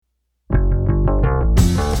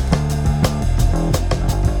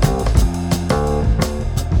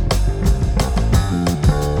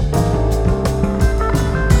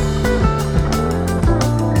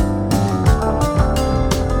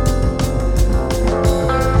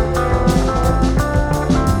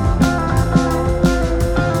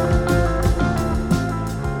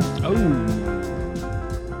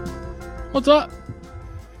What's up?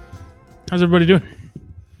 How's everybody doing?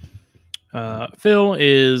 Phil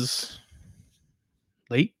is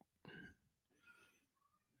late.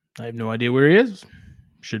 I have no idea where he is.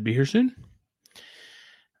 Should be here soon.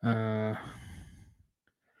 This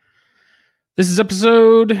is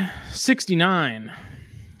episode 69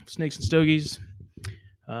 of Snakes and Stogies.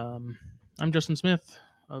 I'm Justin Smith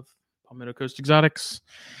of Palmetto Coast Exotics.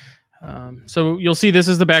 So you'll see this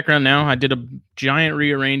is the background now. I did a giant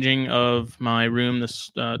rearranging of my room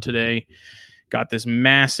this today. Got this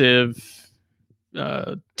massive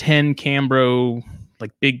 10 Cambro, like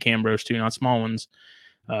big Cambros too, not small ones.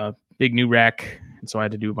 Big new rack. And so I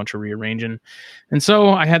had to do a bunch of rearranging. And so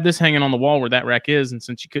I had this hanging on the wall where that rack is. And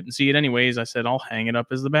since you couldn't see it anyways, I said, I'll hang it up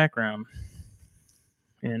as the background.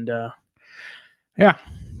 And yeah.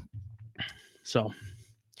 So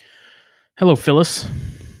hello, Phyllis.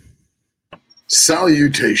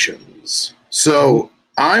 Salutations. So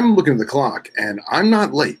I'm looking at the clock and I'm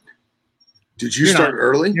not late. Did you start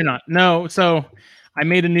early? You're not. No. So I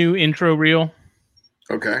made a new intro reel.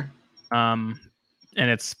 Okay. And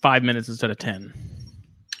it's 5 minutes instead of 10.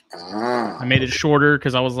 I made it Okay. shorter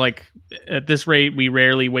because I was like, at this rate, we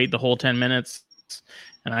rarely wait the whole 10 minutes.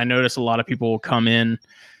 And I notice a lot of people will come in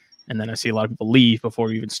and then I see a lot of people leave before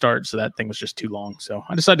we even start. So that thing was just too long. So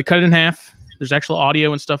I decided to cut it in half. There's actual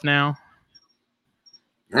audio and stuff now.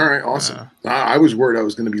 All right. Awesome. I was worried I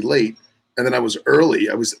was going to be late. And then I was early.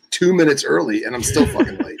 I was 2 minutes early and I'm still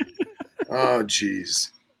fucking late. Oh,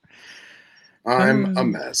 geez. I'm a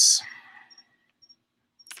mess.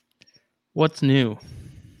 What's new?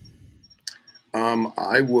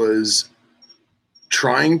 I was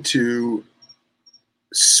trying to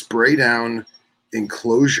spray down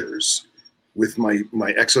enclosures with my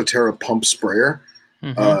Exoterra pump sprayer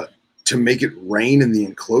to make it rain in the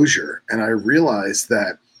enclosure. And I realized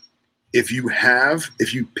that if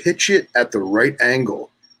you pitch it at the right angle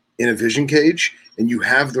in a vision cage and you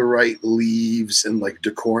have the right leaves and like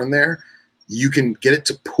decor in there, you can get it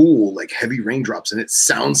to pool like heavy raindrops and it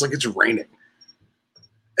sounds like it's raining.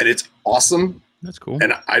 And it's awesome. That's cool.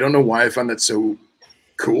 And I don't know why I found that so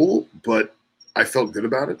cool, but I felt good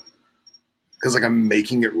about it. Because like I'm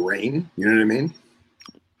making it rain. You know what I mean?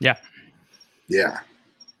 Yeah. Yeah.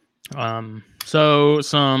 So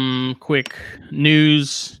some quick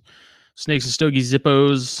news. Snakes and Stogies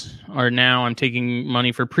Zippos are now, I'm taking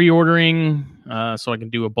money for pre-ordering so I can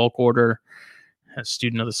do a bulk order. Has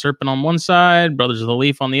Student of the Serpent on one side, Brothers of the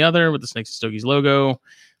Leaf on the other with the Snakes and Stogies logo.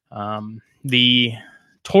 The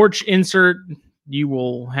torch insert you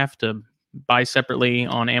will have to buy separately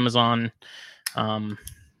on Amazon.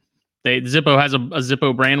 Zippo has a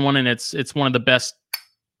Zippo brand one, and it's one of the best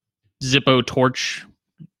Zippo torch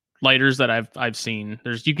lighters that I've seen.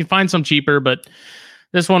 You can find some cheaper, but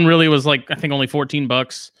this one really was like, I think only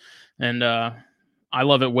 $14, and I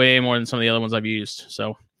love it way more than some of the other ones I've used.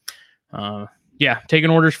 So, yeah, taking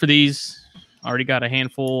orders for these. Already got a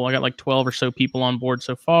handful. I got like 12 or so people on board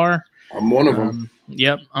so far. I'm one of them.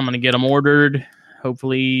 Yep, I'm going to get them ordered.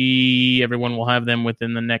 Hopefully everyone will have them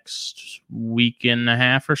within the next week and a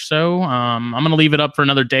half or so. I'm going to leave it up for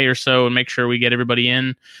another day or so and make sure we get everybody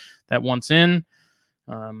in that wants in.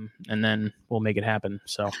 And then we'll make it happen.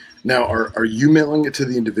 So now, are you mailing it to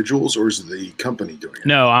the individuals or is the company doing it?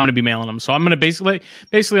 No, I'm going to be mailing them. So I'm going to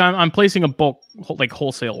basically I'm placing a bulk, like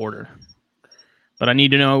wholesale order, but I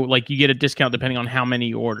need to know, like, you get a discount depending on how many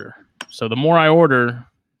you order. So the more I order,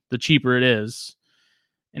 the cheaper it is.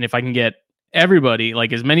 And if I can get everybody,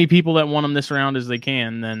 like as many people that want them this round as they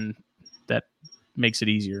can, then that makes it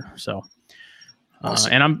easier. So,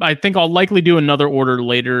 Awesome. And I think I'll likely do another order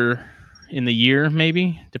later in the year,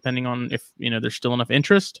 maybe, depending on if there's still enough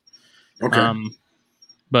interest. Okay.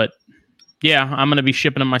 But yeah, I'm going to be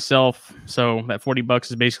shipping them myself. So that $40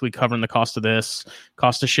 is basically covering the cost of this,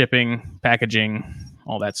 cost of shipping, packaging,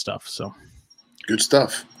 all that stuff. So Good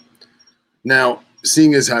stuff. Now,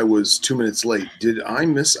 seeing as I was 2 minutes late, did I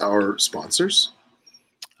miss our sponsors?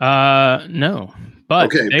 no, but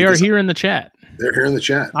Okay, they are because here in the chat. They're here in the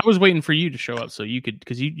chat. I was waiting for you to show up so you could,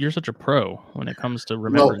 because you're such a pro when it comes to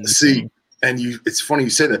remembering. Well, see, and it's funny you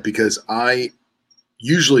say that because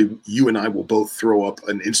usually you and I will both throw up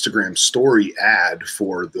an Instagram story ad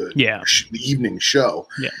for the evening show.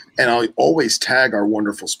 Yeah. And I always tag our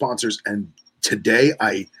wonderful sponsors. And today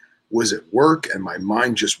I was at work and my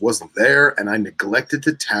mind just wasn't there. And I neglected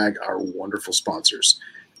to tag our wonderful sponsors.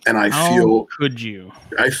 And I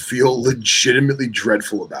feel legitimately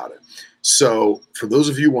dreadful about it. So for those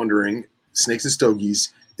of you wondering, Snakes and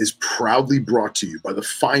Stogies is proudly brought to you by the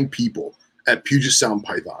fine people at Puget Sound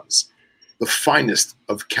Pythons, the finest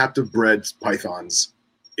of captive bred pythons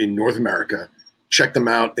in North America, check them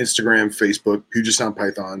out. Instagram, Facebook, Puget Sound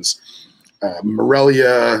Pythons,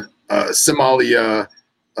 Morelia, Somalia,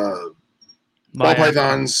 ball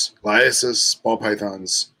pythons, Lyasis, ball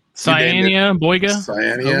pythons, Cyanea, Boiga.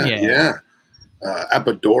 Cyanea, yeah.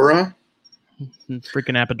 Apodora.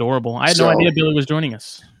 Freaking apodorable. I had no idea Billy was joining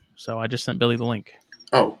us, so I just sent Billy the link.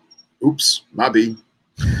 Oh, oops, my B.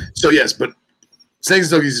 So yes, but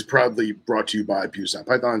Snakes and Stogies is proudly brought to you by Puget Sound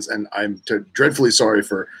Pythons, and I'm dreadfully sorry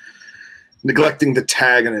for neglecting the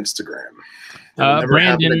tag on Instagram.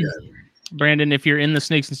 Brandon, if you're in the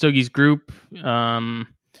Snakes and Stogies group,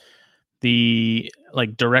 the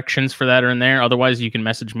directions for that are in there. Otherwise, you can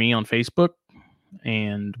message me on Facebook,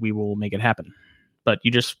 and we will make it happen. But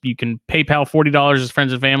you can PayPal $40 as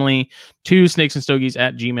friends and family to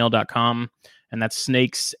snakesandstogies@gmail.com, and that's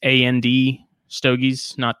snakes and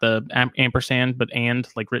Stogies, not the ampersand, but and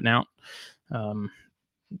written out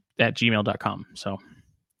at gmail.com. So,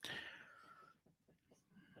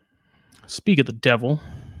 speak of the devil.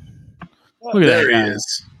 Look at there that guy. He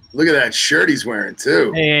is. Look at that shirt he's wearing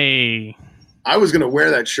too. Hey, I was gonna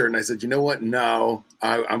wear that shirt, and I said, you know what? No,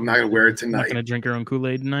 I'm not gonna wear it tonight. Not gonna drink your own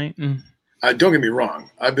Kool-Aid tonight. Don't get me wrong.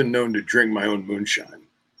 I've been known to drink my own moonshine,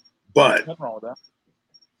 but nothing wrong with that.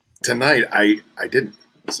 Tonight I didn't.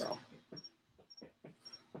 So,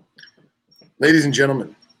 ladies and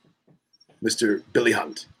gentlemen, Mr. Billy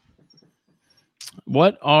Hunt.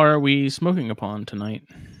 What are we smoking upon tonight?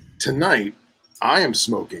 Tonight, I am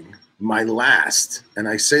smoking my last, and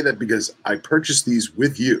I say that because I purchased these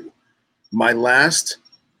with you, my last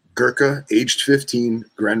Gurkha aged 15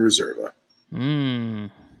 Grand Reserva.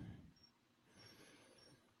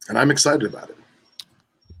 And I'm excited about it.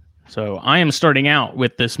 So I am starting out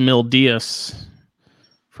with this Mil Diaz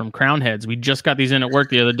from Crown Heads. We just got these in at work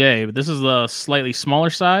the other day, but this is the slightly smaller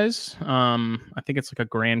size. I think it's a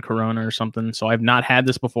Grand Corona or something. So I've not had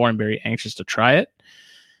this before. I'm very anxious to try it.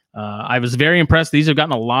 I was very impressed. These have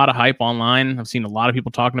gotten a lot of hype online. I've seen a lot of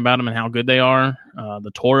people talking about them and how good they are.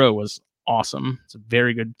 The Toro was awesome. It's a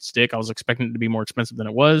very good stick. I was expecting it to be more expensive than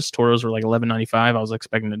it was. Toros were $11.95. I was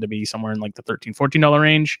expecting it to be somewhere in the $13, $14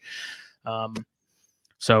 range.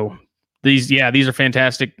 So these are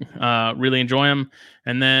fantastic. Really enjoy them.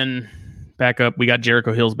 And then back up, we got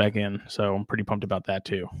Jericho Hills back in. So I'm pretty pumped about that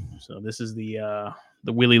too. So this is the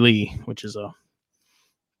Willie Lee, which is a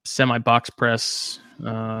semi box press,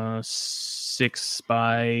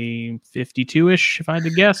 6x52-ish, if I had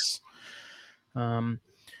to guess.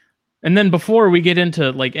 And then before we get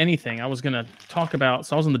into anything, I was going to talk about,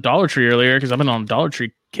 so I was in the Dollar Tree earlier because I've been on a Dollar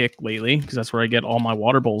Tree kick lately because that's where I get all my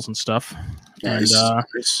water bowls and stuff. Nice. And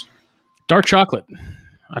dark chocolate.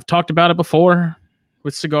 I've talked about it before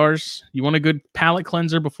with cigars. You want a good palate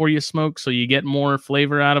cleanser before you smoke so you get more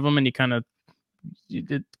flavor out of them, and you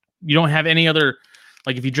don't have any other,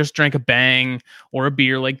 if you just drank a Bang or a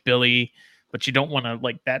beer like Billy, but you don't want to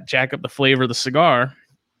that jack up the flavor of the cigar,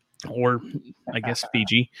 or I guess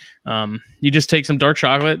Fiji. You just take some dark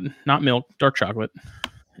chocolate, not milk, dark chocolate,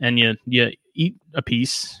 and you eat a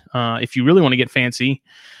piece. If you really want to get fancy,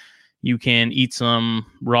 you can eat some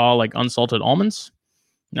raw, unsalted almonds.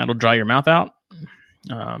 That'll dry your mouth out.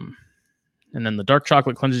 And then the dark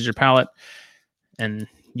chocolate cleanses your palate, and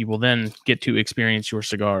you will then get to experience your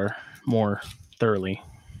cigar more thoroughly.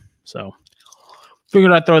 So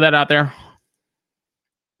figured I'd throw that out there.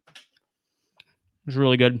 It was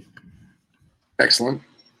really good. Excellent.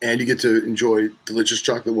 And you get to enjoy delicious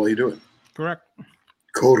chocolate while you do it. Correct.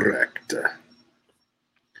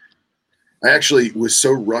 I actually was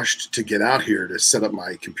so rushed to get out here to set up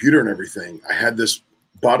my computer and everything. I had this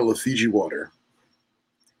bottle of Fiji water,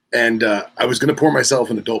 and I was going to pour myself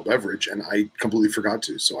an adult beverage, and I completely forgot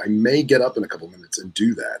to. So I may get up in a couple minutes and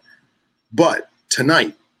do that. But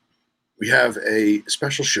tonight, we have a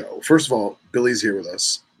special show. First of all, Billy's here with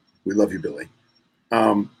us. We love you, Billy.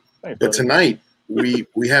 But tonight, we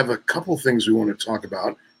have a couple things we want to talk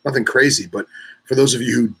about. Nothing crazy, but for those of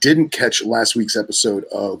you who didn't catch last week's episode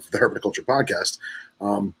of the Herpetoculture Podcast,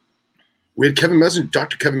 we had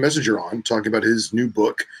Dr. Kevin Messenger on talking about his new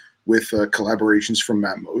book with collaborations from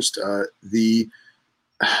Matt Most. And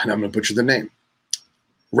I'm going to butcher the name.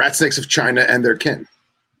 Rat Snakes of China and Their Kin.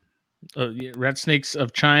 Rat Snakes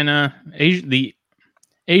of China, the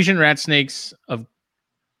Asian rat snakes of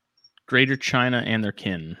Greater China and Their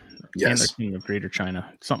Kin. Yes. And Their Kin of Greater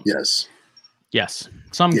China. Yes. Yes.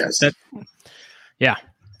 Yeah.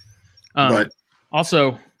 But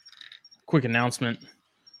also, quick announcement.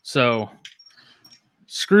 So,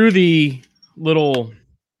 screw the little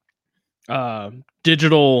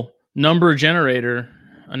digital number generator.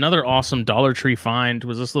 Another awesome Dollar Tree find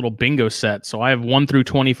was this little bingo set. So I have 1 through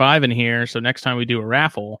 25 in here. So next time we do a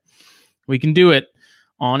raffle, We can do it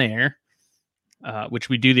on air, which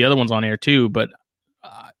we do the other ones on air too. But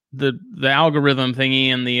the algorithm thingy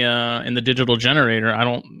and the digital generator, I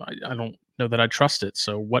don't know that I trust it.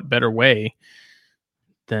 So what better way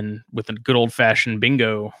than with a good old fashioned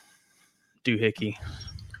bingo doohickey?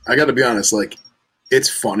 I got to be honest, like, it's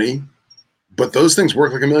funny, but those things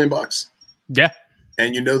work like $1 million. Yeah.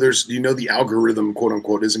 And the algorithm, quote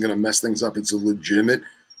unquote, isn't going to mess things up. It's a legitimate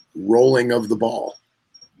rolling of the ball.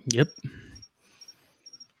 Yep.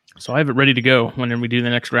 So I have it ready to go when we do the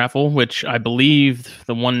next raffle, which I believe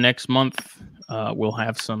the one next month will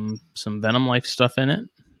have some Venom Life stuff in it.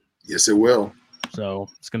 Yes, it will. So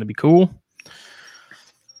it's going to be cool.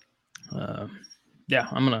 Yeah,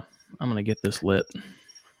 I'm gonna get this lit.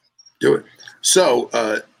 Do it. So,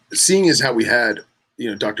 seeing as how we had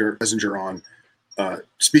Dr. Messenger on,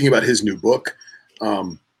 speaking about his new book,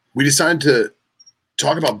 we decided to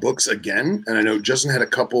talk about books again. And I know Justin had a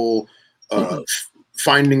couple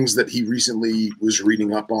findings that he recently was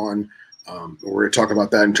reading up on. We're going to talk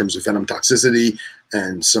about that in terms of venom toxicity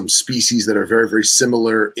and some species that are very, very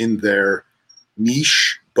similar in their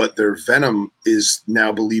niche, but their venom is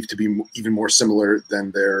now believed to be even more similar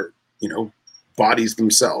than their, bodies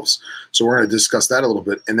themselves. So we're going to discuss that a little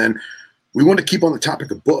bit. And then we want to keep on the topic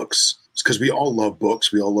of books because we all love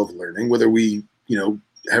books. We all love learning, whether we,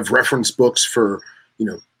 have reference books for,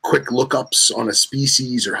 quick lookups on a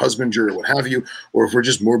species or husbandry or what have you, or if we're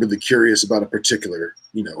just morbidly curious about a particular,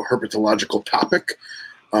 herpetological topic.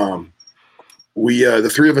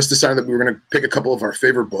 The three of us decided that we were going to pick a couple of our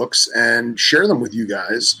favorite books and share them with you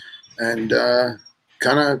guys and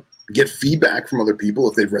kind of get feedback from other people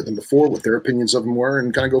if they've read them before, what their opinions of them were,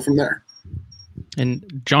 and kind of go from there.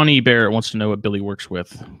 And Johnny Barrett wants to know what Billy works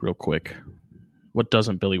with real quick. What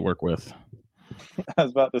doesn't Billy work with? I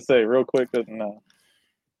was about to say real quick, doesn't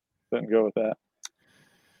go with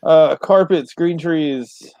that. Carpets, green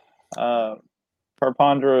trees,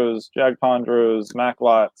 Carpondros, Jagpondros,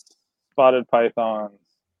 Maclots, spotted pythons.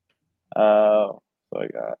 So I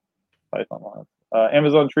got python lines.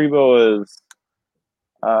 Amazon tree boas,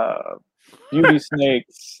 beauty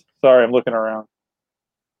snakes. Sorry, I'm looking around.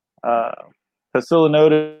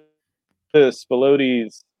 Pacillinotus,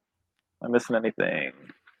 Spilotes. Am I missing anything?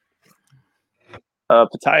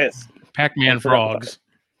 Pataeus. Pac-Man frogs.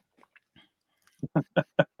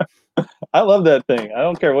 I love that thing. I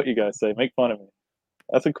don't care what you guys say. Make fun of me.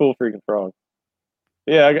 That's a cool freaking frog.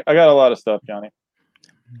 Yeah, I got a lot of stuff, Johnny.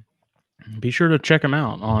 Be sure to check him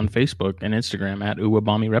out on Facebook and Instagram at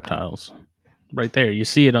Uwabami Reptiles. Right there, you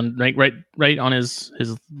see it on right on his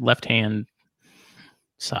left hand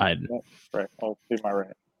side. Right, I'll do my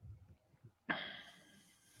right.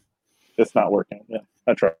 It's not working. Yeah,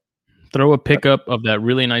 I tried. Throw a pickup of that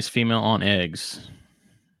really nice female on eggs.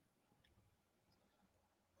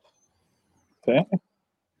 Okay.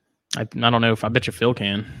 I don't know if I bet you Phil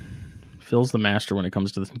can. Phil's the master when it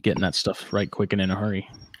comes to getting that stuff right quick and in a hurry.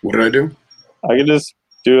 What did I do? I can just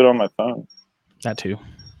do it on my phone. That too.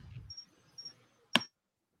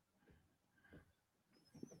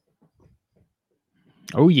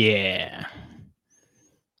 Oh yeah.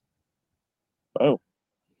 Oh.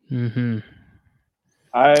 Mm-hmm.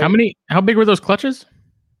 How big were those clutches?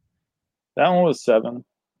 That one was 7.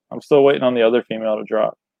 I'm still waiting on the other female to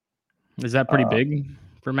drop. Is that pretty big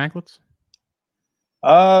for macklets?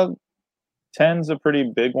 10's a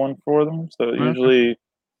pretty big one for them. So usually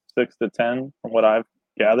 6 to 10 from what I've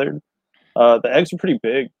gathered. The eggs are pretty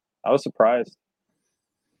big. I was surprised.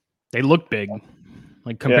 They look big.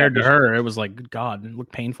 Like compared to her, it was like, God, it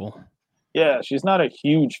looked painful. Yeah, she's not a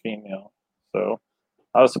huge female. So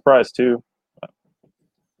I was surprised too.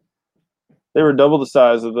 They were double the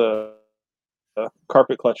size of the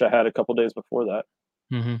carpet clutch I had a couple days before that.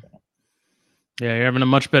 Mm-hmm. Yeah, you're having a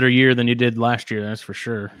much better year than you did last year. That's for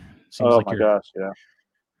sure. Seems like my gosh, yeah.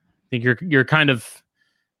 I think you're kind of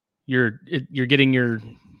you're getting your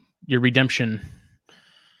redemption.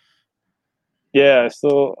 Yeah, I'm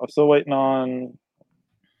still waiting on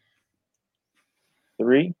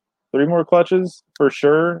 3 more clutches for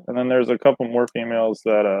sure, and then there's a couple more females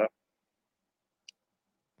that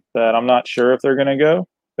I'm not sure if they're gonna go.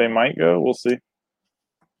 They might go. We'll see.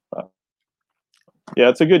 Yeah,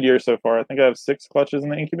 it's a good year so far. I think I have 6 clutches in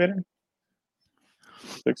the incubator.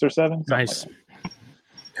 6 or 7. Nice. Like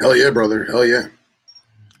hell yeah, brother. Hell yeah.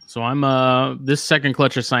 So I'm this second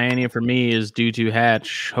clutch of Cyania for me is due to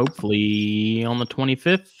hatch hopefully on the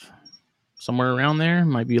 25th, somewhere around there.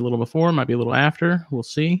 Might be a little before, might be a little after. We'll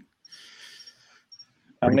see.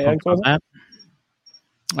 How many eggs was that?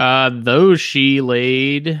 Those she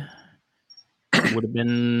laid would have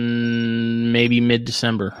been maybe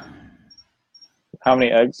mid-December. How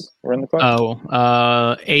many eggs were in the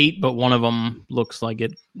clutch? 8, but one of them looks like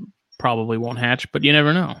it probably won't hatch, but you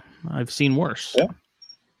never know. I've seen worse.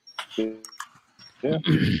 Yeah,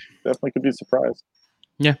 definitely could be surprised.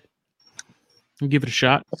 Yeah. I'll give it a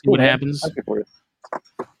shot. That's See cool, what man. happens. Happy for you.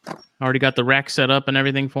 Already got the rack set up and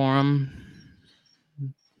everything for him.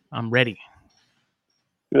 I'm ready.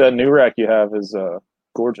 That new rack you have is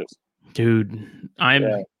gorgeous. Dude,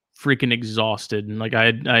 I'm freaking exhausted. Like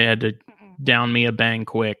I had to down me a bang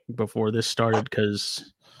quick before this started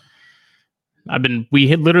because we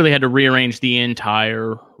had literally had to rearrange the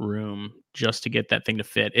entire room just to get that thing to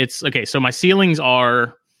fit. It's okay. So my ceilings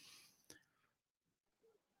are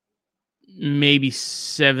maybe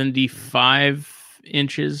 75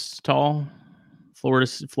 inches tall, floor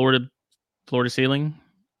to ceiling,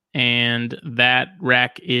 and that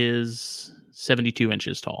rack is 72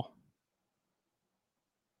 inches tall.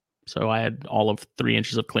 So I had all of 3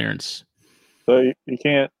 inches of clearance. So you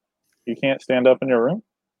can't stand up in your room?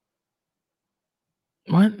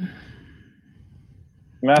 What?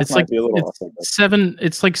 Math might be a little off.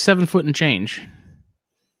 It's like 7 foot and change.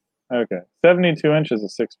 Okay, 72 inches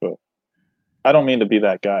is 6 foot. I don't mean to be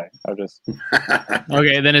that guy. I just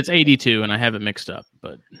okay. Then it's 82, and I have it mixed up.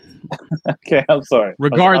 But okay, I'm sorry.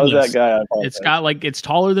 Regardless, I was that guy. It's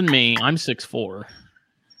taller than me. I'm 6'4".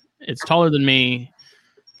 It's taller than me.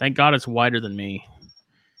 Thank God it's wider than me.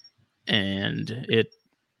 And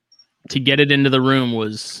to get it into the room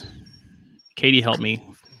was Katie helped me,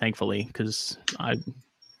 thankfully, because I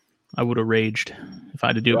would have raged if I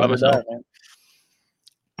had to do it by myself.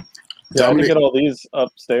 Yeah, I can get all these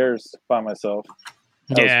upstairs by myself.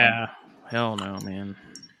 Yeah, hell no, man.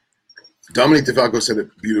 Dominic DeFalco said it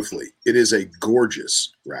beautifully. It is a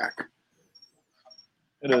gorgeous rack.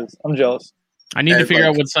 It is. I'm jealous. I need to figure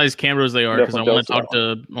out what size cameras they are because I want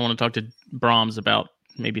to talk to Brahms about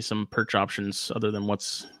maybe some perch options other than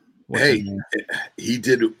what's hey, he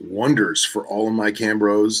did wonders for all of my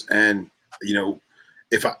Cambros, and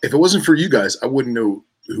if it wasn't for you guys, I wouldn't know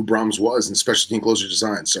who Brahms was in specialty enclosure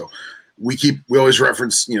design. So we always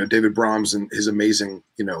reference David Brahms and his amazing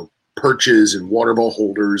perches and water ball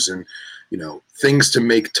holders and things to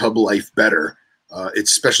make tub life better.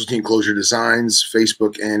 It's Specialty Enclosure Designs,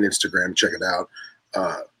 Facebook and Instagram. Check it out.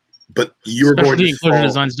 But you're going to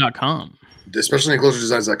SpecialtyEnclosureDesigns.com.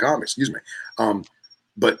 SpecialtyEnclosureDesigns.com. Excuse me.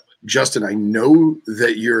 But Justin, I know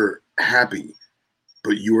that you're happy,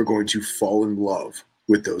 but you are going to fall in love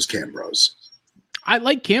with those Cambros. I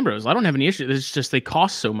like Cambros. I don't have any issue. It's just they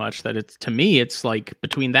cost so much that to me it's like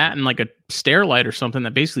between that and like a Stairlight or something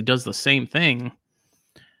that basically does the same thing.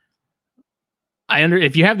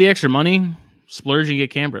 If you have the extra money, splurge and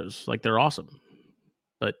get Cambros. Like they're awesome.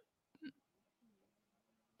 But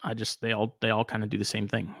they all kind of do the same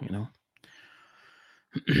thing,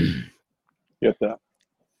 Get that.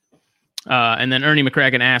 And then Ernie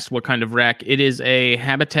McCracken asked what kind of rack. It is a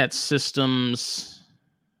Habitat Systems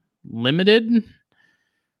Limited.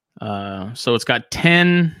 So it's got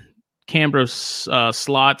 10 Cambros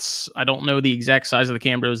slots. I don't know the exact size of the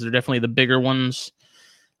Cambros. They're definitely the bigger ones.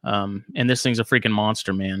 And this thing's a freaking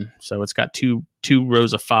monster, man. So it's got two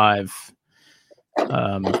rows of 5.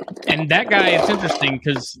 And that guy, it's interesting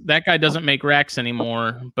because that guy doesn't make racks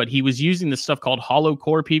anymore, but he was using this stuff called hollow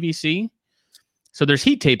core PVC. So there's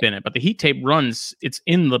heat tape in it, but the heat tape it's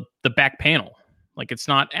in the back panel. Like it's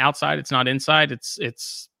not outside, it's not inside,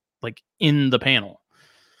 it's like in the panel.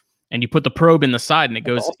 And you put the probe in the side and it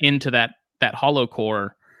goes into that hollow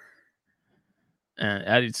core.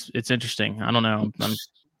 It's interesting. I don't know. I'm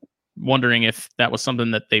wondering if that was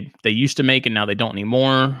something that they used to make and now they don't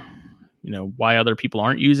anymore. Why other people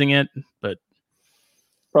aren't using it, but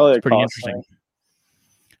probably it's pretty interesting.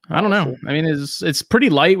 I don't know. I mean, it's pretty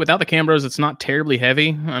light without the Cambros. It's not terribly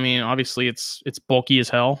heavy. I mean, obviously it's bulky as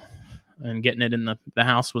hell, and getting it in the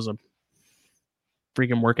house was a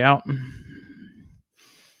freaking workout.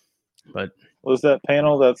 But was that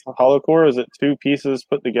panel that's hollow core? Is it 2 pieces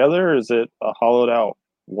put together, or is it a hollowed out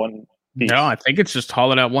one piece? No, I think it's just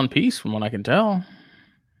hollowed out one piece, from what I can tell.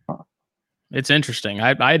 Huh. It's interesting.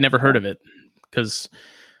 I had never heard of it because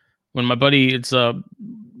when my buddy, it's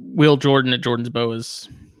Will Jordan at Jordan's Bows.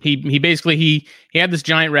 He basically he had this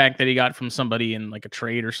giant rack that he got from somebody in like a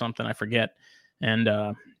trade or something, I forget. And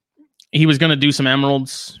he was going to do some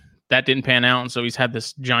emeralds. That didn't pan out, and so he's had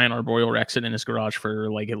this giant arboreal rack sitting in his garage for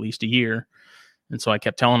like at least a year. And so I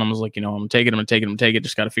kept telling him, I was like, I'm gonna take it.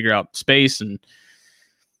 Just got to figure out space, and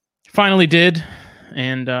finally did,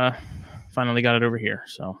 and finally got it over here.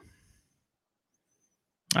 So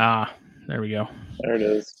there we go. There it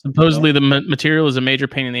is. Supposedly the material is a major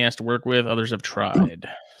pain in the ass to work with. Others have tried,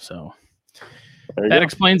 so that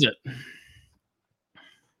explains it.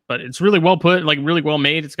 but it's really well put, like really well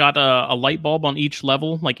made. It's got a light bulb on each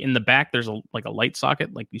level. Like in the back, there's a light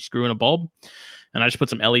socket, like you screw in a bulb, and I just put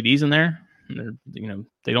some LEDs in there. And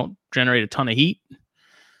they don't generate a ton of heat.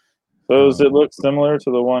 So does it look similar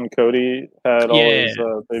to the one Cody had all Yeah. his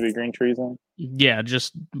baby green trees in? Yeah,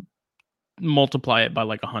 just multiply it by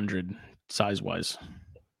like 100 size wise.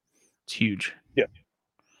 It's huge. Yeah.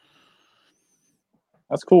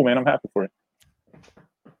 That's cool, man. I'm happy for you.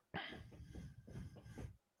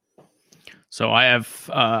 So I have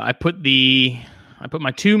I put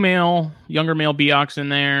my 2 younger male Beox in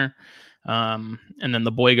there, and then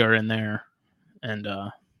the Boigar in there, and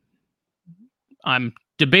I'm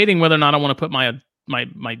debating whether or not I want to put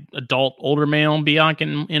my adult older male Beoc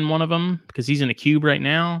in one of them because he's in a cube right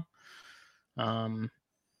now. I'm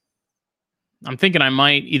thinking I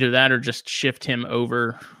might either that or just shift him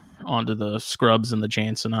over onto the scrubs and the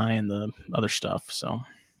Janseni and the other stuff. So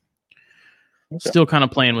still kind of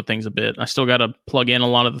playing with things a bit. I still got to plug in a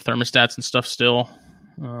lot of the thermostats and stuff still.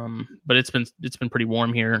 But it's been pretty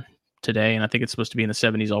warm here today, and I think it's supposed to be in the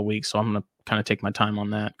 70s all week. So I'm going to kind of take my time on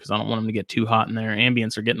that because I don't want them to get too hot in there.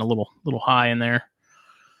 Ambients are getting a little high in there.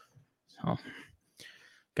 So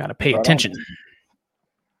got to pay attention.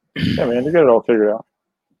 Yeah, man, you got it all figured out.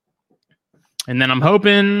 And then I'm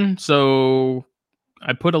hoping, so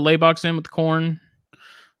I put a lay box in with the corn.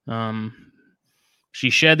 She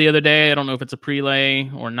shed the other day. I don't know if it's a pre-lay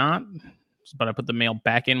or not, but I put the male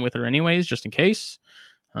back in with her anyways, just in case.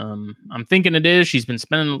 I'm thinking it is. She's been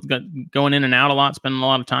going in and out a lot, spending a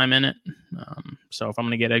lot of time in it. So if I'm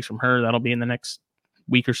going to get eggs from her, that'll be in the next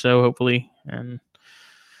week or so, hopefully. And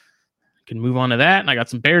I can move on to that. And I got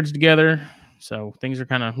some Bairds together. So things are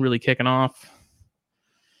kind of really kicking off.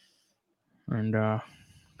 And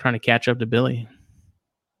trying to catch up to Billy.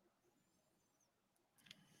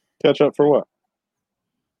 Catch up for what?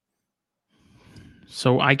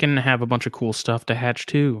 So I can have a bunch of cool stuff to hatch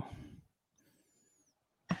too.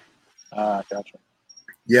 Gotcha.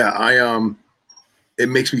 Yeah, it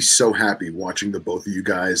makes me so happy watching the both of you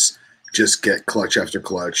guys just get clutch after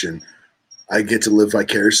clutch, and I get to live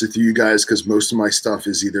vicariously through you guys because most of my stuff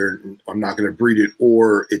is either I'm not going to breed it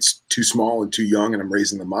or it's too small and too young and I'm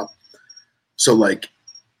raising them up. So like,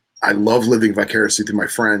 I love living vicariously through my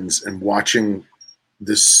friends and watching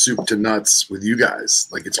this soup to nuts with you guys.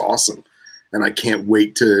 Like, it's awesome. And I can't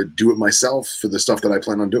wait to do it myself for the stuff that I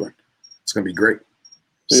plan on doing. It's going to be great.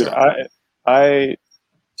 Dude, so. I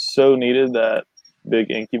so needed that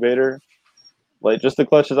big incubator. Like, just the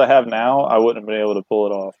clutches I have now, I wouldn't have been able to pull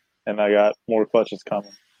it off. And I got more clutches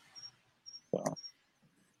coming. So.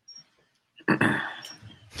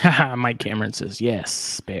 Mike Cameron says,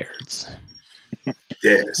 yes, Bairds.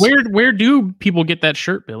 Yes. Where do people get that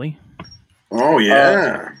shirt, Billy? Oh,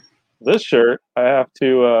 yeah. This shirt, I'll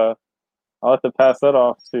have to pass that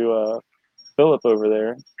off to Philip over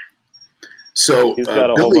there. So he's got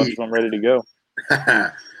a whole bunch of them ready to go.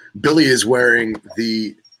 Billy is wearing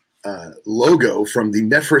the logo from the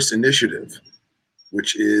Nephris Initiative,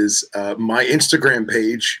 which is my Instagram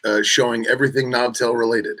page showing everything knobtail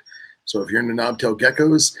related. So if you're into knobtail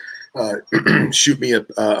geckos, shoot me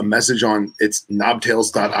a message on it's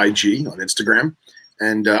knobtails.ig on Instagram,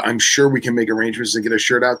 and I'm sure we can make arrangements to get a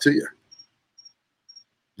shirt out to you.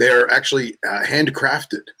 They are actually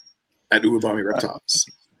handcrafted at Uwabami Reptiles.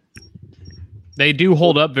 They do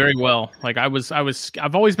hold up very well. Like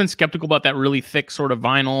I've always been skeptical about that really thick sort of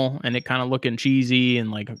vinyl and it kind of looking cheesy and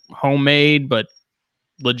like homemade, but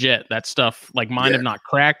legit, that stuff, like mine have not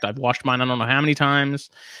cracked. I've washed mine I don't know how many times.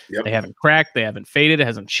 Yep. They haven't cracked, they haven't faded, it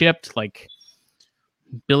hasn't chipped. Like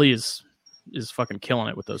Billy is fucking killing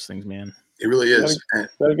it with those things, man. It really is.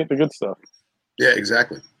 Gotta get the good stuff. Yeah,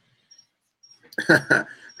 exactly.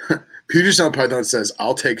 Puget Sound Python says,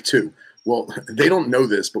 I'll take 2. Well, they don't know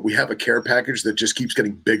this, but we have a care package that just keeps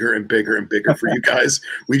getting bigger and bigger and bigger for you guys.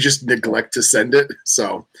 We just neglect to send it.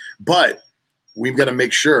 So, but we've got to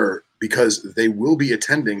make sure because they will be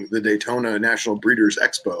attending the Daytona National Breeders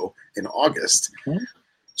Expo in August. Mm-hmm.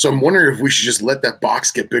 So I'm wondering if we should just let that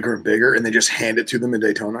box get bigger and bigger and then just hand it to them in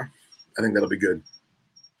Daytona. I think that'll be good.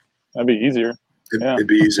 That'd be easier. It'd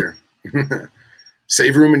be easier.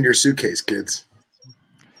 Save room in your suitcase, kids.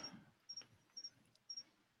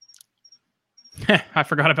 I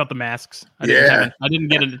forgot about the masks. I didn't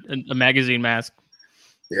get a magazine mask.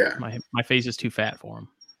 Yeah. My face is too fat for them.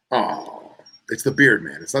 Oh, it's the beard,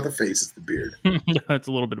 man. It's not the face, it's the beard. It's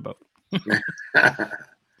a little bit of both.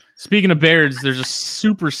 Speaking of beards, there's a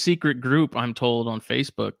super secret group, I'm told, on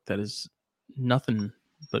Facebook that is nothing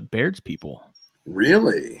but beards people.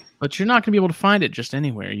 Really? But you're not going to be able to find it just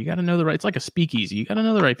anywhere. You got to know it's like a speakeasy. You got to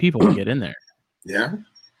know the right people to get in there. Yeah.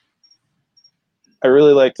 I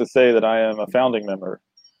really like to say that I am a founding member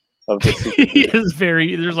of this. He is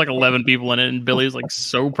there's like 11 people in it, and Billy's like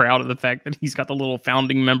so proud of the fact that he's got the little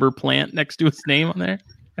founding member plant next to his name on there.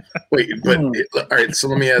 Wait, but all right. So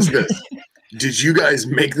let me ask this: did you guys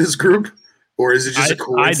make this group, or is it just a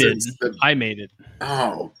coincidence? I made it.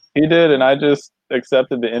 Oh, he did, and I just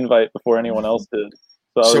accepted the invite before anyone else did.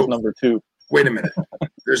 So I was number 2. Wait a minute.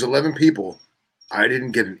 There's 11 people. I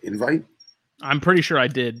didn't get an invite. I'm pretty sure I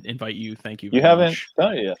did invite you. Thank you. You haven't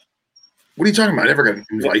done it yet. What are you talking about? I never got an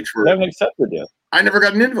invite for. You haven't accepted yet. I never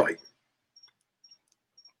got an invite.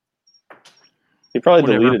 He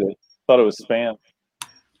probably deleted it. Thought it was spam.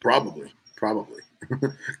 Probably.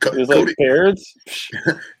 It was like Carrots.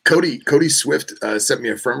 Cody Swift sent me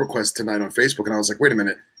a friend request tonight on Facebook, and I was like, wait a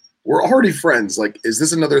minute. We're already friends. Like, is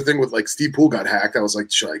this another thing with like Steve Poole got hacked? I was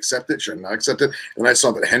like, should I accept it? Should I not accept it? And I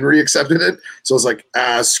saw that Henry accepted it. So I was like,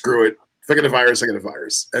 screw it. If I get a virus, I get a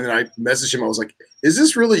virus. And then I messaged him. I was like, is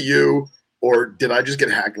this really you? Or did I just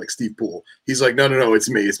get hacked like Steve Poole? He's like, no, it's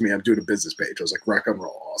me. It's me. I'm doing a business page. I was like, rock and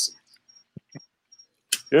roll. Awesome.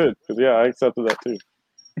 Good. Because, yeah, I accepted that too.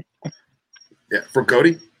 Yeah. From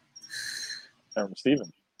Cody? And from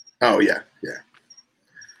Steven. Oh, yeah.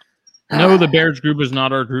 No, the Bears group is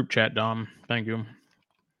not our group chat, Dom. Thank you.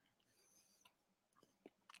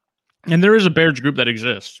 And there is a Bears group that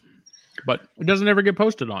exists, but it doesn't ever get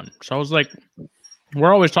posted on. So I was like,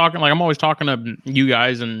 we're always talking, like I'm always talking to you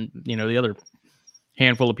guys and, the other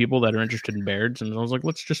handful of people that are interested in Bears. And I was like,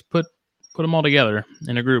 let's just put them all together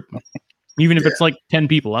in a group. Even if it's like 10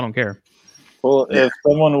 people, I don't care. Well, if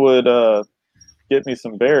someone would get me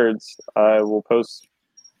some Bears, I will post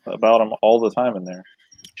about them all the time in there.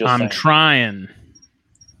 I'm trying.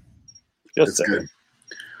 That's good.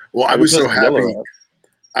 Well, I was so happy.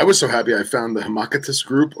 I was so happy I found the Hemakatus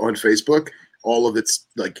group on Facebook. All of its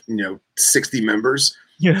 60 members.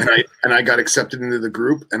 Yeah. And I got accepted into the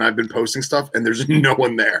group, and I've been posting stuff, and there's no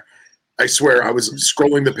one there. I swear, I was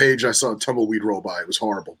scrolling the page. I saw a tumbleweed roll by. It was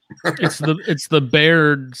horrible. It's the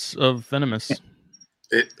Bears of Venomous.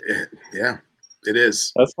 Yeah, it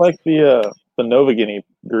is. That's like the Nova Guinea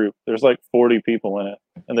group. There's like 40 people in it,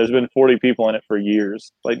 and there's been 40 people in it for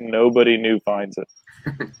years. Like nobody new finds it.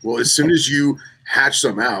 Well, as soon as you hatch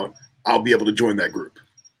some out, I'll be able to join that group.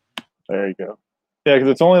 There you go. Yeah, because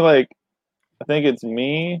it's only like, I think it's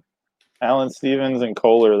me, Alan Stevens, and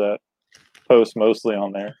Kohler that post mostly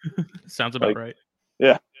on there. Sounds about right.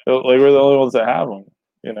 Yeah, like we're the only ones that have them,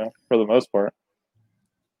 for the most part.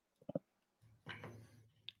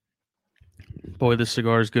 Boy, this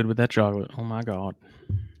cigar is good with that chocolate. Oh my God.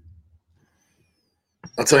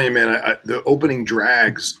 I'll tell you, man, the opening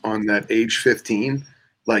drags on that age 15,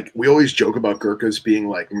 like we always joke about Gurkhas being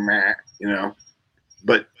like, meh,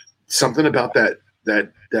 but something about that,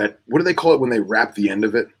 what do they call it when they wrap the end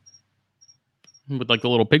of it? With like the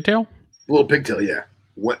little pigtail? The little pigtail, yeah.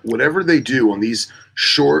 Whatever they do on these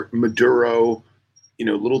short Maduro,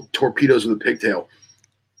 little torpedoes with a pigtail,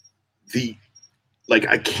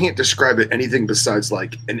 I can't describe it anything besides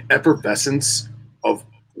like an effervescence of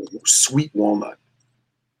sweet walnut.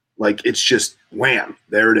 Like it's just wham,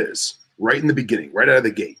 there it is. Right in the beginning, right out of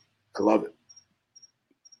the gate. I love it.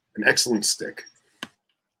 An excellent stick.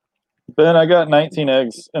 Ben, I got 19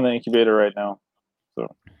 eggs in the incubator right now.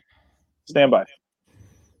 So stand by.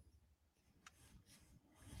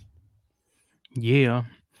 Yeah.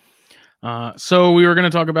 So we were going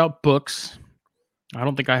to talk about books. I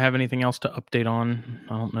don't think I have anything else to update on.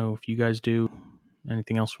 I don't know if you guys do.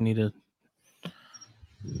 Anything else we need to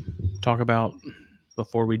talk about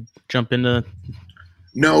before we jump into?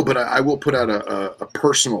 No, but I will put out a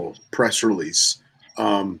personal press release.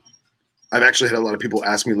 I've actually had a lot of people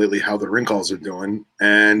ask me lately how the wrinkles are doing,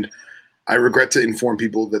 and I regret to inform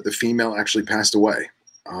people that the female actually passed away.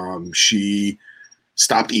 She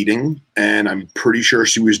stopped eating, and I'm pretty sure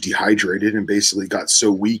she was dehydrated and basically got so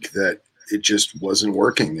weak that it just wasn't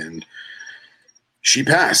working, and she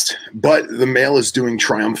passed. But the male is doing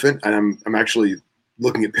triumphant, and I'm actually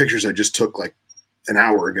looking at pictures I just took like an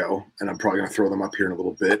hour ago, and I'm probably going to throw them up here in a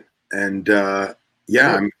little bit. And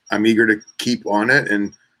I'm eager to keep on it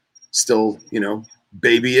and still,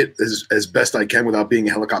 baby it as best I can without being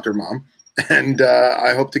a helicopter mom. And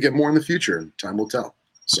I hope to get more in the future, and time will tell.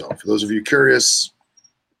 So for those of you curious,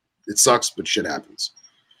 it sucks, but shit happens.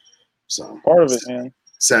 So part of it, man.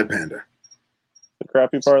 Sad panda. The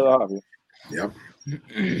crappy part of the hobby. Yep.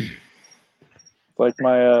 It's like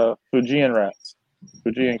my Fujian rats.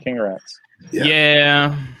 Fujian king rats.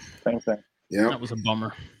 Yeah. Same thing. Yeah. That was a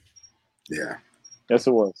bummer. Yeah. Yes,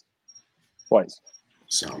 it was. Twice.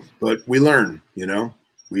 So, but we learn,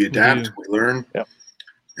 we adapt, we learn. Yep.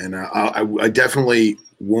 And I definitely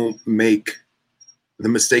won't make the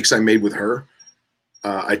mistakes I made with her.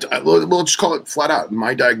 We'll just call it flat out.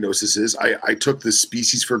 My diagnosis is I took this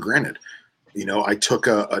species for granted. You know, I took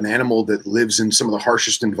an animal that lives in some of the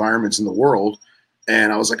harshest environments in the world,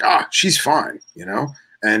 and I was like, she's fine, you know?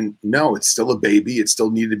 And no, it's still a baby. It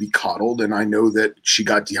still needed to be coddled. And I know that she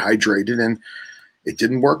got dehydrated and it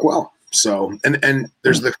didn't work well. So, and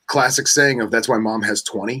there's the classic saying of that's why mom has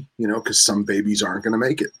 20, you know, because some babies aren't going to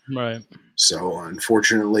make it. Right. So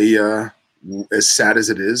unfortunately, as sad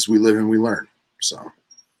as it is, we live and we learn. So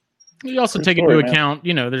you also take into account,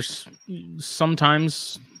 you know, there's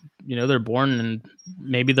sometimes, you know, they're born and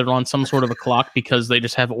maybe they're on some sort of a clock because they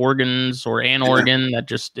just have organs or an organ that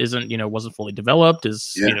just isn't, you know, wasn't fully developed,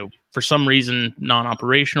 is, you know, for some reason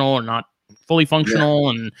non-operational or not fully functional.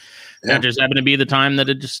 And that just happened to be the time that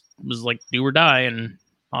it just was like do or die. And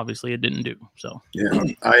obviously it didn't do. So,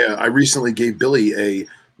 I recently gave Billy a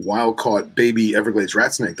wild caught baby Everglades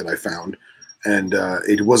rat snake that I found, and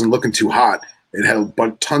it wasn't looking too hot. It had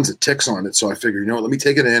tons of ticks on it. So I figured, you know what, let me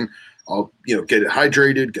take it in. I'll, you know, get it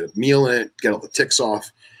hydrated, get a meal in it, get all the ticks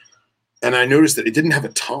off. And I noticed that it didn't have a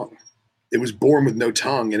tongue. It was born with no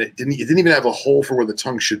tongue, and it didn't even have a hole for where the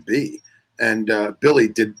tongue should be. And Billy,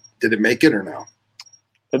 did it make it or no?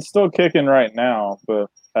 It's still kicking right now, but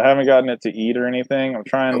I haven't gotten it to eat or anything. I'm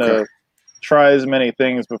trying to try as many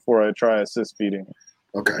things before I try assist feeding.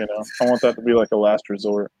 Okay. You know, I want that to be like a last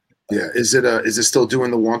resort. Yeah. Is it still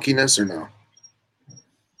doing the wonkiness or no?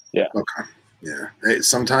 Yeah. Okay. Yeah. Hey,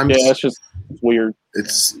 sometimes. Yeah, that's just weird.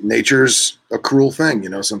 It's nature's a cruel thing, you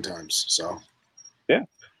know, sometimes. So. Yeah.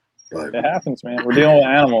 But it happens, man. We're dealing with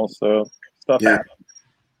animals, so stuff happens.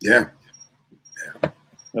 Yeah.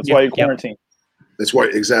 That's why you quarantine. That's why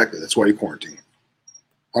you quarantine.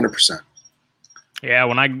 100%. Yeah,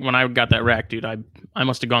 when I got that rack, dude, I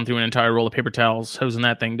must have gone through an entire roll of paper towels, hosing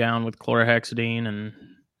that thing down with chlorhexidine and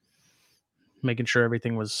making sure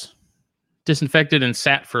everything was disinfected and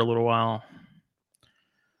sat for a little while.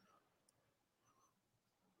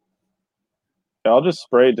 Yeah, I'll just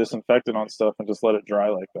spray disinfectant on stuff and just let it dry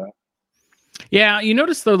like that. Yeah, you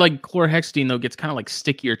notice though, like chlorhexidine though gets kind of like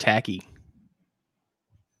sticky or tacky.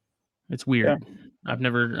 It's weird. Yeah.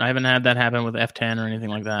 I haven't had that happen with F10 or anything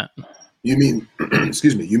like that. You mean,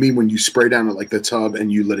 excuse me, you mean when you spray down like the tub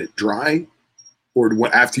and you let it dry, or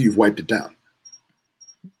after you've wiped it down?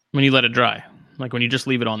 When you let it dry, like when you just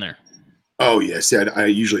leave it on there. Oh yes, yeah. I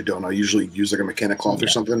usually don't. I usually use like a mechanic cloth or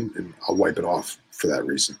something, and I'll wipe it off for that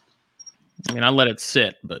reason. I mean, I let it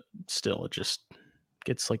sit, but still, it just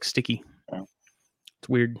gets like sticky. Yeah. It's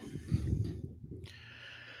weird.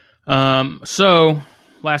 So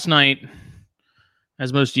last night,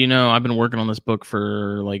 as most of you know, I've been working on this book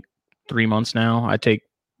for like 3 months now. I take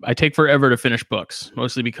forever to finish books,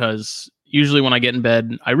 mostly because usually when I get in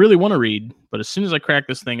bed, I really want to read, but as soon as I crack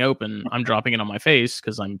this thing open, I'm dropping it on my face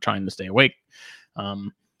because I'm trying to stay awake.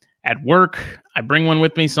 At work, I bring one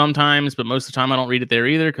with me sometimes, but most of the time I don't read it there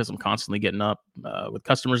either because I'm constantly getting up with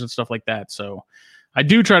customers and stuff like that. So I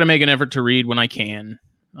do try to make an effort to read when I can.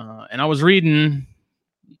 And I was reading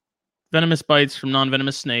Venomous Bites from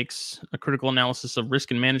Non-Venomous Snakes, a critical analysis of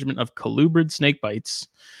risk and management of colubrid snake bites,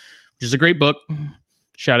 which is a great book.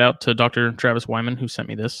 Shout out to Dr. Travis Wyman, who sent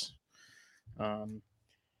me this. I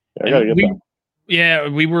gotta get that. Yeah,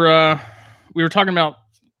 we were talking about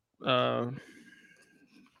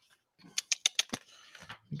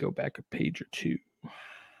go back a page or two.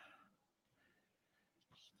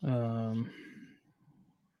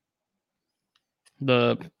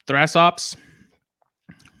 The Thrassops,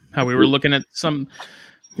 how we were looking at some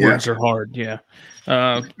words are hard. Yeah.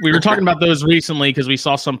 We were talking about those recently because we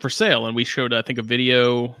saw some for sale, and we showed, I think, a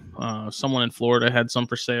video. Someone in Florida had some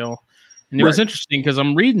for sale, and it was interesting because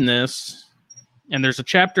I'm reading this, and there's a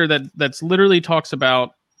chapter that's literally talks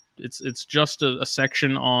about it's just a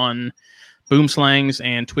section on boom slangs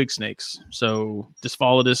and twig snakes, so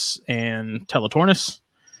Dysphalidus and Teletornus.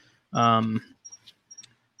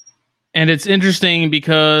 And it's interesting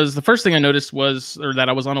because the first thing I noticed that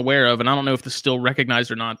I was unaware of, and I don't know if this is still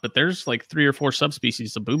recognized or not, but there's like 3 or 4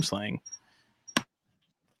 subspecies of boom slang.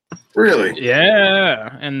 Really?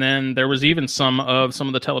 Yeah. And then there was even some of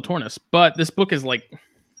the Teletornus. But this book is like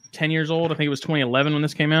 10 years old. I think it was 2011 when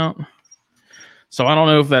this came out. So I don't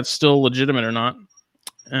know if that's still legitimate or not.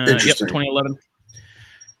 Yep, 2011.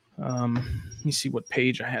 Let me see what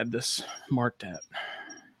page I had this marked at.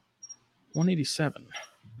 187.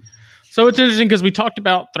 So it's interesting because we talked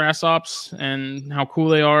about Thrassops and how cool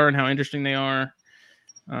they are and how interesting they are.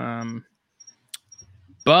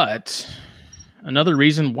 But another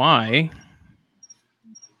reason why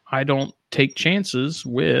I don't take chances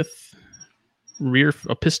with rear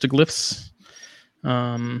opistoglyphs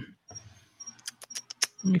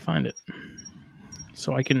Let me find it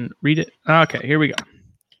so I can read it. Okay, here we go.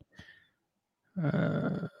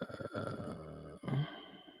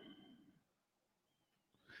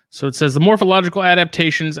 So it says the morphological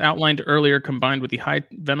adaptations outlined earlier, combined with the high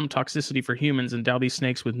venom toxicity for humans, endow these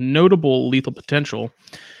snakes with notable lethal potential.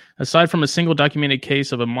 Aside from a single documented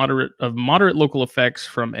case of moderate local effects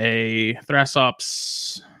from a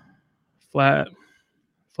Thrasopsis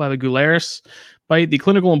flavigularis bite, the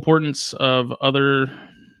clinical importance of other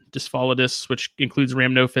Dysphalidus, which includes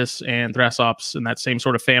Rhamnophis and Thrasops in that same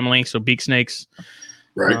sort of family, so beak snakes,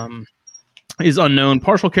 Right. Is unknown.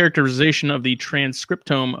 Partial characterization of the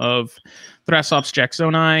transcriptome of Thrasops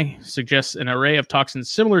jacksoni suggests an array of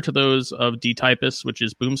toxins similar to those of D. typus, which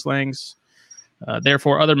is boomslangs.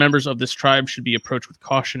 Therefore, other members of this tribe should be approached with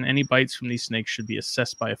caution. Any bites from these snakes should be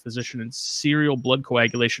assessed by a physician, and serial blood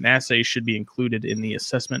coagulation assays should be included in the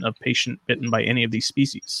assessment of patient bitten by any of these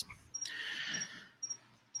species.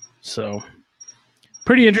 So,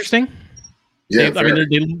 pretty interesting. Yeah,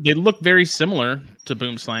 they look very similar to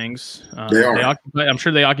boomslangs. They are. I'm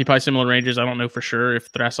sure they occupy similar ranges. I don't know for sure if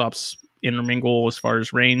Thrasops intermingle as far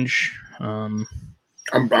as range. I'm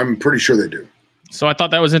pretty sure they do. So I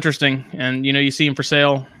thought that was interesting, and you see them for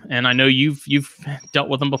sale, and I know you've dealt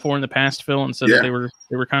with them before in the past, Phil, and said that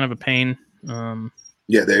they were kind of a pain.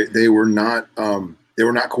 Yeah, they were not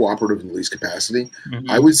cooperative in the least capacity. Mm-hmm.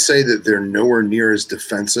 I would say that they're nowhere near as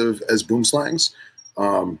defensive as boomslangs,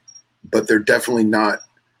 but they're definitely not.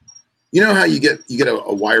 You know how you get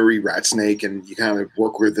a wiry rat snake and you kind of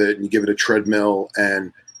work with it and you give it a treadmill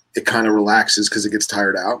and it kind of relaxes because it gets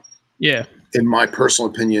tired out. Yeah. In my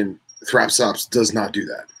personal opinion, Thrapsops does not do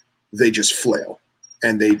that. They just flail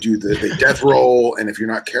and they death roll. And if you're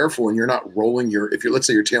not careful and you're not rolling let's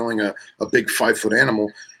say you're tailing a big 5-foot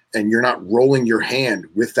animal and you're not rolling your hand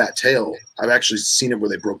with that tail, I've actually seen it where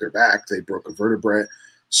they broke their back, they broke a vertebrae.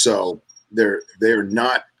 So they're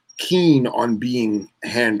not keen on being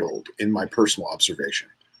handled in my personal observation.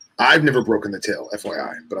 I've never broken the tail,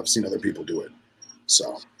 FYI, but I've seen other people do it.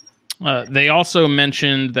 So they also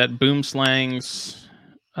mentioned that boomslangs,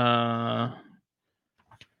 says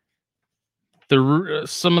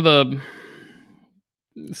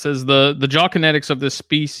the jaw kinetics of this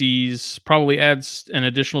species probably adds an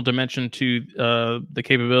additional dimension to the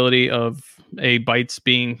capability of a bites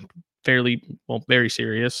being very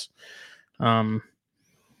serious.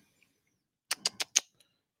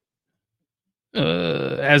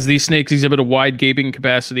 As these snakes exhibit a wide gaping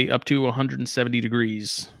capacity up to 170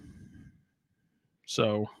 degrees.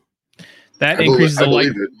 So that increases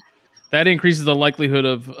the likelihood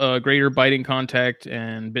of greater biting contact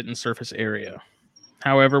and bitten surface area.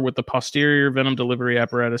 However, with the posterior venom delivery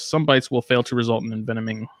apparatus, some bites will fail to result in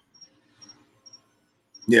envenoming.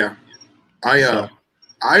 Yeah.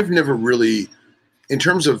 I've never really, in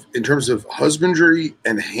terms of husbandry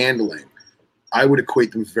and handling, I would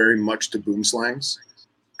equate them very much to boomslangs.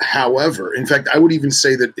 However, in fact, I would even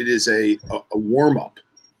say that it is a warm-up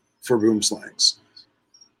for boomslangs.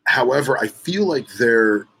 However, I feel like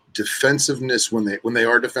their defensiveness when they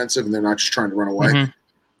are defensive and they're not just trying to run away, mm-hmm.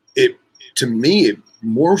 it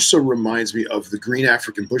more so reminds me of the green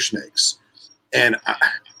African bush snakes. And I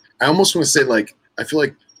almost want to say, like, I feel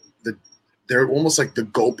like they're almost like the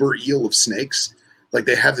gulper eel of snakes. Like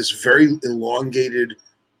they have this very elongated,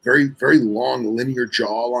 very, very long linear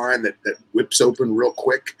jawline that whips open real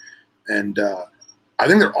quick. And I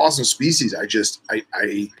think they're awesome species.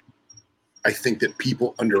 I think that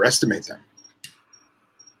people underestimate them.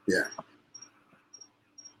 Yeah.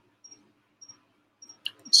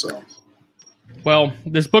 So. Well,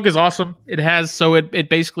 this book is awesome. It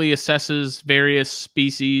basically assesses various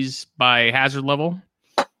species by hazard level.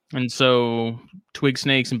 And so twig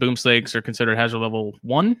snakes and boom snakes are considered hazard level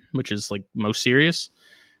 1, which is like most serious.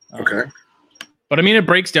 Okay. But I mean, it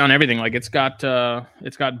breaks down everything. Like it's got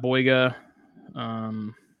Boiga,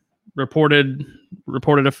 reported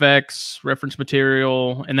effects, reference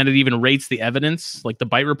material, and then it even rates the evidence, like the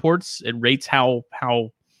bite reports. It rates how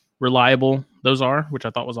reliable those are, which I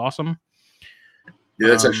thought was awesome. Yeah,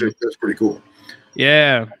 that's pretty cool.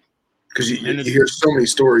 Yeah, because you hear so many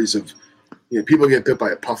stories of people get bit by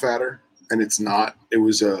a puff adder, and it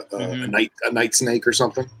was a night snake or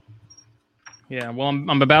something. Yeah, well,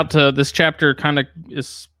 I'm about to. This chapter kind of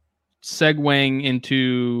is segueing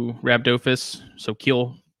into Rhabdophis, so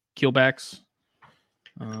keelbacks.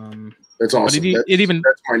 That's awesome.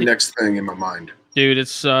 That's my next thing in my mind. Dude,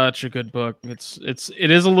 it's such a good book. It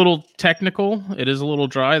is a little technical. It is a little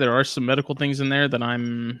dry. There are some medical things in there that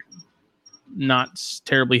I'm not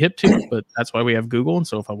terribly hip to, but that's why we have Google. And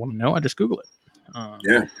so if I want to know, I just Google it.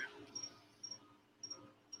 Yeah.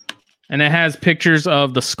 And it has pictures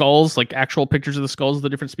of the skulls, like actual pictures of the skulls of the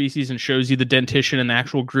different species, and shows you the dentition and the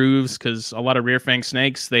actual grooves, because a lot of rear fang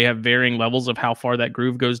snakes, they have varying levels of how far that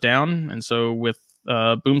groove goes down. And so with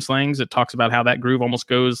boom slangs, it talks about how that groove almost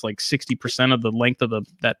goes like 60% of the length of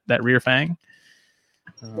that rear fang.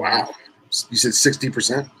 Wow. You said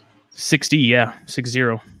 60%? 60, yeah. 60.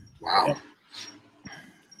 Wow.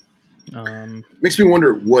 Makes me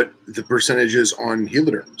wonder what the percentage is on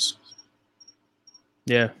heliderms.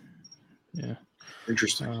 Yeah.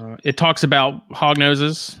 Interesting. It talks about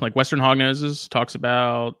hognoses, like Western hognoses. Talks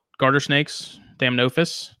about garter snakes,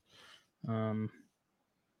 Damnophis.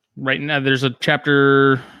 Right now, there's a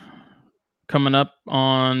chapter coming up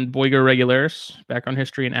on Boiga regularis, background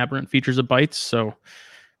history and aberrant features of bites. So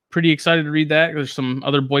pretty excited to read that. There's some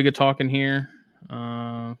other Boiga talk in here.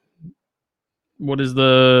 What is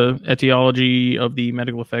the etiology of the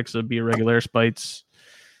medical effects of B. regularis bites?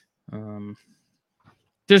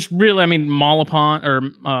 There's really, Malpalon or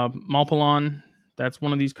Malpalon. That's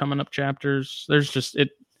one of these coming up chapters. There's just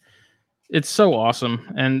it. It's so awesome,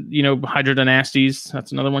 and Hydrodynastes.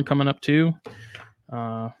 That's another one coming up too.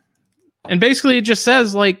 And basically, it just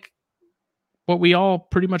says like what we all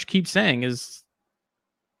pretty much keep saying is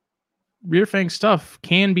rear fang stuff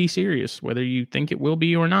can be serious, whether you think it will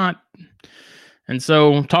be or not. And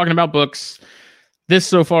so, talking about books, this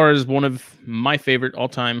so far is one of my favorite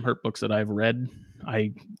all-time hurt books that I've read.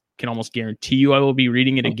 I can almost guarantee you I will be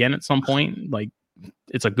reading it again at some point. Like,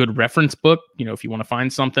 it's a good reference book. If you want to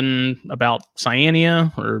find something about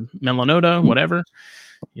Cyanea or Melanota, whatever,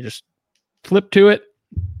 you just flip to it.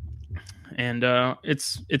 And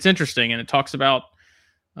it's interesting. And it talks about,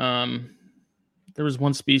 there was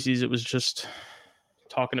one species it was just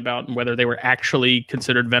talking about whether they were actually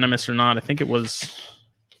considered venomous or not. I think it was,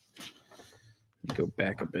 let me go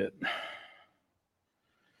back a bit.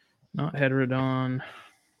 Not Heterodon.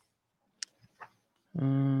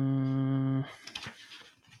 The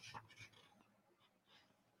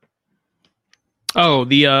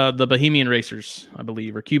Bohemian racers, I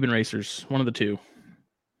believe, or Cuban racers, one of the two.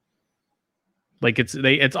 Like it's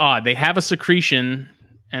odd. They have a secretion,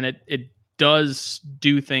 and it does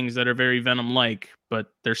do things that are very venom-like,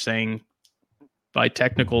 but they're saying by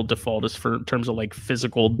technical default, is for in terms of like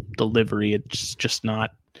physical delivery, it's just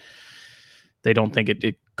not. They don't think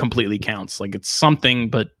it completely counts. Like it's something,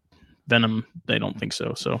 but venom, they don't think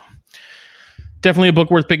so. So definitely a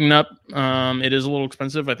book worth picking up. It is a little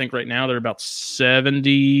expensive. I think right now they're about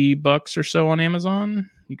 $70 or so on Amazon.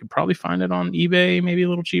 You could probably find it on eBay, maybe a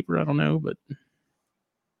little cheaper. I don't know, but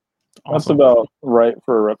awesome. That's about right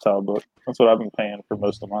for a reptile book. That's what I've been paying for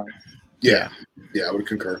most of mine. Yeah, I would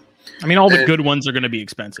concur. All the good ones are going to be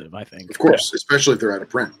expensive, I think. Of course, especially if they're out of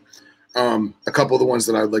print. A couple of the ones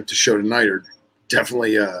that I would like to show tonight are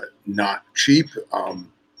definitely not cheap,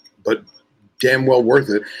 but damn well worth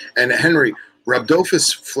it. And Henry,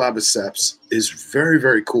 Rhabdophis flaviceps is very,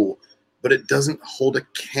 very cool, but it doesn't hold a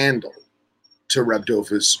candle to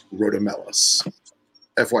Rhabdophis rhodomelus.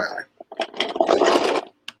 FYI.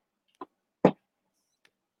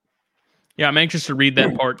 Yeah, I'm anxious to read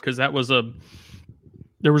that part because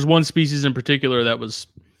there was one species in particular that was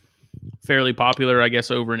fairly popular, I guess,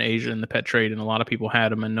 over in Asia in the pet trade, and a lot of people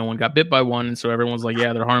had them, and no one got bit by one, and so everyone's like,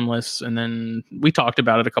 yeah, they're harmless. And then we talked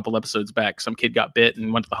about it a couple episodes back. Some kid got bit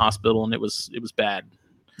and went to the hospital, and it was bad.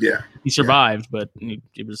 Yeah, he survived, but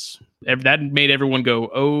it was that made everyone go,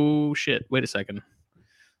 oh shit, wait a second,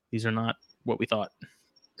 these are not what we thought.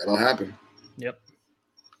 That'll happen. Yep.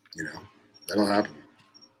 That'll happen.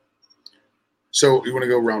 So you want to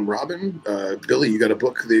go round robin? Billy, you got a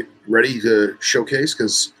book ready to showcase?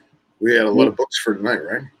 Because we had a lot of books for tonight,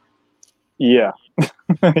 right? Yeah.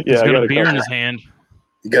 He's got a beer in his hand.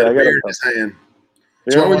 You got a beer in his hand.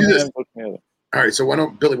 So why don't we do this? All right, so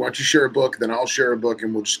Billy, why don't you share a book, then I'll share a book,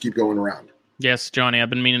 and we'll just keep going around. Yes, Johnny, I've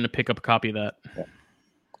been meaning to pick up a copy of that. Yeah.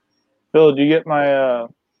 Bill, did you get my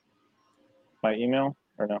my email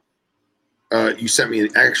or no? You sent me an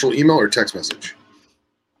actual email or text message?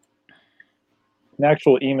 An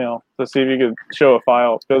actual email to see if you could show a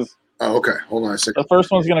file, because okay, hold on a second. The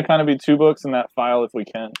first one's going to kind of be 2 books in that file if we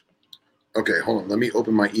can. Okay, hold on. Let me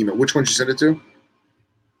open my email. Which one did you send it to?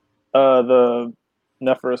 The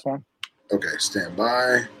Nephrus one. Okay, stand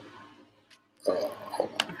by.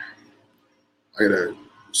 Hold on. I gotta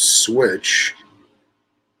switch.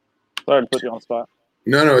 Sorry to put you on the spot.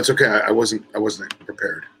 No, it's okay. I wasn't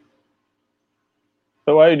prepared.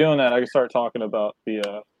 So while you're doing that, I can start talking about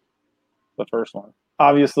the first one.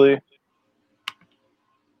 Obviously,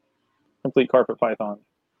 complete carpet python.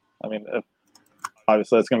 Obviously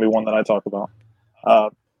that's going to be one that I talk about.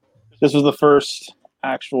 This was the first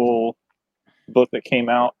actual book that came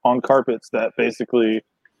out on carpets that basically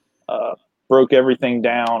broke everything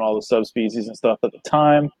down, all the subspecies and stuff at the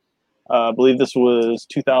time. I believe this was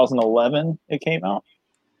 2011 it came out.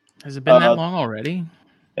 Has it been that long already?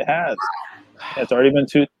 It has. Yeah, it's already been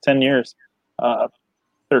 10 years.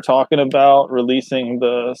 They're talking about releasing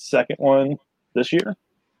the second one this year.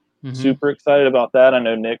 Mm-hmm. Super excited about that. I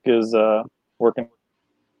know Nick is working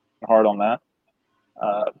hard on that.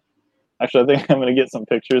 Actually, I think I'm going to get some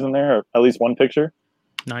pictures in there, or at least one picture.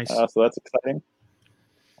 Nice. So that's exciting.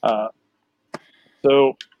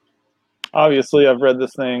 So obviously, I've read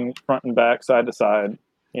this thing front and back, side to side,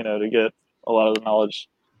 to get a lot of the knowledge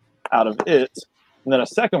out of it. And then a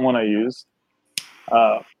second one I used.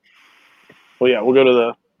 Well, yeah, we'll go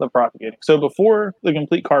to the propagating. So before the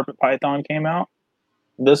complete carpet python came out,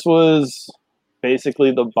 this was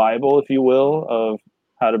basically the Bible, if you will, of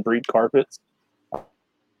how to breed carpets.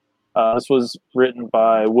 This was written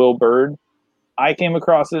by Will Bird. I came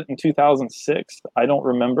across it in 2006. I don't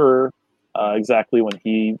remember exactly when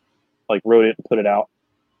he wrote it and put it out.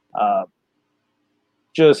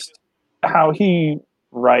 Just how he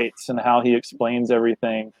writes and how he explains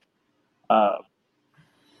everything,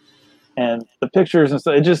 and the pictures and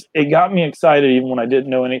stuff. It got me excited even when I didn't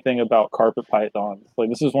know anything about carpet pythons.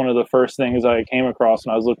 This is one of the first things I came across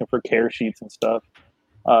when I was looking for care sheets and stuff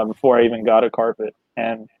before I even got a carpet.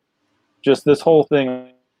 And just this whole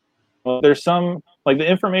thing, there's some the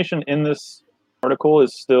information in this article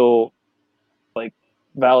is still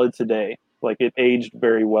valid today. It aged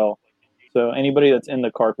very well. So anybody that's in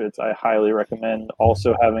the carpets, I highly recommend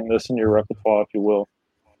also having this in your repertoire, if you will.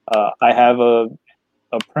 I have a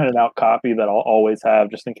printed out copy that I'll always have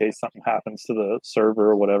just in case something happens to the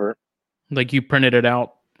server or whatever. You printed it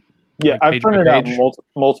out? Yeah, I've printed it out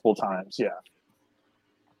multiple times. Yeah.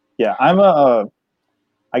 Yeah,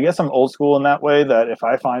 I guess I'm old school in that way, that if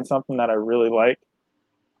I find something that I really like,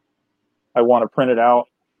 I want to print it out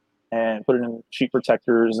and put it in sheet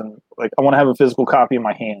protectors, and I want to have a physical copy in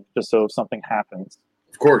my hand just so if something happens.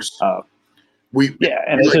 Of course. We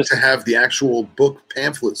like to have the actual book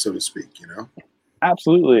pamphlet, so to speak,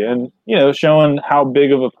 Absolutely. And, showing how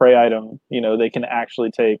big of a prey item, they can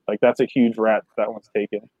actually take. That's a huge rat that one's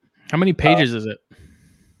taken. How many pages is it?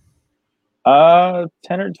 10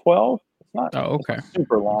 or 12. It's not, okay. It's not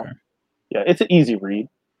super long. Okay. Yeah, it's an easy read.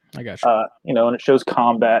 I got you. And it shows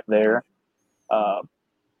combat there.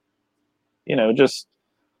 Just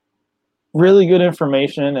really good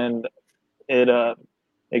information, and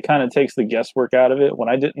it kind of takes the guesswork out of it. When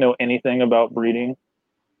I didn't know anything about breeding,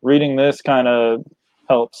 reading this kind of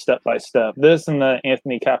helps step by step. This and the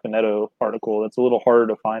Anthony Caponetto article, that's a little harder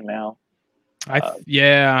to find now.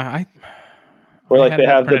 Where they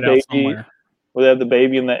have the baby, where they have the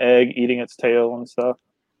baby and the egg eating its tail and stuff.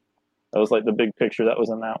 That was the big picture that was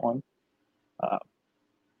in that one. But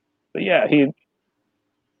yeah,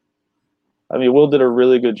 Will did a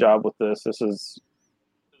really good job with this. This is,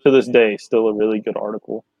 to this day, still a really good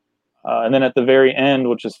article. And then at the very end,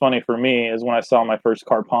 which is funny for me, is when I saw my first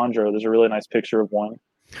Carpondro. There's a really nice picture of one.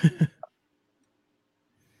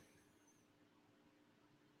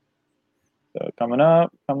 So coming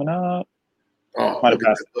up. Oh,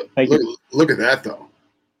 Thank you. Look at that, though.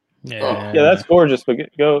 Yeah, yeah, that's gorgeous. But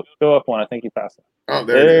go up one. I think you passed it. Oh,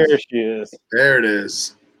 there she is. There it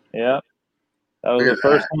is. Yeah, that was the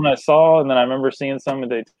first one I saw, and then I remember seeing some at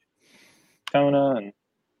Daytona, and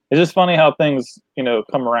it's just funny how things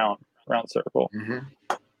come around circle. Mm-hmm.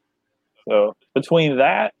 So between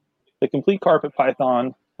that, the complete carpet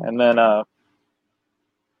python, and then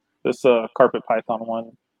this carpet python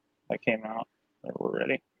one that came out, we're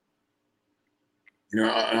ready.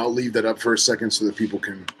 I'll leave that up for a second so that people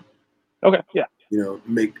can. Okay. Yeah.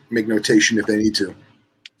 Make notation if they need to.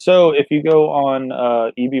 So if you go on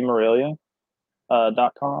ebmorelia.com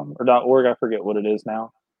or .org, I forget what it is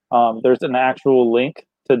now. There's an actual link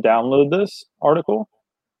to download this article.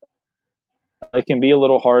 It can be a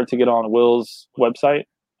little hard to get on Will's website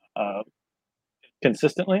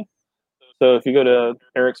consistently. So if you go to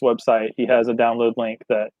Eric's website, he has a download link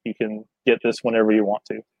that you can get this whenever you want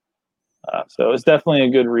to. So it's definitely a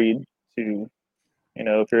good read to,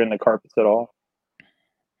 if you're in the carpets at all.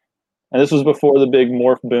 And this was before the big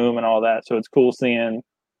morph boom and all that. So it's cool seeing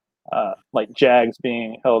Jags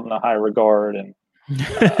being held in a high regard, and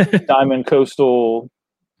Diamond Coastal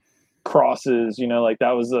crosses,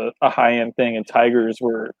 that was a high-end thing, and tigers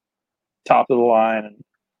were top of the line,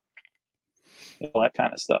 and all that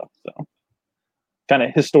kind of stuff. So kind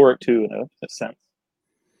of historic too, in a sense.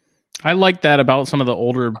 I like that about some of the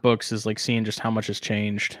older books, is seeing just how much has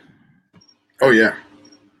changed. Oh yeah.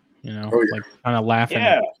 Kind of laughing.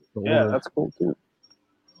 Yeah, that's cool too.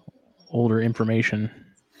 older information.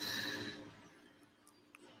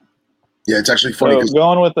 Yeah, it's actually funny because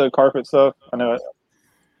going with the carpet stuff. I know it.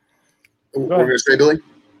 we're going to say, Billy.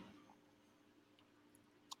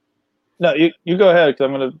 No, you go ahead because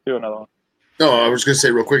I'm going to do another one. No, I was going to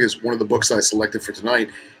say real quick is one of the books I selected for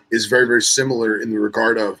tonight is very, very similar in the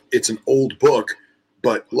regard of it's an old book,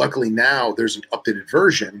 but luckily now there's an updated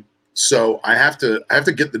version. So I have to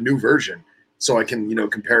get the new version so I can,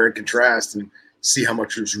 compare and contrast and see how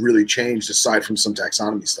much has really changed aside from some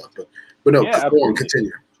taxonomy stuff. But no, Yeah, go on,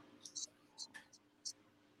 continue.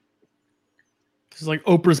 This is like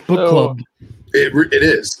Oprah's book club. It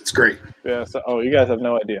is. It's great. Yeah. So, you guys have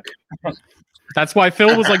no idea. That's why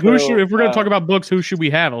Phil was like, if we're going to talk about books, who should we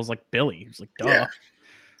have? I was like, Billy. He was like, duh.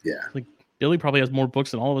 Yeah. Like, Billy probably has more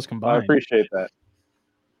books than all of us combined. I appreciate that.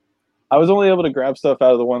 I was only able to grab stuff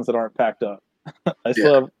out of the ones that aren't packed up. I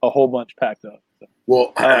still have a whole bunch packed up. So.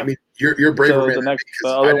 Well, I mean, you're braver. So the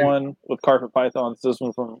other one with carpet pythons, this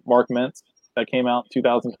one from Mark Mintz that came out in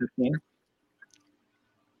 2015.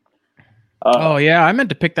 Oh yeah, I meant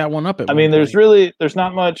to pick that one up. There's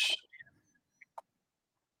not much.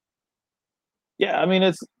 Yeah, I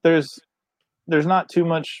mean, there's not too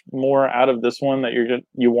much more out of this one that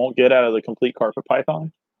you won't get out of the complete carpet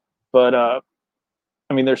python, but I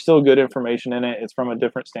mean, there's still good information in it. It's from a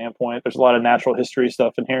different standpoint. There's a lot of natural history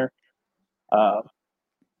stuff in here.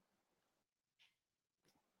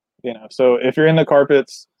 So if you're in the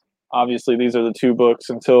carpets, obviously these are the two books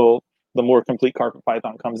until the more complete carpet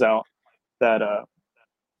python comes out. That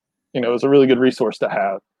is a really good resource to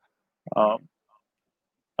have. I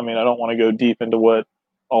mean, I don't want to go deep into what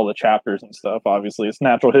all the chapters and stuff. Obviously, it's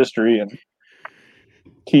natural history and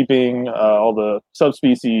keeping all the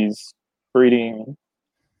subspecies, breeding,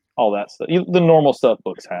 all that stuff. The normal stuff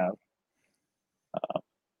books have.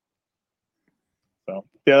 So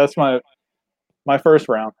yeah, that's my first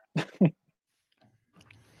round.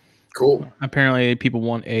 Cool. Apparently, people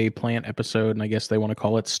want a plant episode, and I guess they want to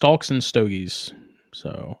call it Stalks and Stogies.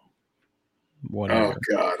 So, whatever. Oh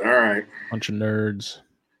God! All right. Bunch of nerds.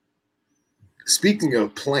 Speaking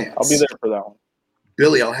of plants, I'll be there for that one.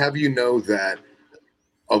 Billy, I'll have you know that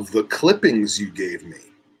of the clippings you gave me,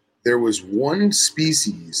 there was one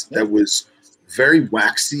species that was very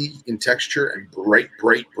waxy in texture and bright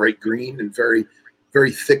green and very,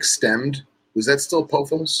 very thick stemmed. Was that still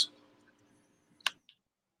Pothos?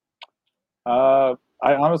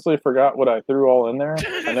 I honestly forgot what I threw all in there.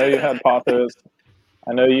 I know you had Pothos.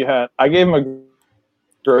 I gave him a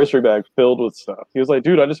grocery bag filled with stuff. He was like,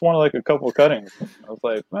 dude, I just wanted like a couple of cuttings. I was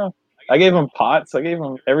like, no. I gave him pots. I gave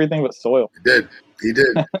him everything but soil. He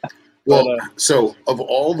did. Well, so of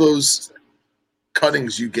all those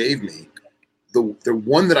cuttings you gave me, the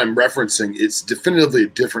one that I'm referencing is definitively a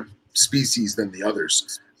different species than the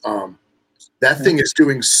others. That thing is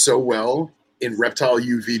doing so well in reptile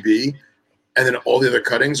UVB, and then all the other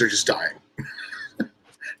cuttings are just dying.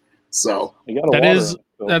 So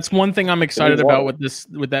that's one thing I'm excited about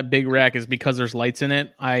with that big rack is because there's lights in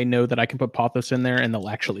it. I know that I can put pothos in there and they'll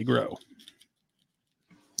actually grow.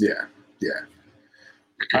 Yeah.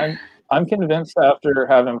 I'm convinced after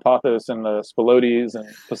having pothos in the Spilotes and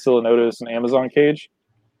Facilinotus and Amazon cage,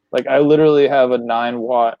 like I literally have a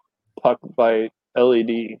 9-watt puck light LED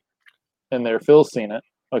in there. Phil's seen it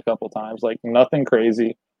a couple times, like nothing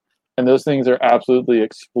crazy. And those things are absolutely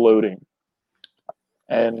exploding.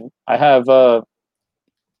 And I have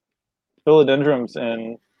philodendrons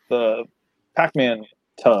in the Pac-Man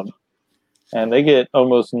tub, and they get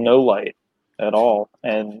almost no light at all,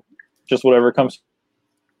 and just whatever comes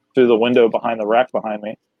through the window behind the rack behind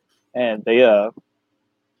me, and they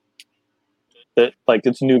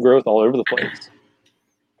it's new growth all over the place.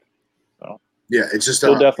 So yeah, it's just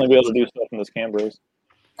you'll definitely be able to do stuff in this Cambros.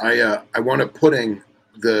 I wound up putting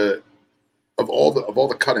of all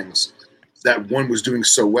the cuttings, that one was doing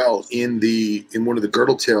so well in one of the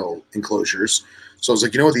girdle tail enclosures. So I was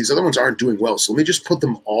like, you know what, these other ones aren't doing well. So let me just put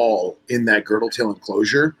them all in that girdle tail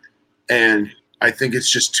enclosure. And I think it's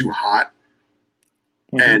just too hot.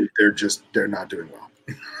 Mm-hmm. And they're not doing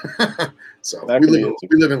well. So we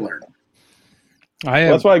live and learn.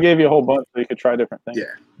 That's why I gave you a whole bunch so you could try different things.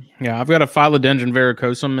 Yeah. I've got a Philodendron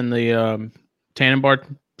verrucosum in the Tannenbar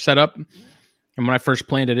setup. And when I first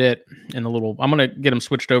planted it in the I'm going to get them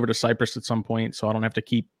switched over to Cypress at some point so I don't have to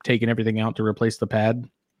keep taking everything out to replace the pad.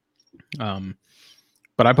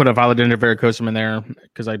 But I put a Philodendron verrucosum in there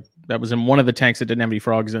because that was in one of the tanks that didn't have any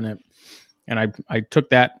frogs in it. And I took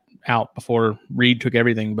that out before Reed took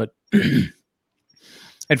everything. But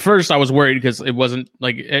at first I was worried because it wasn't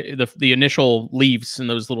like the initial leaves and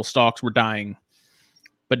those little stalks were dying.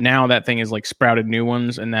 But now that thing is like sprouted new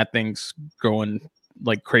ones and that thing's growing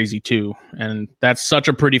like crazy too. And that's such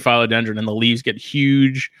a pretty philodendron, and the leaves get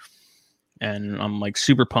huge. And I'm like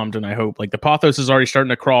super pumped, and I hope like the pothos is already starting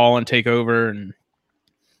to crawl and take over. And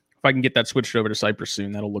if I can get that switched over to cypress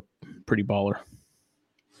soon, that'll look pretty baller.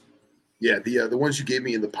 Yeah, the ones you gave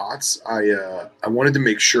me in the pots, I wanted to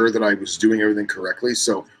make sure that I was doing everything correctly.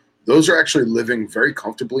 So those are actually living very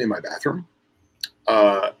comfortably in my bathroom.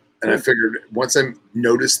 And I figured once I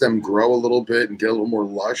notice them grow a little bit and get a little more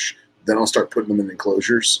lush, then I'll start putting them in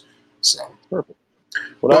enclosures. So perfect.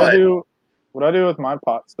 What I do with my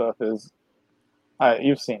pot stuff is,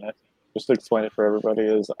 you've seen it. Just to explain it for everybody,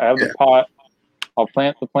 is I have the pot. I'll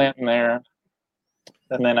plant the plant in there,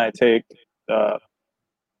 and then I take the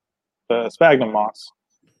sphagnum moss,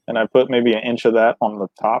 and I put maybe an inch of that on the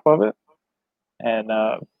top of it. And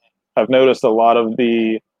I've noticed a lot of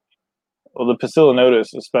the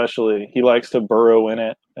Pasillinotus especially, he likes to burrow in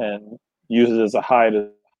it and use it as a hide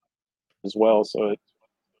as well. So it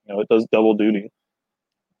does double duty.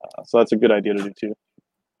 So that's a good idea to do too.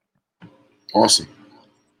 Awesome.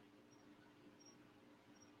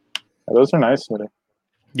 Those are nice, Smitty.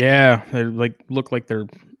 Yeah, they look like they're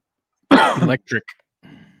electric.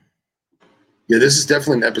 Yeah, this is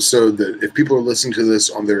definitely an episode that if people are listening to this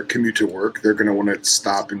on their commute to work, they're going to want to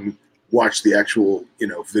stop and watch the actual,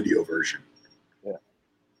 video version. Yeah.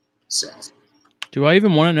 So, do I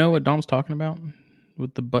even want to know what Dom's talking about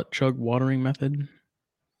with the butt chug watering method?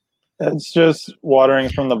 It's just watering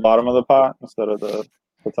from the bottom of the pot instead of the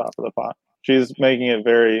top of the pot. She's making it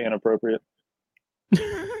very inappropriate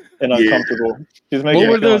and uncomfortable. She's making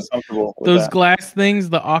it feel uncomfortable. Those glass things,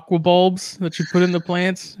 the aqua bulbs that you put in the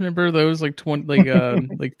plants. Remember those like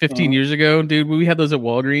 15 years ago, dude? We had those at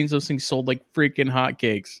Walgreens. Those things sold like freaking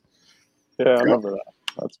hotcakes. Yeah, I remember that.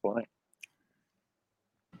 That's funny.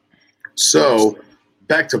 So,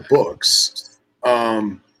 back to books.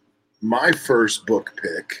 My first book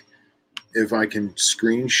pick, if I can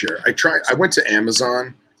screen share, I went to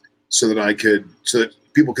Amazon so that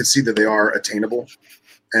people could see that they are attainable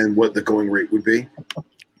and what the going rate would be.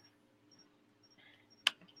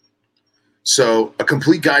 So, A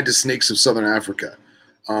Complete Guide to Snakes of Southern Africa.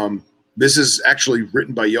 This is actually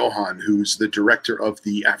written by Johan, who's the director of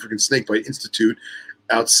the African Snakebite Institute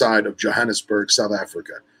outside of Johannesburg, South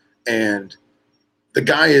Africa. And the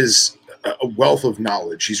guy is a wealth of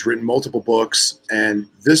knowledge. He's written multiple books, and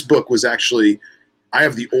this book was actually, I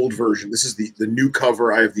have the old version. This is the new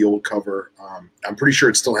cover. I have the old cover. I'm pretty sure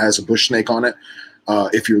it still has a bush snake on it.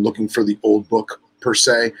 If you're looking for the old book per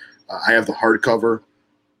se, I have the hardcover.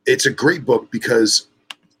 It's a great book because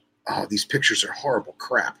these pictures are horrible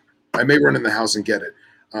crap. I may run in the house and get it.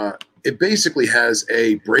 It basically has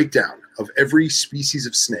a breakdown of every species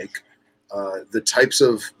of snake, the types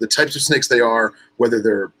of snakes they are, whether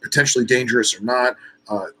they're potentially dangerous or not,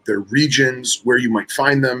 their regions, where you might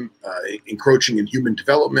find them, encroaching in human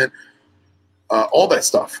development, all that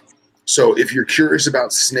stuff. So if you're curious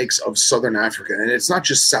about snakes of Southern Africa, and it's not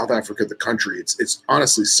just South Africa, the country, it's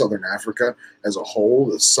honestly Southern Africa as a whole,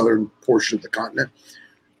 the southern portion of the continent,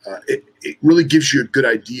 it really gives you a good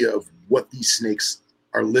idea of what these snakes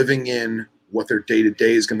are living in, what their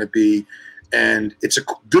day-to-day is going to be. And it's a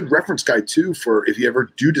good reference guide, too, for if you ever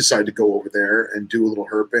do decide to go over there and do a little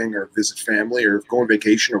herping or visit family or go on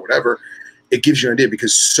vacation or whatever. It gives you an idea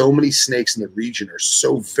because so many snakes in the region are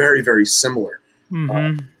so very, very similar.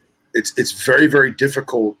 Mm-hmm. It's very, very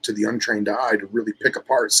difficult to the untrained eye to really pick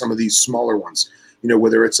apart some of these smaller ones.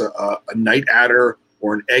 Whether it's a night adder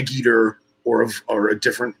or an egg eater or a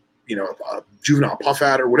different, a juvenile puff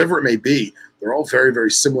adder, whatever it may be, they're all very,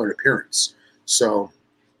 very similar in appearance. So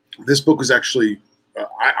this book was actually,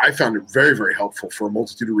 I found it very, very helpful for a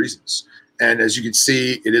multitude of reasons. And as you can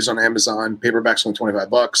see, it is on Amazon. Paperback's only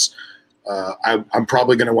 $25. I'm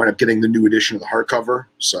probably going to wind up getting the new edition of the hardcover,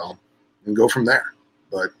 so we can go from there.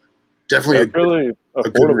 But definitely really a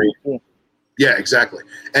good read. Yeah, exactly.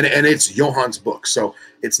 And it's Johan's book, so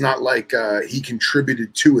it's not like he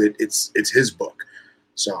contributed to it. It's his book,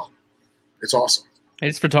 so it's awesome.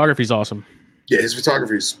 His photography's awesome. Yeah, his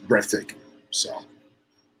photography is breathtaking. So.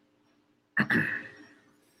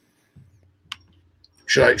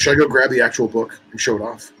 Should I go grab the actual book and show it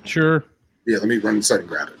off? Sure. Yeah, let me run inside and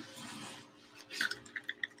grab it.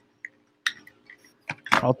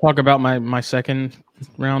 I'll talk about my second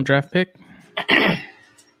round draft pick, I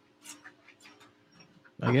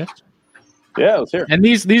guess. Yeah, let's hear. And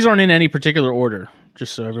these aren't in any particular order,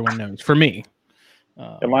 just so everyone knows. For me,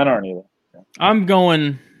 mine aren't either. I'm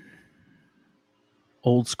going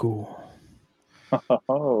old school.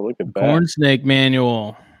 Oh, look at that. Corn Snake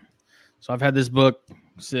Manual. So I've had this book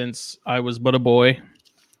since I was but a boy.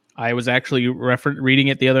 I was actually reading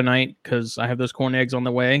it the other night because I have those corn eggs on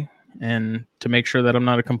the way, and to make sure that I'm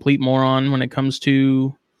not a complete moron when it comes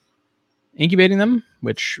to incubating them,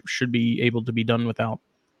 which should be able to be done without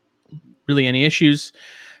really any issues.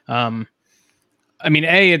 I mean,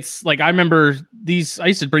 it's like I remember these. I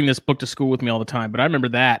used to bring this book to school with me all the time, but I remember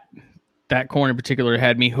that corn in particular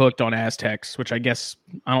had me hooked on Aztecs, which I guess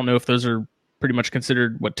I don't know if those are pretty much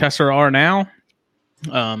considered what Tessera are now.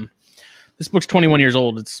 This book's 21 years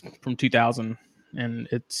old. It's from 2000, and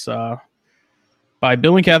it's by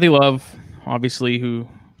Bill and Kathy Love, obviously, who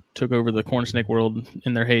took over the corn snake world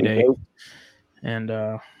in their heyday. And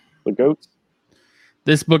the goats.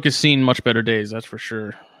 This book has seen much better days, that's for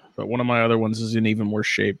sure. But one of my other ones is in even worse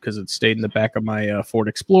shape because it stayed in the back of my Ford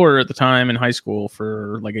Explorer at the time in high school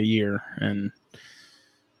for like a year and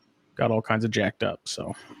got all kinds of jacked up.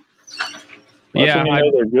 So, yeah, you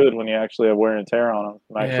know they're good when you actually have wear and tear on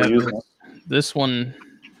them. Actually using them. This one,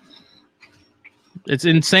 it's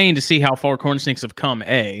insane to see how far corn snakes have come.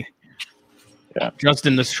 Just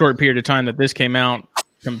in the short period of time that this came out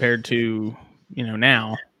compared to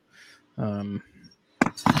now.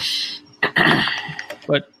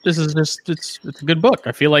 But this is just it's a good book.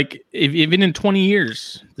 I feel like even in 20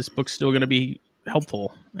 years, this book's still going to be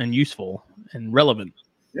helpful and useful and relevant.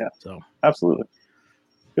 Yeah. So absolutely.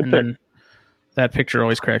 Good and then that picture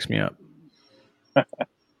always cracks me up.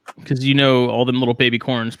 Because all them little baby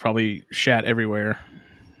corns probably shat everywhere.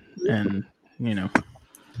 And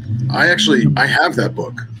I have that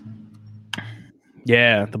book.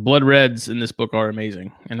 Yeah, the blood reds in this book are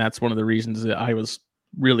amazing. And that's one of the reasons that I was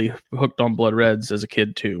really hooked on blood reds as a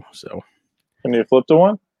kid too. So can you flip to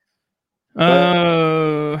one?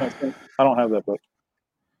 I don't have that book.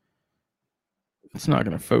 It's not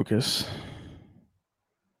going to focus.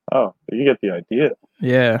 Oh, you get the idea.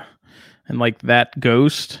 Yeah. And like that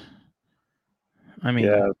ghost. I mean,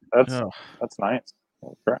 yeah, that's nice.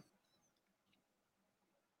 Okay.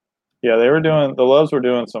 Yeah, the Loves were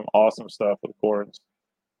doing some awesome stuff with corns.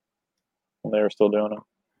 And they were still doing them.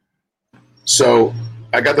 So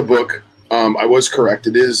I got the book. I was correct.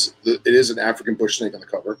 It is an African bush snake on the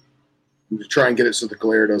cover. To try and get it so the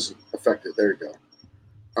glare doesn't affect it. There you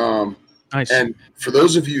go. Nice. And for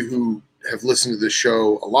those of you who have listened to this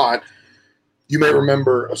show a lot, you may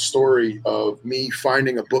remember a story of me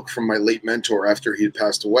finding a book from my late mentor after he had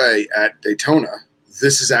passed away at Daytona.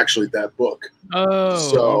 This is actually that book. Oh,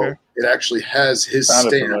 so okay. It actually has his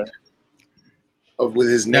stamp with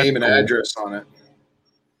his name and address on it.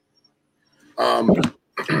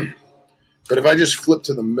 But if I just flip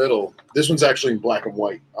to the middle, this one's actually in black and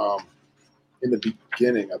white. In the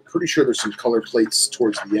beginning, I'm pretty sure there's some color plates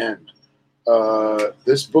towards the end.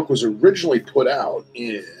 This book was originally put out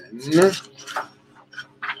in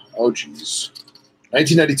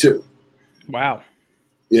 1992. Wow.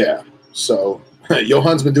 Yeah. So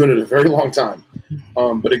Johann's been doing it a very long time.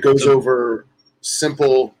 But it goes over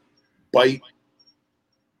simple bite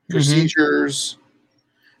procedures.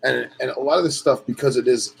 And a lot of this stuff, because it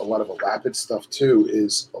is a lot of elapid stuff too,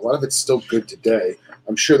 is a lot of it's still good today.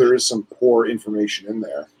 I'm sure there is some poor information in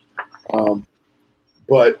there.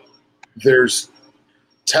 But there's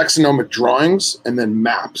taxonomic drawings and then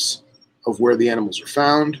maps of where the animals are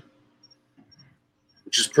found,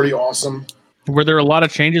 which is pretty awesome. Were there a lot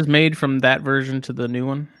of changes made from that version to the new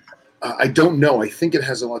one? I don't know. I think it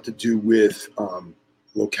has a lot to do with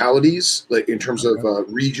localities, like in terms of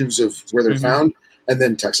regions of where they're found. And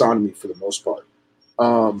then taxonomy for the most part.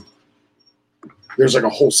 There's like a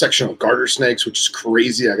whole section of garter snakes, which is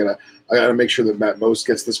crazy. I gotta make sure that Matt Most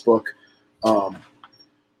gets this book.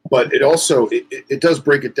 But it also it does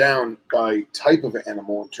break it down by type of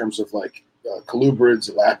animal in terms of like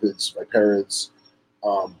colubrids, elapids, viperids,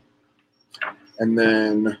 and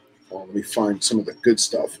then let me find some of the good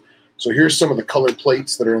stuff. So here's some of the color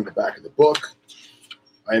plates that are in the back of the book.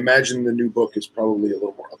 I imagine the new book is probably a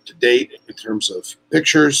little more up to date in terms of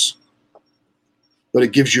pictures, but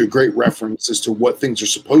it gives you a great reference as to what things are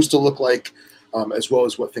supposed to look like, as well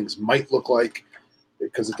as what things might look like,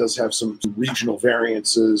 because it does have some regional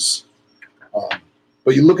variances.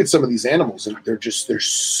 But you look at some of these animals, and they're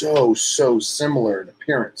so similar in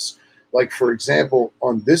appearance. Like, for example,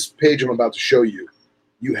 on this page I'm about to show you,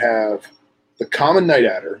 you have the common night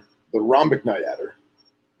adder, the rhombic night adder,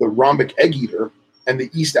 the rhombic egg eater, and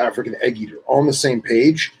the East African egg eater all on the same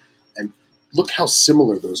page. And look how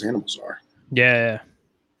similar those animals are. Yeah.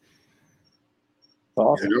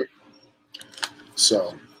 Awesome. You know?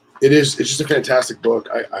 So it's just a fantastic book.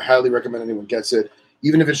 I highly recommend anyone gets it,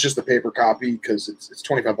 even if it's just a paper copy, because it's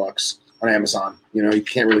 $25 on Amazon. You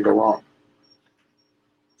can't really go wrong.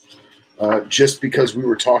 Just because we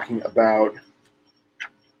were talking about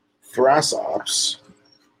Thrassops,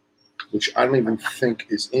 which I don't even think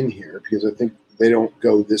is in here because I think they don't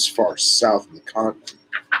go this far south in the continent.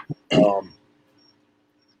 Wait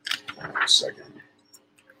a second.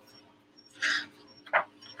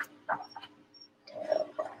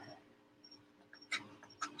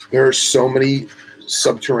 There are so many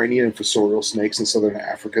subterranean and fossorial snakes in southern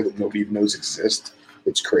Africa that nobody even knows exist.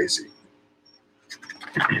 It's crazy.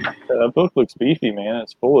 That book looks beefy, man.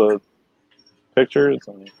 It's full of pictures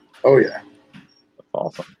and Oh yeah, that's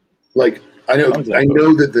awesome. like I know Sounds I like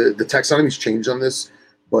know that the taxonomy's changed on this,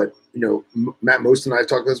 but Matt Most and I have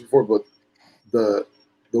talked about this before, but the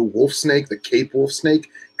wolf snake, the Cape wolf snake,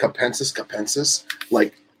 capensis,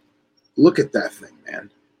 like look at that thing, man.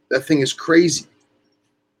 That thing is crazy.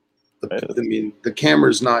 I mean, the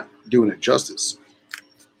camera's not doing it justice.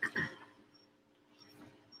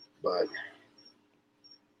 But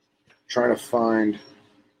trying to find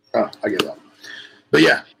I get that. But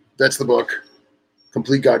yeah, that's the book.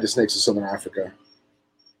 Complete Guide to Snakes of Southern Africa.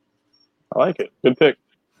 I like it. Good pick.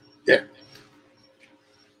 Yeah.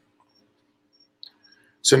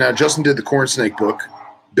 So now Justin did the corn snake book.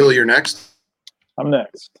 Billy, you're next. I'm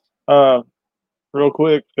next. Real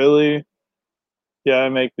quick, Billy. Yeah, I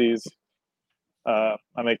make these hats.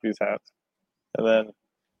 And then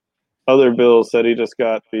other Bill said he just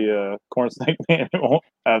got the corn snake manual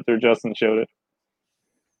after Justin showed it.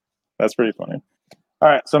 That's pretty funny. All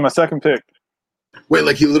right, so my second pick. Wait,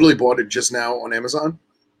 like he literally bought it just now on Amazon?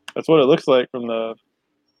 That's what it looks like from the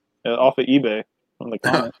off of eBay from the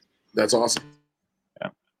comments. That's awesome. Yeah.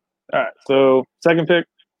 All right, so second pick,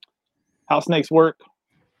 How Snakes Work.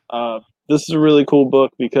 This is a really cool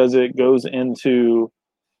book because it goes into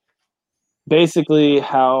basically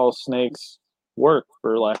how snakes work,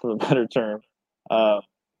 for lack of a better term.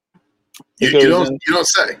 You don't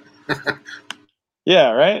say.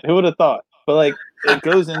 Yeah, right? Who would have thought? But like, it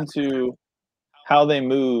goes into how they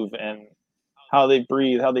move and how they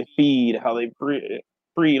breathe, how they feed, how they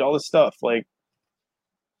breed, all this stuff. Like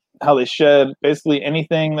how they shed. Basically,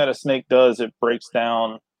 anything that a snake does, it breaks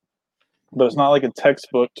down. But it's not like a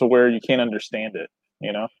textbook to where you can't understand it.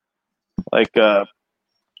 You know, like yeah,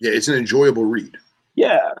 it's an enjoyable read.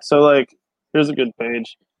 Yeah. So like, here's a good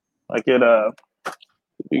page. Like it. If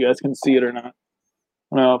you guys can see it or not.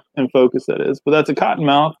 Well, in focus that is. But that's a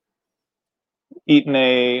cottonmouth eating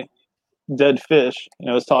a dead fish.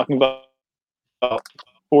 It's talking about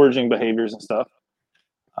foraging behaviors and stuff.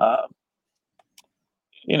 And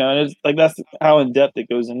it's like that's how in depth it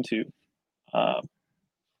goes into.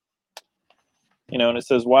 And it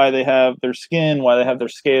says why they have their skin, why they have their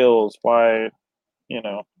scales, why,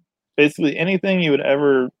 basically anything you would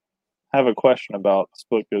ever have a question about, this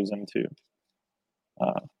book goes into.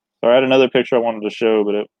 So I had another picture I wanted to show,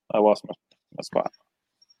 but I lost my spot.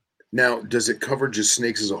 Now, does it cover just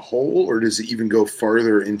snakes as a whole, or does it even go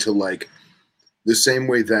farther into like the same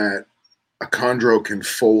way that a chondro can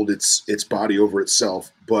fold its body over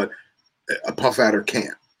itself, but a puff adder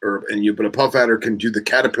can't? But a puff adder can do the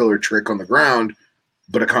caterpillar trick on the ground,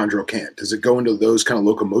 but a chondro can't. Does it go into those kind of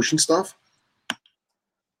locomotion stuff?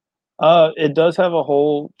 It does have a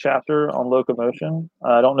whole chapter on locomotion.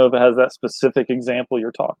 I don't know if it has that specific example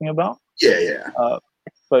you're talking about. Yeah.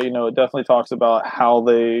 But it definitely talks about how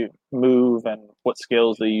they move and what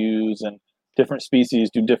scales they use, and different species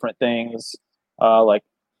do different things. Like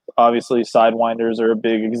obviously sidewinders are a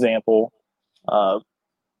big example.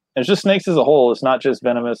 It's just snakes as a whole. It's not just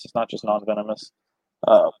venomous. It's not just non-venomous.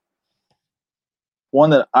 One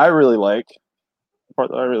that I really like,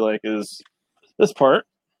 is this part.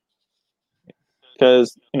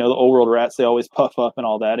 Because, the old world rats, they always puff up and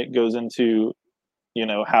all that. It goes into,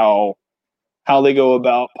 how they go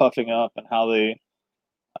about puffing up and how they,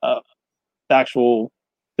 actual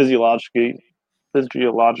physiological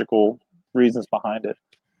reasons behind it.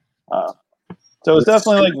 So it's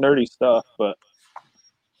definitely like nerdy stuff, but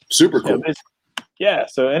super cool. Yeah.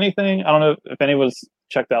 So anything, I don't know if anyone's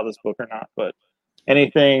checked out this book or not, but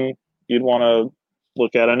anything you'd want to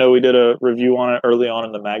look at. I know we did a review on it early on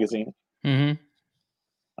in the magazine. Mm-hmm.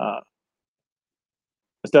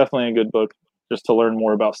 It's definitely a good book just to learn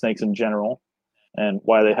more about snakes in general and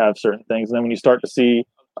why they have certain things. And then when you start to see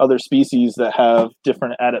other species that have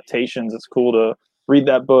different adaptations, it's cool to read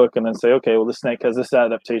that book and then say, okay, well, this snake has this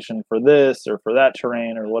adaptation for this or for that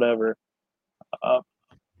terrain or whatever.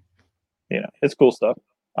 It's cool stuff.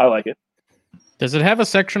 I like it. Does it have a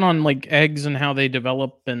section on like eggs and how they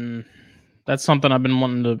develop? And that's something I've been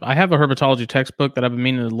wanting to. I have a herpetology textbook that I've been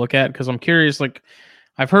meaning to look at because I'm curious. Like,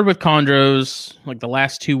 I've heard with chondros, like the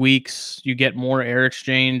last 2 weeks, you get more air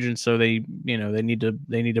exchange, and so they need to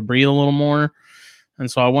breathe a little more.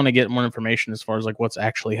 and so I want to get more information as far as like what's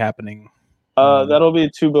actually happening. That'll be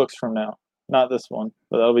 2 books from now, not this one,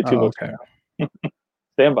 but that'll be 2 books okay. from now.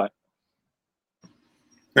 Stand by.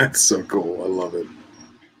 That's so cool. I love it.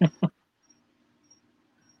 Let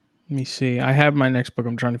me see. I have my next book.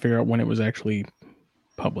 I'm trying to figure out when it was actually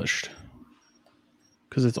published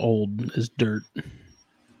because it's old as dirt.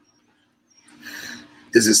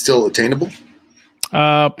 Is it still attainable?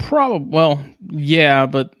 Probably. Well, yeah,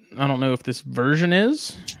 but I don't know if this version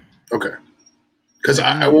is. Okay. Because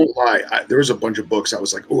I won't lie. There was a bunch of books I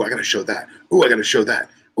was like, oh, I got to show that. Oh, I got to show that.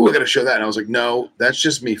 Oh, I got to show that. And I was like, no, that's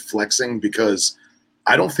just me flexing because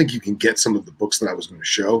I don't think you can get some of the books that I was going to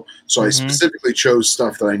show. So I specifically chose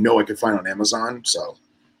stuff that I know I could find on Amazon. So.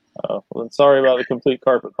 Oh, well, sorry about the complete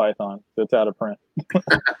carpet python. It's out of print.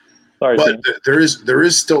 Sorry, but there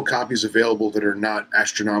is still copies available that are not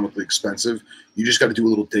astronomically expensive. You just got to do a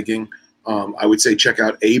little digging. I would say check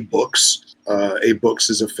out A Books. A Books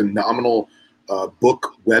is a phenomenal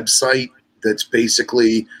book website that's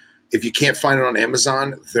basically, if you can't find it on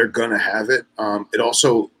Amazon, they're gonna have it.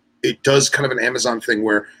 It does kind of an Amazon thing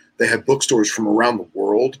where they have bookstores from around the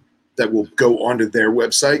world that will go onto their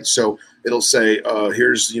website. So it'll say,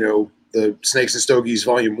 here's the Snakes and Stogies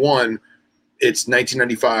Volume 1. It's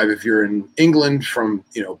 $19.95 if you're in England from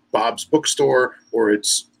Bob's bookstore, or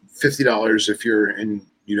it's $50 if you're in the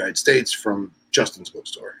United States from Justin's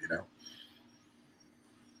bookstore.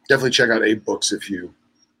 Definitely check out A Books if you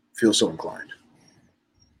feel so inclined.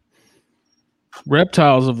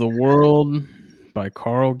 Reptiles of the World by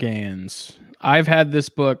Carl Gans. I've had this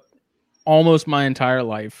book almost my entire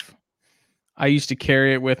life. I used to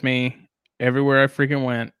carry it with me everywhere I freaking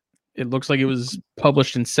went. It looks like it was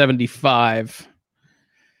published in 1975.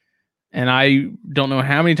 And I don't know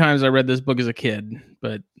how many times I read this book as a kid,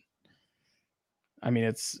 but I mean,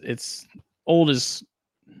 it's old as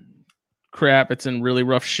crap. It's in really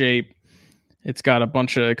rough shape. It's got a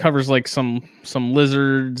bunch of, it covers like some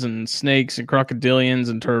lizards and snakes and crocodilians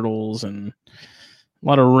and turtles and a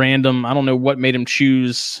lot of random, I don't know what made him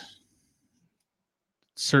choose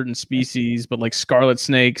certain species, but like scarlet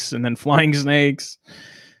snakes and then flying snakes.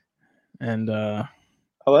 And I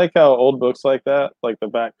like how old books like that, like the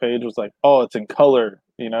back page was like, oh, it's in color,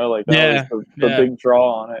 like that was the big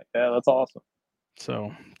draw on it. Yeah, that's awesome.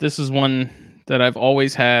 So this is one that I've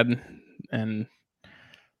always had, and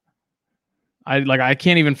I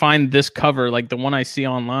can't even find this cover. Like the one I see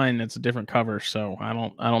online, it's a different cover. So I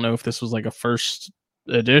don't know if this was like a first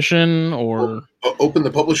edition or open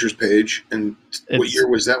the publisher's page. And what year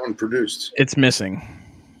was that one produced? It's missing.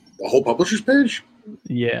 The whole publisher's page?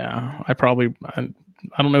 Yeah, I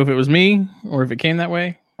don't know if it was me or if it came that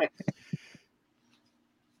way,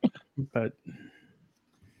 but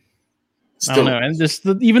I don't know.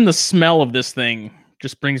 And even the smell of this thing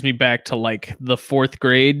just brings me back to like the 4th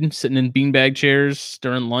grade, sitting in beanbag chairs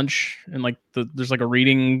during lunch, and like there's like a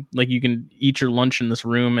reading, like you can eat your lunch in this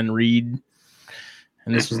room and read.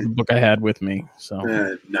 And this was the book I had with me. So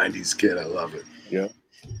 90s kid, I love it. Yeah.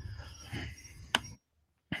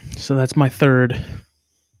 So that's my 3rd.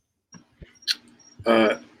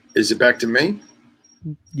 Is it back to me?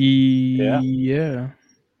 Yeah.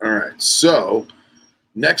 All right. So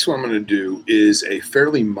next one I'm going to do is a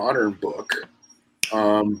fairly modern book.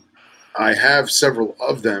 I have several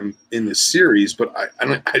of them in the series, but I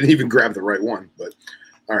didn't even grab the right one. But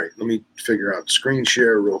all right, let me figure out screen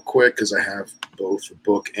share real quick because I have both the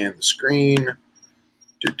book and the screen. All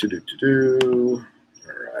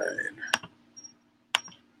right.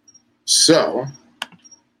 So,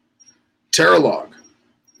 Terralog.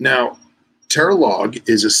 Now, Terralog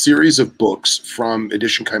is a series of books from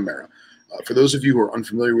Edition Chimera. For those of you who are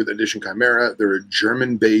unfamiliar with Edition Chimera, they're a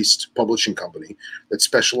German-based publishing company that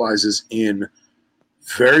specializes in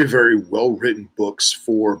very, very well-written books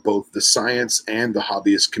for both the science and the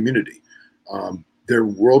hobbyist community. They're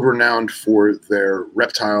world-renowned for their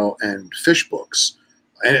reptile and fish books,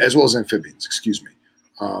 as well as amphibians, excuse me.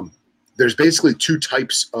 There's basically 2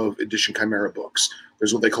 types of Edition Chimera books.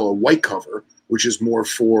 There's what they call a white cover, which is more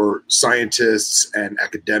for scientists and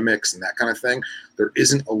academics and that kind of thing. There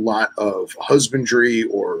isn't a lot of husbandry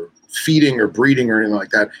or feeding or breeding or anything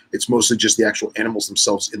like that. It's mostly just the actual animals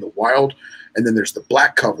themselves in the wild. And then there's the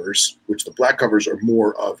black covers, which the black covers are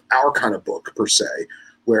more of our kind of book per se,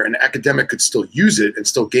 where an academic could still use it and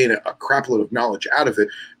still gain a crap load of knowledge out of it,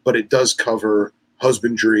 but it does cover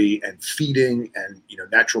husbandry and feeding and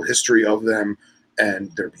natural history of them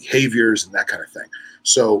and their behaviors and that kind of thing.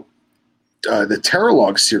 So the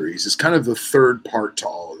Terralog series is kind of the 3rd part to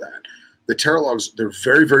all of that. The Terralogs, they're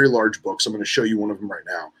very, very large books. I'm going to show you one of them right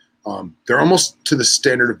now. They're almost to the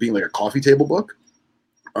standard of being like a coffee table book,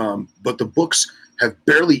 but the books have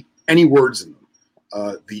barely any words in them.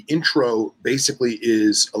 The intro basically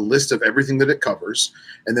is a list of everything that it covers,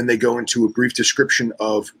 and then they go into a brief description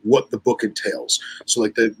of what the book entails. So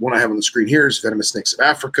like the one I have on the screen here is Venomous Snakes of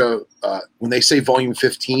Africa. When they say volume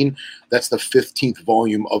 15, that's the 15th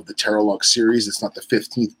volume of the Terralog series. It's not the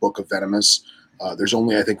 15th book of Venomous. There's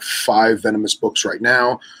only, I think, 5 Venomous books right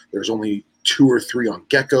now. There's only 2 or 3 on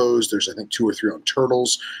geckos. There's, I think, 2 or 3 on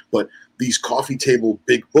turtles. But these coffee table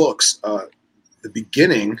big books, the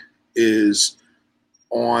beginning is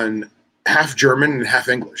on half German and half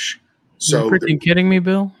English. So you're freaking kidding me,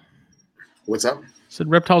 Bill? What's up? Said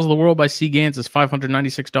Reptiles of the World by C. Gans is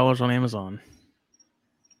 $596 on Amazon.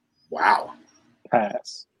 Wow.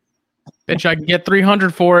 Pass. Bet you I can get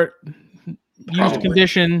 $300 for it. Used Probably.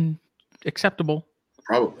 condition, acceptable.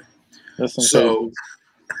 Probably. So,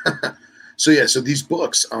 so these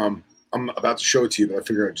books, I'm about to show it to you, but I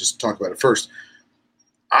figure I'd just talk about it first.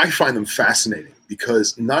 I find them fascinating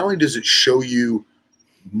because not only does it show you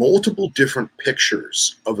multiple different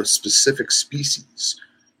pictures of a specific species,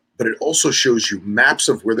 but it also shows you maps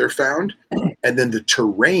of where they're found and then the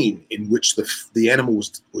terrain in which the animal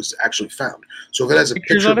was actually found. So if it has a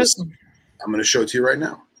Pictures picture of it? I'm going to show it to you right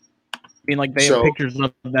now. I mean, like they have pictures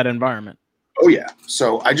of that environment. Oh, yeah.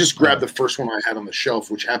 So I just grabbed the first one I had on the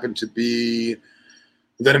shelf, which happened to be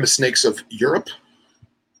Venomous Snakes of Europe.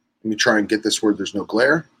 Let me try and get this where there's no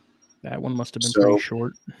glare. That one must have been pretty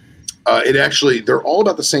short. They're all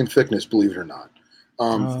about the same thickness, believe it or not.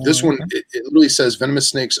 This one, it literally says Venomous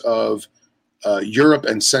Snakes of Europe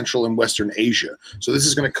and Central and Western Asia. So this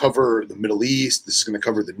is going to cover the Middle East. This is going to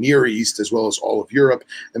cover the Near East, as well as all of Europe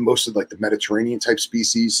and most of like the Mediterranean type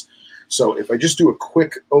species. So if I just do a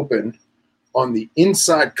quick open on the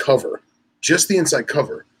inside cover, just the inside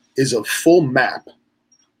cover is a full map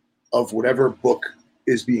of whatever book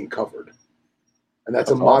is being covered. And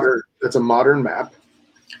that's a modern map.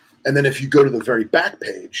 And then if you go to the very back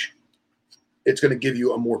page, it's going to give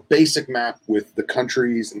you a more basic map with the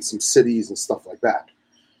countries and some cities and stuff like that.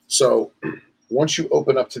 So once you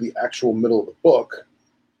open up to the actual middle of the book,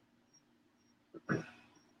 let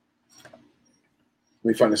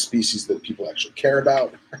me find a species that people actually care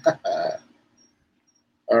about.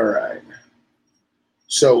 All right.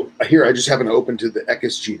 So here I just have it open to the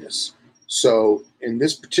Echis genus. So in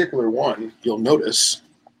this particular one, you'll notice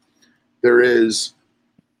there is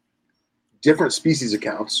different species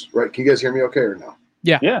accounts, right? Can you guys hear me okay or no?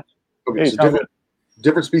 Yeah. Yeah. Okay, so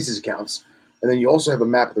different species accounts. And then you also have a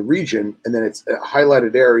map of the region, and then it's a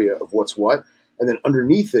highlighted area of what's what. And then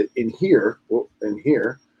underneath it in here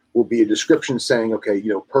will be a description saying, okay,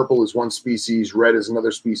 purple is one species, red is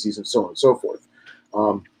another species, and so on and so forth.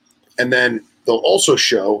 And then they'll also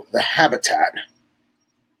show the habitat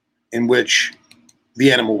in which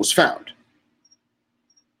the animal was found,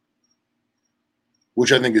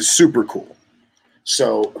 which I think is super cool.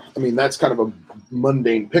 So, I mean, that's kind of a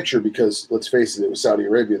mundane picture because let's face it, it was Saudi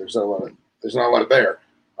Arabia. There's not a lot of there.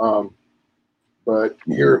 But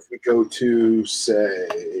here, if we go to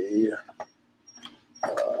say,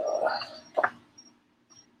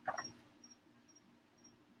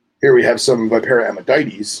 here we have some Vipera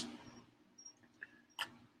amidites.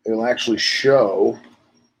 It'll actually show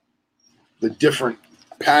the different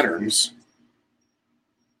patterns,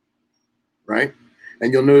 right?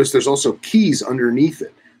 And you'll notice there's also keys underneath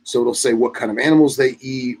it. So it'll say what kind of animals they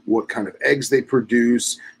eat, what kind of eggs they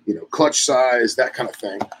produce, clutch size, that kind of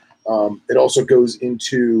thing. It also goes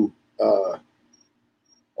into a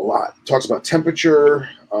lot. It talks about temperature.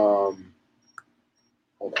 Hold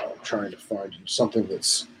on, I'm trying to find you something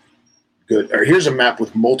that's good. All right, here's a map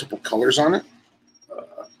with multiple colors on it.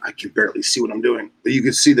 I can barely see what I'm doing, but you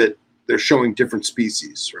can see that they're showing different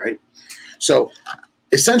species, right? So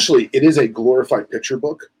essentially, it is a glorified picture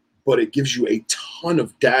book, but it gives you a ton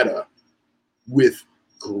of data with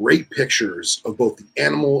great pictures of both the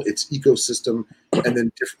animal, its ecosystem, and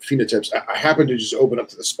then different phenotypes. I happen to just open up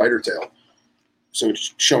to the spider tail. So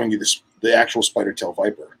it's showing you the actual spider tail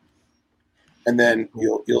viper. And then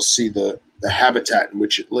you'll see the habitat in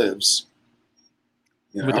which it lives.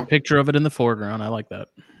 With a picture of it in the foreground. I like that.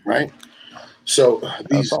 Right? So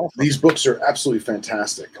these books are absolutely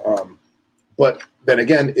fantastic. But then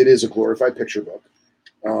again, it is a glorified picture book.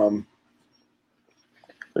 But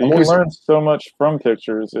you can learn so much from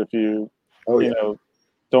pictures if you,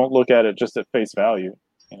 don't look at it just at face value.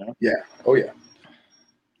 Yeah. Oh yeah.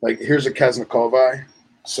 Like here's a Krasnokovi.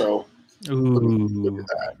 So look at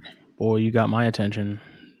that. Boy, you got my attention.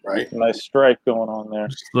 Right. Nice stripe going on there.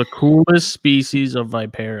 It's the coolest species of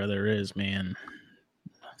Vipera there is, man.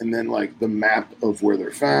 And then like the map of where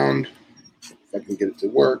they're found. If I can get it to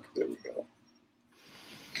work, there we go.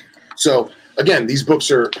 So again, these books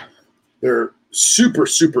they're super,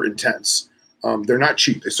 super intense. They're not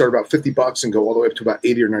cheap. They start about $50 and go all the way up to about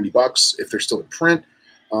 $80 or $90 if they're still in print.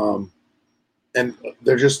 And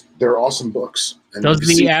they're awesome books. And does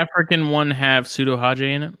the African one have pseudo Hage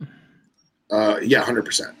in it? Yeah,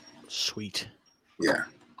 100%. Sweet. Yeah.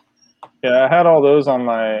 Yeah, I had all those on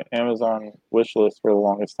my Amazon wish list for the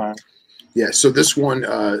longest time. Yeah, so this one,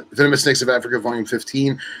 Venomous Snakes of Africa, Volume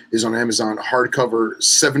 15, is on Amazon, hardcover,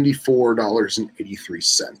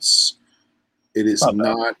 $74.83. It is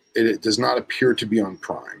not. It does not appear to be on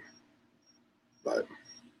Prime, but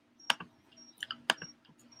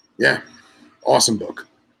yeah, awesome book.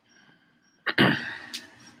 Yeah,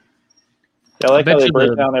 I like how they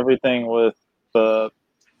break down everything with the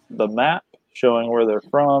map showing where they're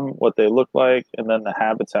from, what they look like, and then the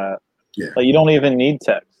habitat. Yeah, like you don't even need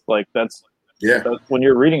text. Like that's when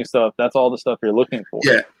you're reading stuff, that's all the stuff you're looking for.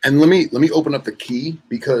 Yeah, and let me open up the key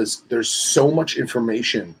because there's so much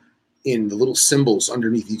information in the little symbols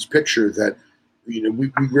underneath each picture that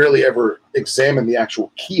we rarely ever examine the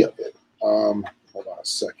actual key of it. Hold on a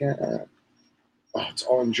second. Oh, it's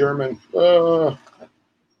all in German.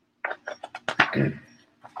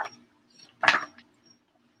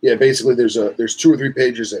 Yeah, basically there's 2 or 3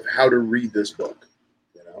 pages of how to read this book,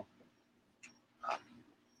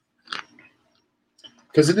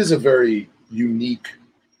 because it is a very unique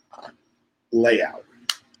layout.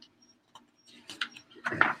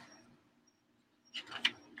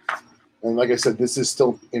 And like I said, this is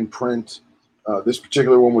still in print. This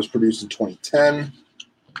particular one was produced in 2010.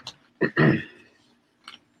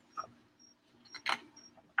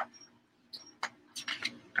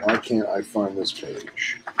 Why can't I find this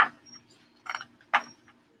page?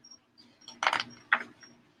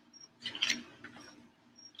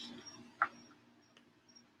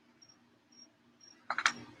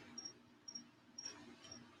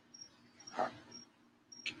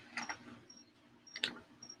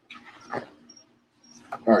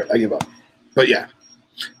 All right, I give up. But yeah,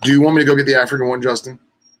 do you want me to go get the African one, Justin?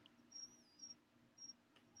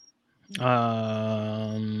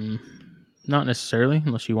 Not necessarily,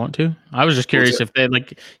 unless you want to. I was just curious if they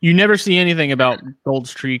you never see anything about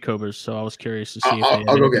Gold's tree cobras, so I was curious to see if they had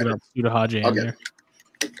anything about pseudo Hage in there.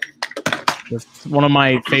 It's one of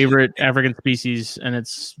my favorite African species, and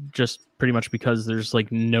it's just pretty much because there's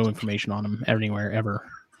no information on them anywhere ever.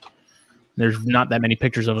 There's not that many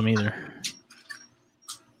pictures of them either.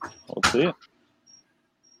 Let's see it.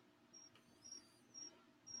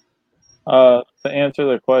 To answer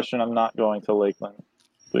the question, I'm not going to Lakeland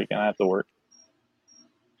this weekend. I have to work.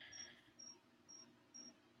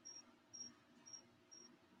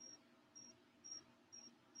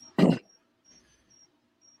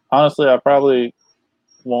 Honestly, I probably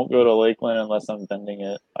won't go to Lakeland unless I'm vending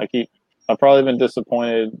it. I've probably been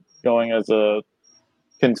disappointed going as a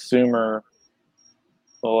consumer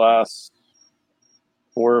the last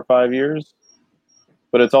 4 or 5 years,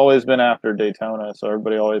 but it's always been after Daytona, so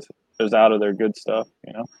everybody always is out of their good stuff,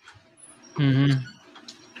 Mm-hmm.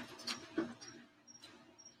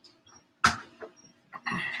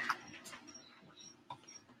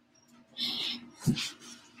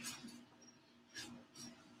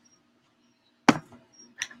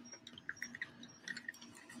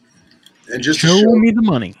 And just show me the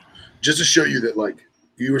money. Just to show you that,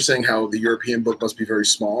 you were saying how the European book must be very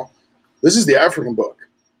small. This is the African book.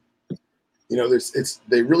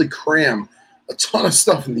 They really cram a ton of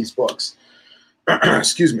stuff in these books.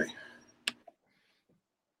 Excuse me.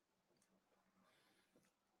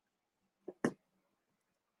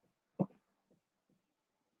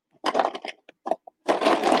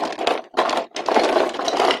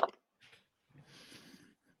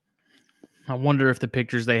 I wonder if the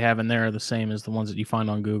pictures they have in there are the same as the ones that you find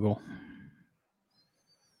on Google.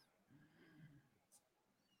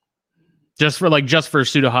 Just for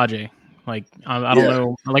pseudo Hage. I don't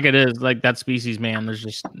know. It is that species, man.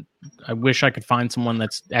 I wish I could find someone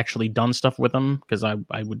that's actually done stuff with them, because I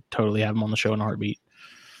would totally have them on the show in a heartbeat.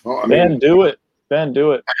 Well, Ben, do it. Ben,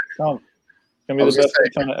 do it. Come. It's going to be the best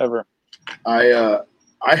Daytona ever.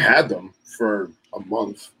 I had them for a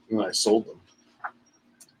month and I sold them.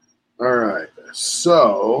 All right.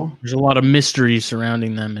 So there's a lot of mystery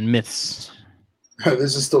surrounding them and myths.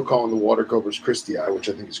 This is still calling the water cobras Christie, which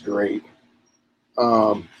I think is great.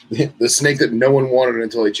 The snake that no one wanted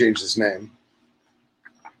until he changed his name.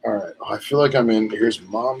 All right. I feel like I'm in. Here's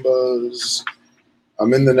mambas.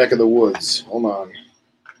 I'm in the neck of the woods. Hold on.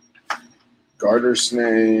 Garter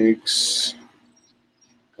snakes.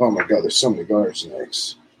 Oh my God, there's so many garter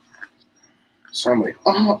snakes. So I'm like,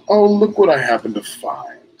 oh, look what I happened to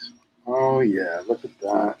find. Oh yeah, look at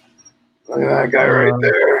that. Look at that guy right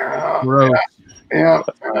there. Oh, Gross. yeah.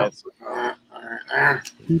 Nice.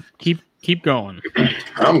 Keep going.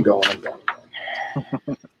 I'm going.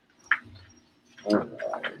 All right.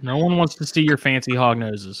 No one wants to see your fancy hog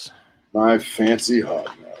noses. My fancy hog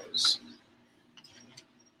nose.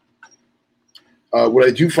 What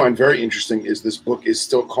I do find very interesting is this book is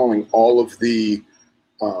still calling all of the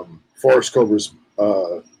forest cobras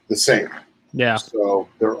the same. Yeah. So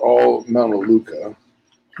they're all Melaleuca.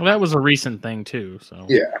 Well, that was a recent thing too, so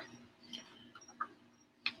Yeah.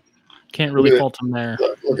 can't really fault them there.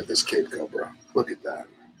 Look at this Cape Cobra. Look at that.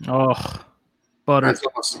 Oh, butter. That's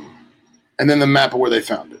awesome. And then the map of where they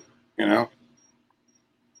found it, you know?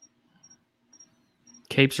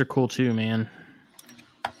 Capes are cool too, man.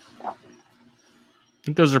 I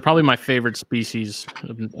think those are probably my favorite species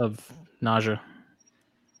of nausea.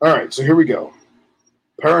 All right, so here we go.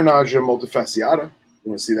 Paranagia multifasciata. You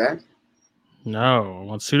want to see that? No,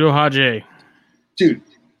 what's pseudohage? Dude,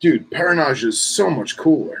 Paranagia is so much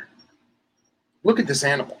cooler. Look at this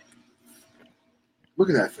animal. Look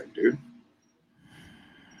at that thing, dude.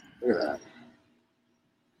 Look at that.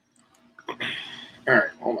 All right,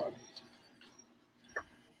 hold on.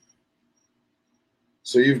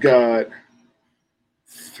 So you've got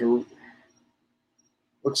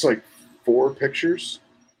looks like 4 pictures.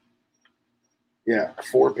 Yeah,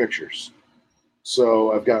 4 pictures.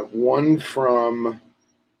 So I've got one from,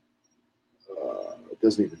 it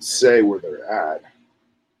doesn't even say where they're at.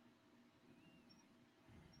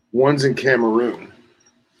 One's in Cameroon.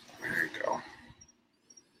 There you go.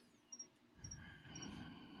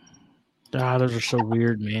 Ah, those are so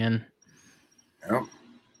weird, man. Yeah.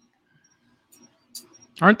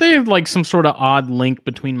 Aren't they like some sort of odd link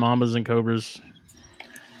between mambas and cobras?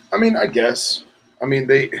 I mean, I guess. I mean,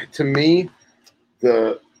 to me,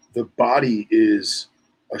 the body is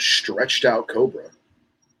a stretched out cobra,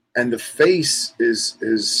 and the face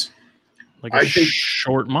is like a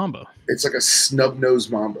short mamba. It's like a snub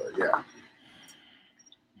nosed mamba, yeah.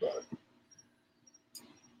 But,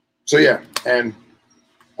 so yeah, and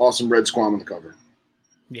awesome red squam on the cover.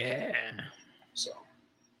 Yeah. So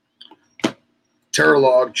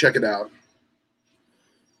Terralog, check it out.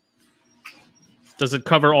 Does it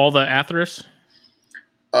cover all the Atheris?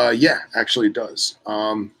 Yeah, actually it does.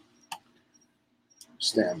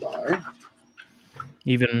 Stand by.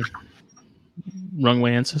 Even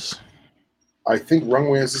Rungwaensis? I think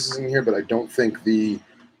Rungwaensis is in here, but I don't think I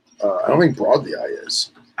don't think Broadly Eye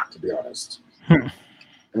is, to be honest. Let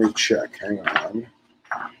me check. Hang on.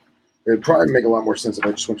 It'd probably make a lot more sense if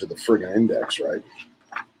I just went to the friggin' index, right?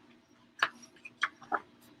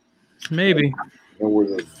 Maybe. Know where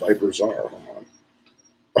the vipers are. Hold on.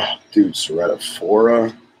 Oh, dude,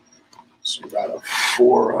 Ceratophora.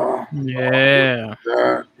 Yeah.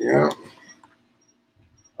 Yeah.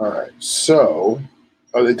 All right. So,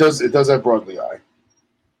 it does have Broadly Eye.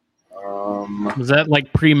 Was that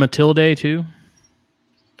like pre-Matilde too?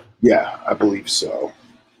 Yeah, I believe so.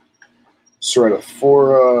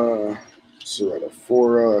 Ceratophora,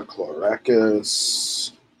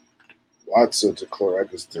 Chloracus, Watsa to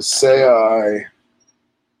Chloracus Desei.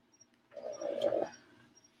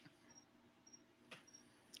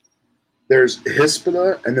 There's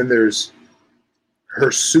Hispida, and then there's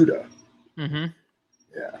Hirsuta. Mm-hmm.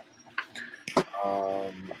 Yeah.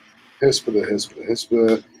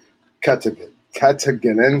 Hispida,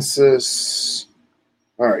 Catagenensis.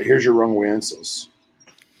 All right, here's your Rungwaensis.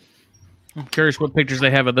 I'm curious what pictures they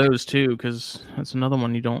have of those too, because that's another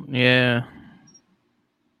one you don't. Yeah,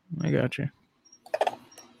 I got you. I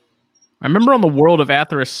remember on the World of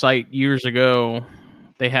Atheris site years ago,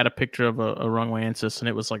 they had a picture of a Rungwaensis, and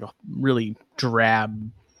it was like a really drab,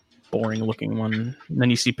 boring-looking one. And then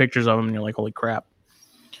you see pictures of them, and you're like, "Holy crap!"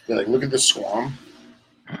 Yeah, like look at the squam.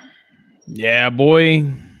 Yeah,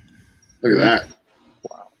 boy. Look at that.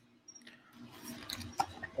 Wow,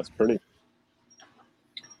 that's pretty.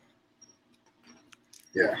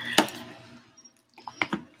 Yeah.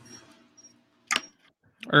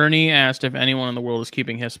 Ernie asked if anyone in the world is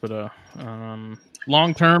keeping Hispida.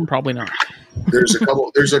 Long term, probably not. There's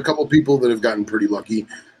a couple people that have gotten pretty lucky.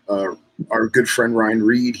 Our good friend Ryan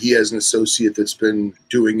Reed, he has an associate that's been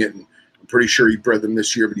doing it, and I'm pretty sure he bred them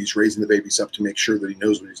this year, but he's raising the babies up to make sure that he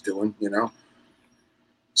knows what he's doing, you know.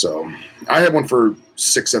 So I had one for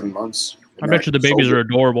 6-7 months. I bet you the babies are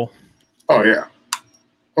adorable. Oh yeah,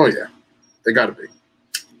 they got to be.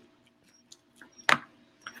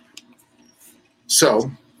 So,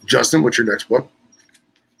 Justin, what's your next book?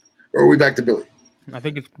 Or are we back to Billy? I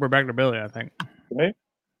think we're back to Billy, I think. Me?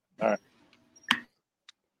 All right.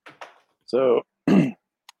 So,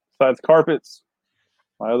 besides carpets,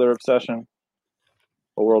 my other obsession,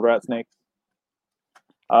 Old World Rat Snakes.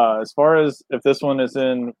 As far as if this one is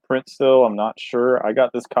in print still, I'm not sure. I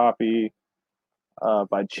got this copy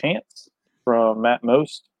by chance from Matt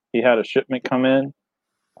Most. He had a shipment come in,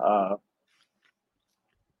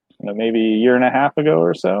 maybe a year and a half ago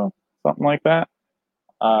or so, something like that.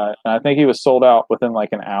 And I think he was sold out within like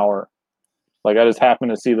an hour. Like I just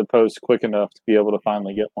happened to see the post quick enough to be able to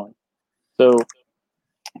finally get one. So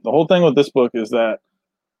the whole thing with this book is that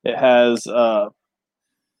it has,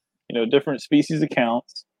 different species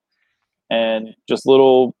accounts and just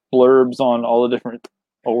little blurbs on all the different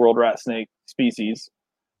old world rat snake species.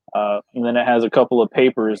 And then it has a couple of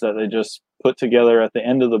papers that they just put together at the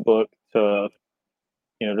end of the book to,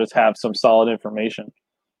 just have some solid information.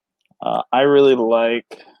 I really like,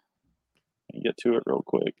 let me get to it real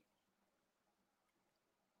quick.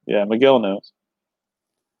 Yeah, Miguel knows.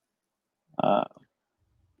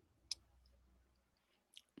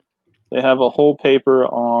 They have a whole paper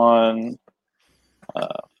on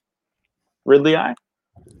Ridley Eye.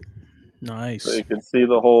 Nice. So you can see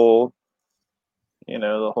the whole,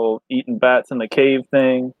 the whole eating bats in the cave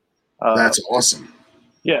thing. That's awesome.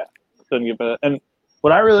 Yeah. Doesn't get better. And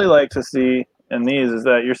what I really like to see in these is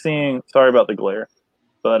that you're seeing, sorry about the glare,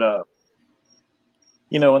 but,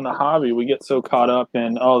 in the hobby, we get so caught up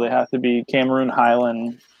in, they have to be Cameroon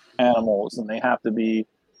Highland animals and they have to be,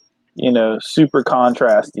 super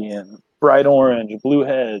contrasty and bright orange, blue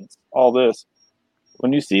heads, all this.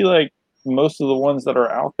 When you see like most of the ones that are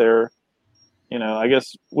out there, I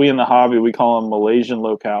guess we in the hobby, we call them Malaysian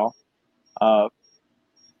locale. They're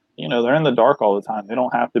in the dark all the time. They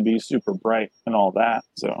don't have to be super bright and all that.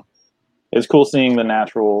 So it's cool seeing the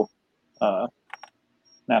natural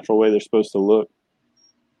way they're supposed to look.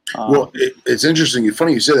 Well, it's interesting. It's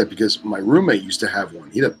funny you say that because my roommate used to have one.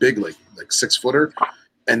 He had a big, like 6-footer,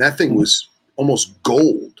 and that thing was almost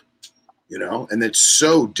gold, and it's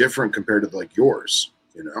so different compared to like yours,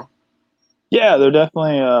 Yeah, they're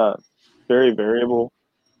definitely very variable.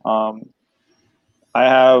 I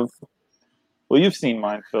have, well, you've seen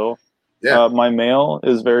mine, Phil. Yeah. My male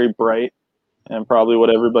is very bright and probably what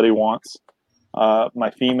everybody wants.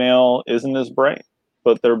 My female isn't as bright,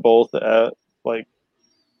 but they're both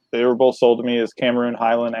they were both sold to me as Cameroon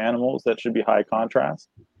Highland animals that should be high contrast.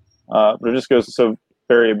 But it just goes to some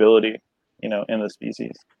variability, in the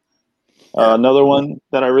species. Another one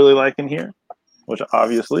that I really like in here, which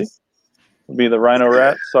obviously would be the rhino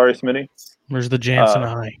rat. Sorry, Smitty. Where's the Jansen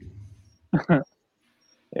eye?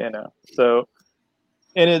 So,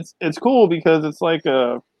 and it's cool because it's like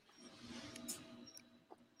an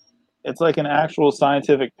actual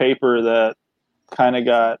scientific paper that kind of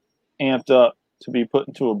got amped up to be put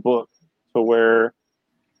into a book to where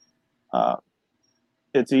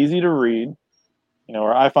it's easy to read,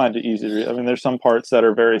 or I find it easy to read. I mean, there's some parts that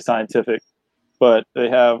are very scientific, but they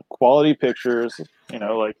have quality pictures,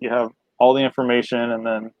 like you have all the information and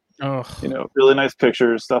then, really nice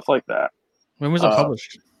pictures, stuff like that. When was it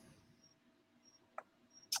published?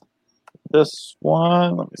 This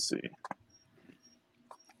one, let me see.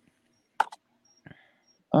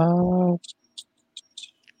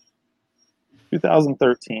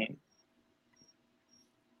 2013.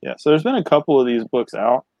 Yeah, so there's been a couple of these books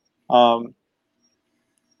out,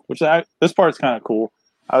 this part's kind of cool.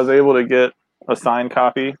 I was able to get a signed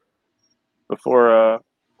copy before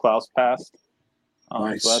Klaus passed.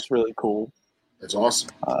 Nice. So that's really cool. That's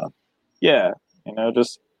awesome. Yeah,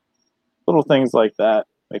 just little things like that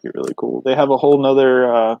make it really cool. They have a whole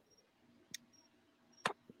nother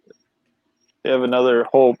another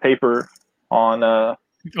whole paper on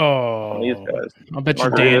these guys. I bet you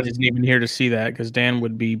Dan isn't even here to see that because Dan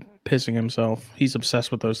would be pissing himself. He's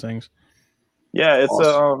obsessed with those things. Yeah, it's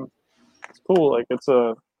awesome. It's cool. Like it's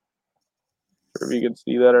a, if you can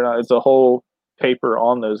see that or not, it's a whole paper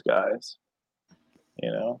on those guys.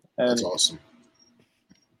 And that's awesome.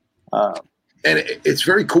 And it's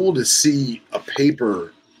very cool to see a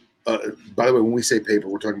paper. By the way, when we say paper,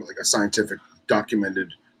 we're talking about like a scientific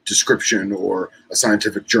documented description or a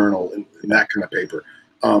scientific journal and that kind of paper.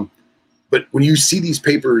 But when you see these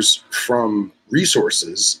papers from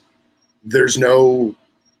resources, there's no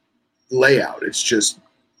layout. It's just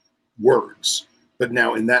words. But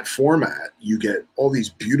now in that format, you get all these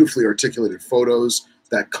beautifully articulated photos,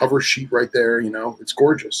 that cover sheet right there, it's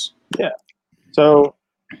gorgeous. Yeah. So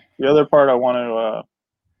the other part I want to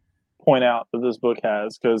point out that this book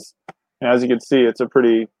has, because as you can see, it's a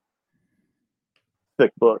pretty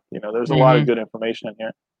thick book. There's a lot of good information in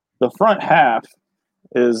here. The front half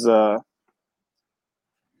is it's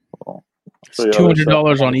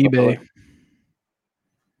 $200 on eBay.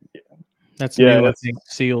 Yeah. That's new, I think,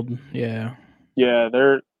 sealed. Yeah. Yeah,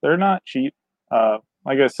 they're not cheap.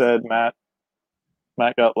 like I said, Matt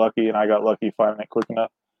got lucky, and I got lucky finding it quick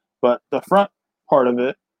enough. But the front part of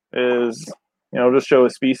it is, just show a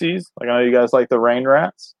species. Like I know you guys like the rain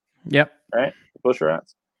rats. Yep. Right? The bush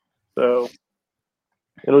rats. So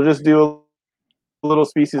it'll just do a little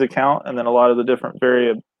species account, and then a lot of the different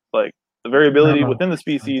the variability within the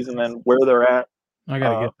species, and then where they're at. I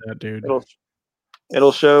gotta get that, dude.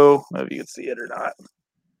 It'll show, if you can see it or not.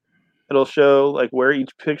 It'll show like where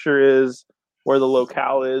each picture is, where the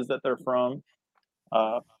locale is that they're from.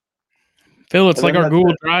 Phil, it's like our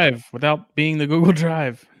Google Drive without being the Google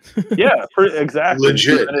Drive. Yeah, exactly.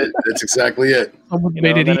 Legit. That's exactly it.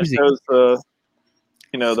 Made it easy. It shows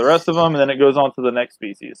the rest of them, and then it goes on to the next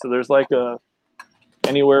species. So there's like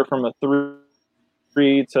anywhere from a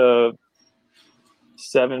 3 to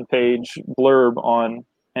 7 page blurb on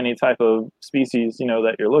any type of species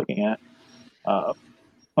that you're looking at.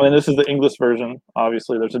 This is the English version.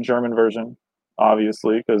 Obviously, there's a German version,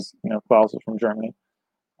 obviously, because Klaus is from Germany.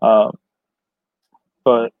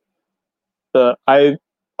 But I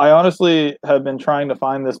honestly have been trying to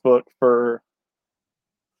find this book for,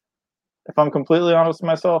 if I'm completely honest with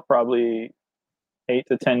myself, probably 8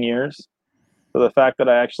 to 10 years. So the fact that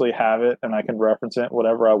I actually have it and I can reference it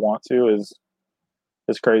whatever I want to is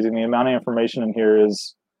crazy. And the amount of information in here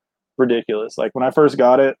is ridiculous. Like when I first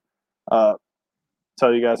got it,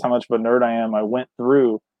 tell you guys how much of a nerd I am. I went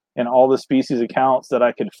through and all the species accounts that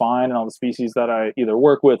I could find and all the species that I either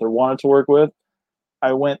work with or wanted to work with.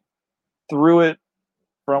 I went through it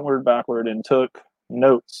frontward, backward, and took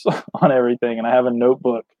notes on everything. And I have a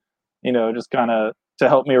notebook, just kind of to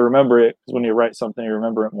help me remember it. Because when you write something, you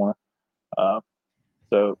remember it more.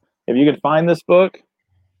 So if you can find this book,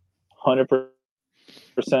 100%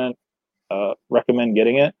 recommend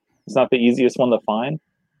getting it. It's not the easiest one to find,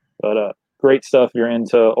 but great stuff if you're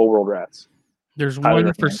into old world rats. There's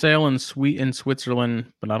one for sale in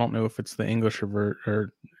Switzerland, but I don't know if it's the English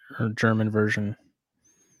or German version.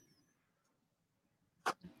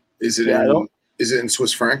 Is it in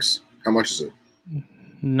Swiss francs? How much is it?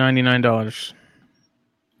 $99.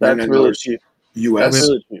 That's really cheap. US? That's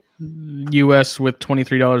really cheap. US with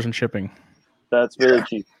 $23 in shipping. That's really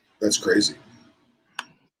cheap. That's crazy.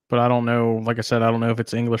 But I don't know. Like I said, I don't know if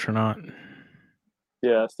it's English or not.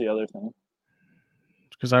 Yeah, that's the other thing.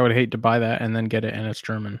 Because I would hate to buy that and then get it and it's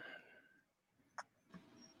German.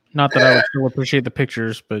 Not that I would still appreciate the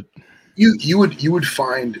pictures, but you would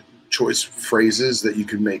find choice phrases that you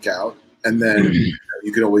could make out, and then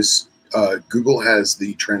you could always Google has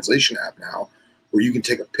the translation app now where you can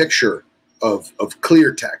take a picture of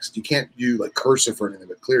clear text. You can't do like cursive or anything,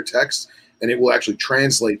 but clear text, and it will actually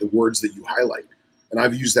translate the words that you highlight. And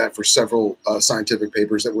I've used that for several scientific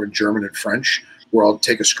papers that were in German and French, where I'll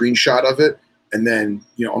take a screenshot of it, and then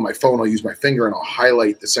on my phone I'll use my finger and I'll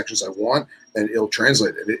highlight the sections I want, and it'll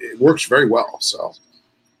translate it. It works very well. So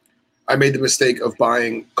I made the mistake of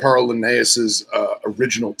buying Carl Linnaeus's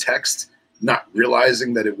original text, not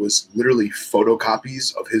realizing that it was literally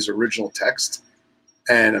photocopies of his original text.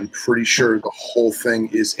 And I'm pretty sure the whole thing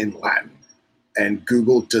is in Latin. And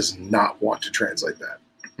Google does not want to translate that.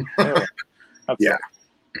 Really? Yeah.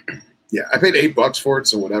 Yeah. I paid $8 for it,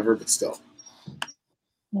 so whatever, but still.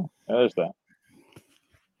 There's that.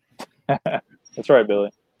 That's right, Billy.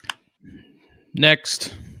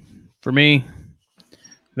 Next, for me,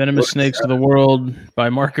 Venomous Snakes of the World by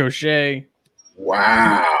Mark O'Shea.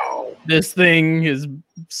 Wow. This thing has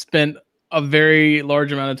spent a very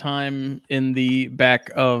large amount of time in the back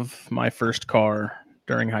of my first car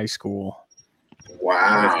during high school.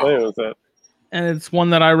 Wow. And it's one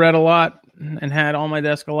that I read a lot and had on my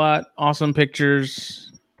desk a lot. Awesome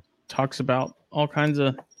pictures. Talks about all kinds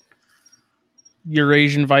of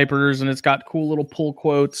Eurasian vipers, and it's got cool little pull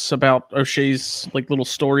quotes about O'Shea's like little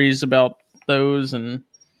stories about those. And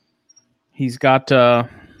he's got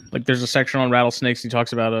there's a section on rattlesnakes. He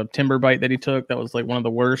talks about a timber bite that he took that was like one of the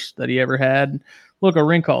worst that he ever had. Look, a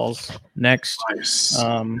ring calls next. Nice.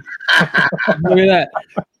 Look at that.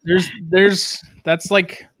 There's that's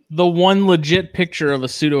like the one legit picture of a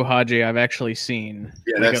pseudo-hage I've actually seen.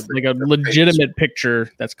 Yeah, like a legitimate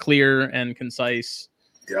picture that's clear and concise.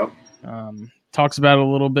 Yep. Talks about it a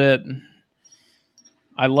little bit.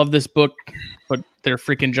 I love this book, but they're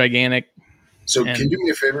freaking gigantic. So can you do me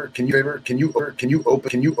a favor? Can you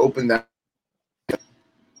open that?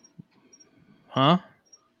 Huh?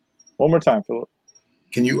 One more time, Philip.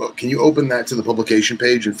 Can you open that to the publication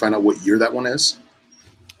page and find out what year that one is?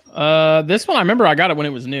 This one I remember I got it when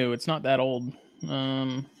it was new. It's not that old.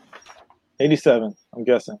 87, I'm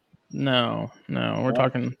guessing. No, we're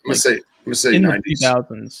talking. I'm gonna say in 90s. The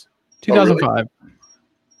 2000s. 2005. Oh, really?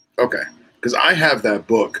 Okay, because I have that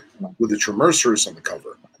book with a Tremercerus on the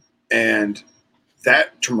cover. And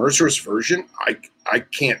that Tremercerus version, I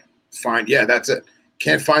can't find. Yeah, that's it.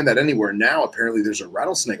 Can't find that anywhere now. Apparently, there's a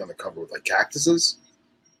rattlesnake on the cover with like cactuses.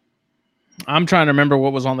 I'm trying to remember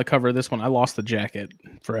what was on the cover of this one. I lost the jacket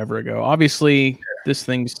forever ago. Obviously, this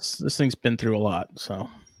thing's been through a lot, so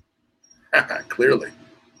Clearly.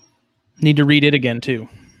 Need to read it again too.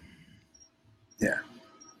 Yeah.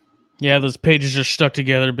 Yeah, those pages are stuck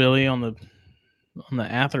together, Billy, on the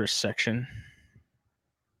Athers section.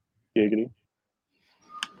 Giggity.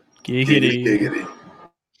 Giggity. Giggity.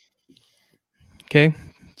 Okay.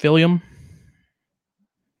 Philium.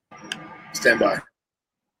 Stand by.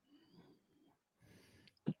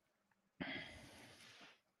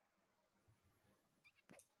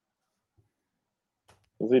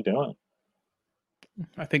 What's he doing?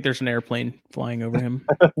 I think there's an airplane flying over him.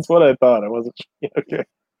 That's what I thought. I wasn't okay.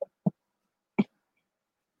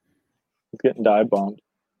 He's getting dive bombed.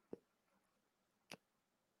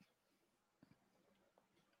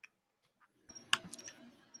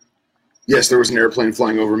 Yes, there was an airplane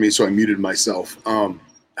flying over me, so I muted myself.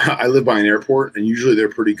 I live by an airport, and usually they're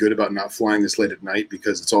pretty good about not flying this late at night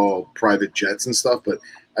because it's all private jets and stuff. But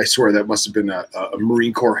I swear that must have been a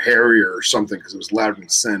Marine Corps Harrier or something because it was louder than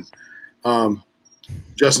sin.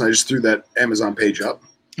 Justin, I just threw that Amazon page up.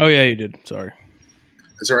 Oh, yeah, you did. Sorry.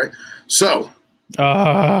 That's all right. So,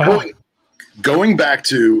 going back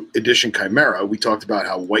to Edition Chimera, we talked about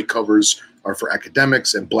how white covers are for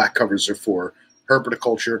academics and black covers are for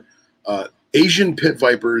herpetoculture. Asian Pit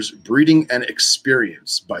Vipers, Breeding and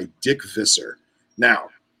Experience by Dick Visser. Now,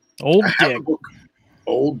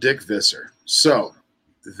 Old Dick Visser. So,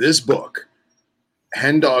 this book,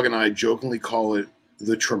 Hen Dog and I jokingly call it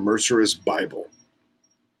the Tremercerus Bible.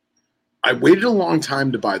 I waited a long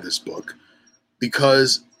time to buy this book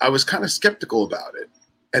because I was kind of skeptical about it.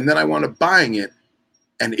 And then I wound up buying it,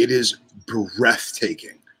 and it is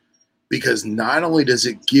breathtaking because not only does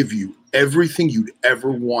it give you everything you'd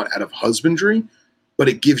ever want out of husbandry, but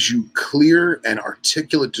it gives you clear and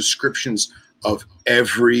articulate descriptions of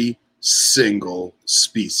every single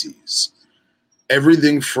species.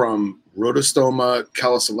 Everything from Rotostoma,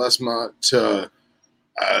 Calicelesma to,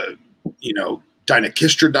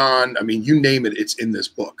 Dinachistrodon. I mean, you name it, it's in this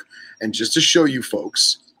book. And just to show you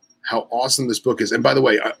folks how awesome this book is. And by the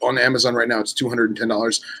way, on Amazon right now, it's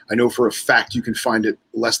 $210. I know for a fact you can find it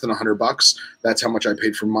less than $100. That's how much I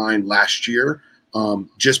paid for mine last year.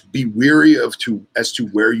 Just be weary as to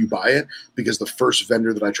where you buy it, because the first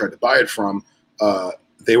vendor that I tried to buy it from,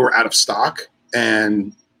 they were out of stock,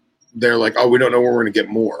 and they're like, oh, we don't know where we're going to get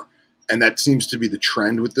more. And that seems to be the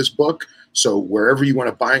trend with this book. So wherever you want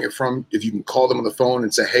to buy it from, if you can call them on the phone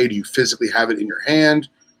and say, hey, do you physically have it in your hand?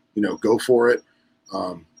 Go for it.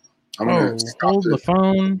 I'm going to hold the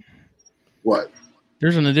phone. What?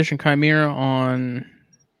 There's an Edition Chimera on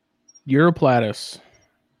Europlatus.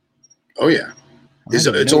 Oh, yeah. It's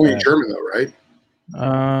only in German, though, right?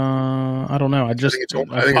 I don't know. I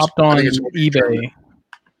popped on eBay.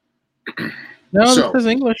 No, this is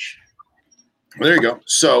English. Well, there you go.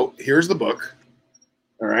 So here's the book.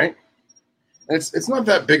 All right. It's not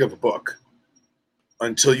that big of a book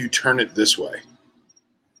until you turn it this way.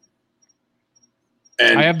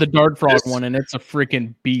 And I have the Dart Frog one, and it's a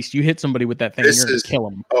freaking beast. You hit somebody with that thing, and you're going to kill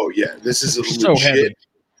them. Oh, yeah. This is so heavy.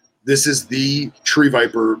 This is the Tree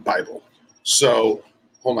Viper Bible. So,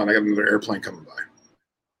 hold on. I got another airplane coming by.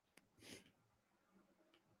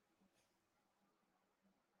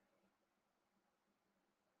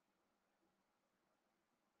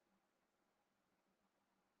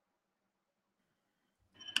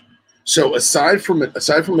 So aside from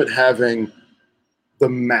it having the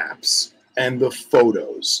maps and the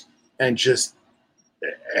photos and just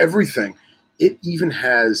everything, it even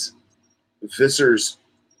has Visser's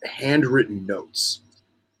handwritten notes.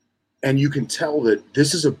 And you can tell that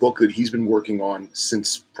this is a book that he's been working on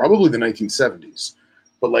since probably the 1970s.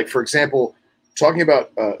 But like, for example, talking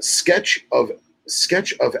about sketch of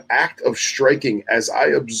act of striking as I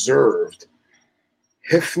observed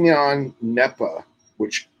Hifnion Nepa,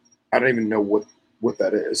 which I don't even know what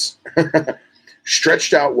that is.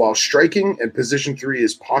 Stretched out while striking, and position 3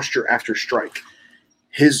 is posture after strike.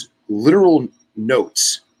 His literal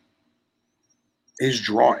notes, his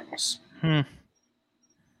drawings. Hmm.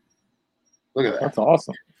 Look at that. That's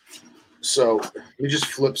awesome. So let me just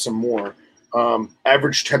flip some more.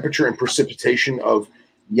 Average temperature and precipitation of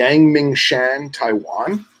Yangmingshan,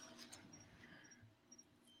 Taiwan.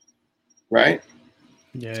 Right?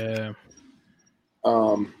 Yeah.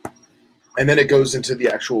 And then it goes into the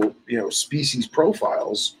actual, species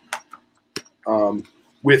profiles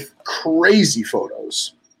with crazy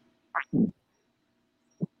photos.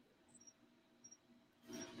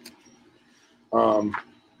 And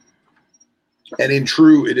in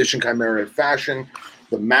true edition Chimera fashion,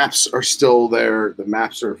 the maps are still there. The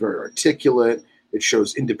maps are very articulate. It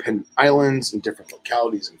shows independent islands in different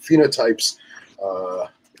localities and phenotypes.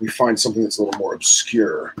 We find something that's a little more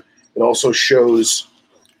obscure. It also shows,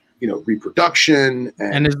 reproduction.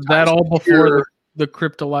 And is that all before the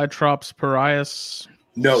Cryptolytrops parias?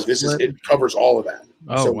 No, it covers all of that.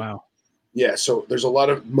 Oh, wow. Yeah, so there's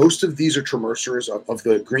most of these are Tremercerous. Of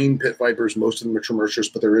the green pit vipers, most of them are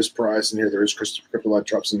Tremercerous, but there is parias in here. There is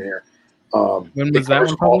Cryptolytrops in here. When was that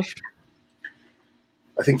one published?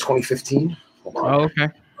 I think 2015. Oh, okay.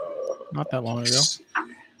 Not that long ago.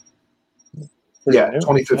 Yeah,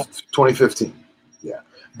 2015. Yeah.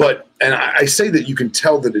 And I say that you can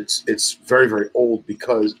tell that it's very, very old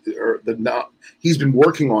because he's been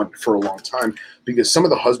working on it for a long time, because some of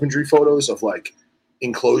the husbandry photos of like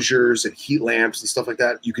enclosures and heat lamps and stuff like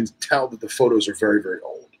that, you can tell that the photos are very, very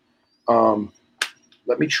old.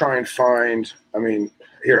 Let me try and find,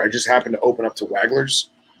 here, I just happened to open up to Wagler's.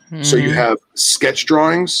 Mm-hmm. So you have sketch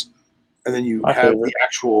drawings, and then you have the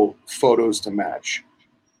actual photos to match.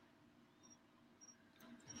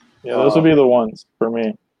 Yeah, those would be the ones for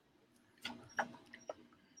me.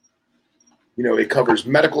 It covers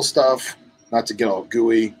medical stuff, not to get all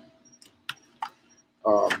gooey.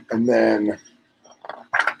 And then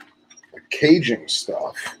the caging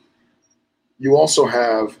stuff. You also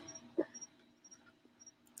have, if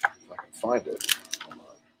I can find it.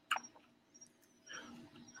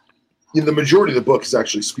 The majority of the book is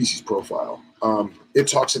actually species profile. It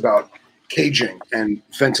talks about caging and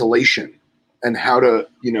ventilation and how to,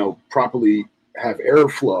 properly have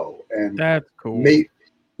airflow, and that's cool.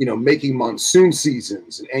 Making monsoon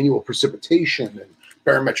seasons and annual precipitation and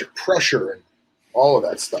barometric pressure and all of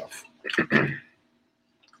that stuff. And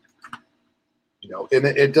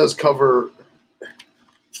it does cover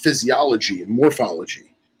physiology and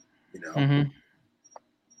morphology. Mm-hmm.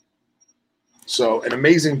 So an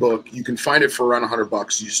amazing book. You can find it for around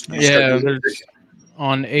 $100. There's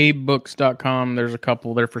on abebooks.com. There's a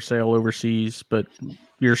couple there for sale overseas, but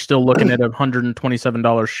you're still looking at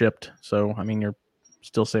 $127 shipped. So you're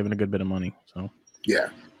still saving a good bit of money. So yeah.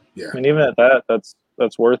 Even at that,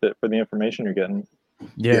 that's worth it for the information you're getting.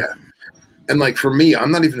 Yeah. And like for me,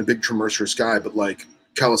 I'm not even a big Tremercerous guy, but like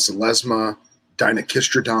Calocelesma,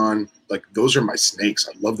 Dinokistrodon, like those are my snakes.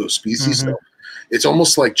 I love those species. Mm-hmm. So it's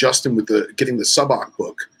almost like Justin with getting the Subok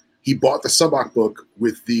book. He bought the Subok book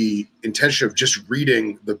with the intention of just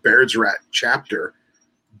reading the Baird's Rat chapter,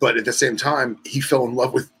 but at the same time, he fell in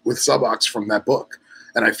love with Subocs from that book.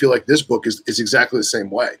 And I feel like this book is exactly the same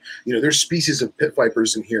way. There's species of pit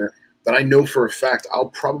vipers in here that I know for a fact I'll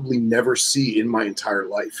probably never see in my entire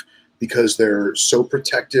life because they're so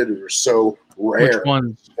protected or so rare. Which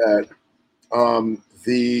ones? That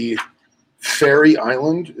the Fairy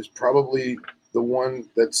Island is probably the one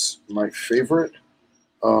that's my favorite.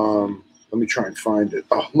 Let me try and find it.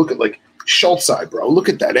 Oh, look at Schultzi, bro. Look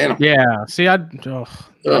at that animal. Yeah. See, that's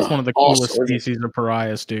one of the coolest species of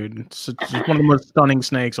parias, dude. It's one of the most stunning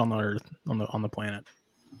snakes on the earth, on the planet.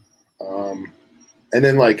 And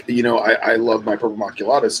then I love my Purple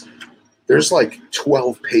Maculatus. There's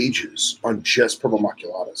 12 pages on just Purple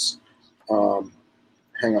Maculatus.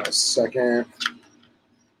 Hang on a second.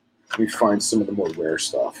 Let me find some of the more rare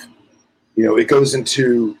stuff. It goes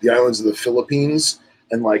into the islands of the Philippines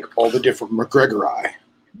and all the different McGregori.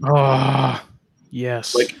 Oh,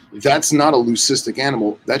 yes. That's not a leucistic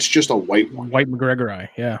animal. That's just a white one. White McGregori,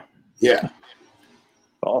 yeah. Yeah.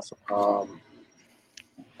 Awesome.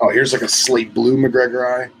 Here's a slate blue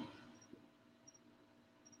McGregori.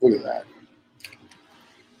 Look at that.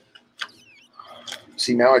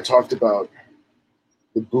 See, now I talked about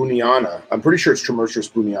the Buniana. I'm pretty sure it's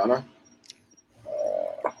Tremercerous Buniana.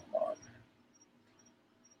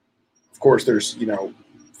 Of course, there's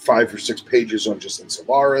 5 or 6 pages on just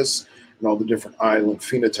Insularis and all the different island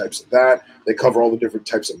phenotypes of that. They cover all the different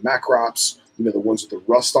types of macrops. The ones with the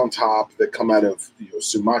rust on top that come out of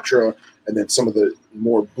Sumatra, and then some of the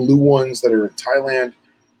more blue ones that are in Thailand.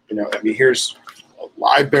 Here's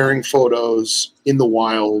live bearing photos in the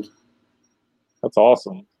wild. That's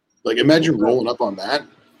awesome. Imagine rolling up on that.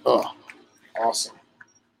 Oh, awesome.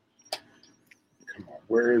 Come on,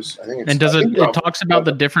 where's, I think it's... And does it talks about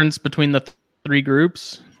the difference between the 3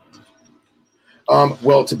 groups?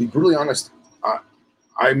 Well, to be brutally honest,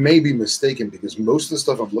 I may be mistaken because most of the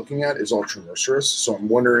stuff I'm looking at is all Tremercerous. So I'm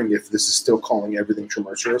wondering if this is still calling everything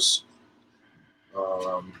Tremercerous.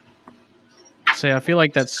 I feel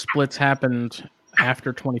like that splits happened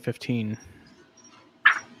after 2015.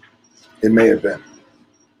 It may have been.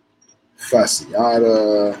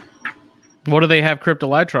 Fasciata. What do they have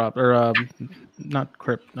cryptolytrop or not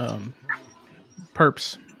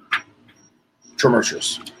perps?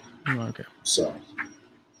 Tremercerous. Okay. So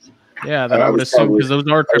yeah, then I would assume because those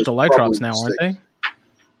are cryptolytrops now, aren't they?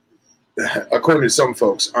 According to some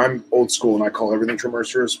folks, I'm old school and I call everything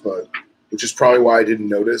tremercerous, but which is probably why I didn't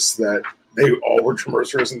notice that they all were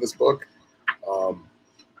tremercerous in this book.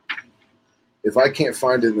 If I can't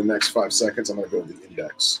find it in the next 5 seconds, I'm going to go to the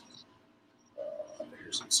index.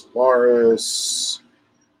 Here's Solaris,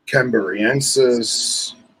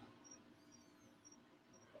 Camberiensis.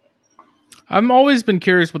 I've always been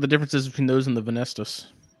curious what the difference is between those and the Venestus.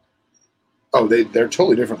 Oh, they're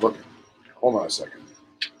totally different looking. Hold on a second.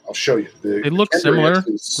 I'll show you. They look similar,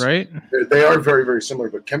 right? They are very, very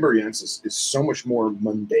similar, but Camberiensis is so much more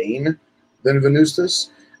mundane than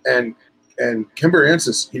Venustus. And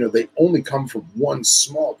Camberiensis, they only come from one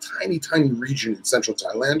small, tiny region in central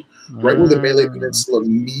Thailand, right where the Malay Peninsula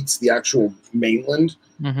meets the actual mainland.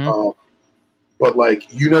 Mm-hmm. But what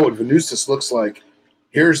Venustus looks like,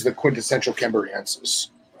 here's the quintessential Camberiensis,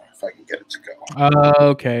 if I can get it to go.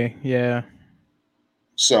 Okay, yeah.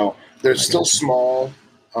 So they're still small.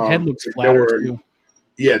 Head looks flatter too.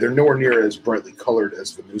 Yeah, they're nowhere near as brightly colored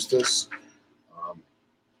as Venustus.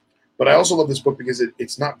 But I also love this book because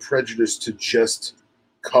it's not prejudiced to just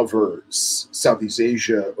cover Southeast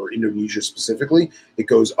Asia or Indonesia specifically. It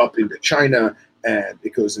goes up into China and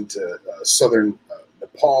it goes into southern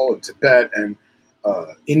Nepal and Tibet and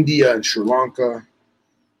India and Sri Lanka.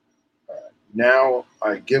 Now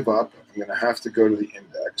I give up. I'm going to have to go to the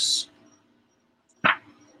index.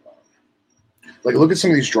 Look at some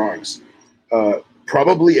of these drawings.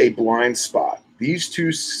 Probably a blind spot. These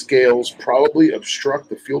two scales probably obstruct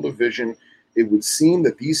the field of vision. It would seem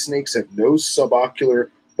that these snakes have no subocular,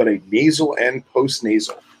 but a nasal and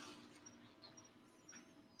postnasal.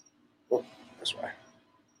 Oh, that's why.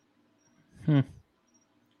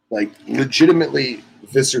 Legitimately,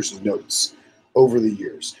 Visser's notes over the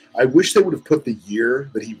years. I wish they would have put the year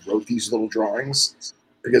that he wrote these little drawings,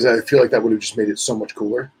 because I feel like that would have just made it so much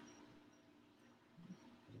cooler.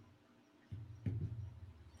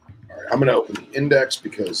 I'm going to open the index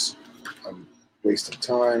because I'm wasting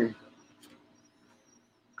time.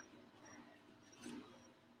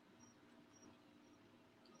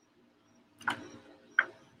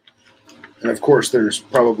 And of course, there's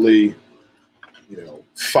probably,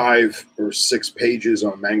 5 or 6 pages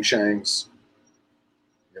on Mangshangs,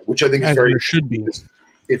 which I think is very should be.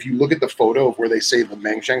 If you look at the photo of where they say the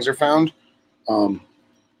Mangshangs are found,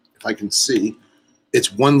 if I can see,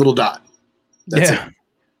 it's one little dot. That's it.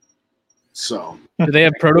 So, do they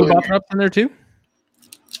have protobotrops in there too?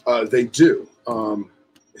 They do.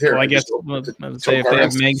 Here, I guess say if they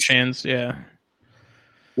have Mangshangs, yeah.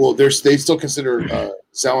 Well, they still consider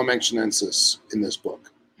Salamangshanensis in this book.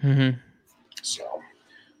 Mm-hmm. So,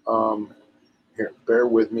 here, bear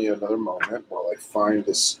with me another moment while I find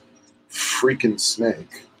this freaking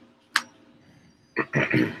snake.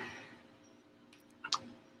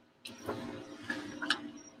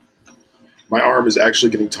 My arm is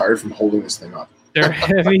actually getting tired from holding this thing up. They're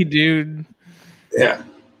heavy, dude. Yeah.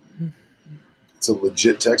 It's a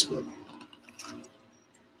legit textbook.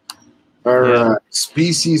 All right.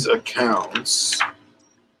 Species accounts.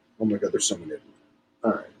 Oh my God, there's so many.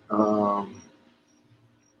 All right.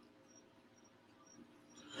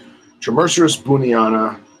 Tremercerous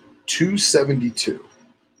buniana, 272.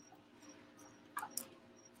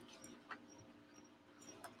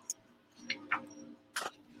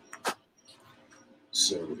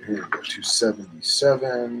 So here we go,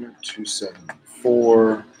 277,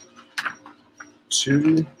 274,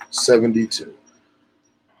 272.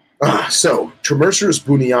 So Tremercerous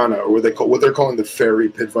buniana, or what they're calling the fairy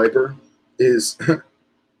pit viper, is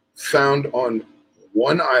found on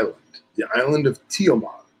one island, the island of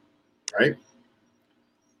Tioman, right?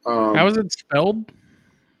 How is it spelled?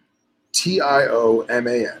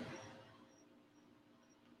 Tioman.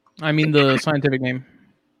 I mean the scientific name.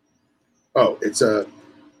 Oh, it's a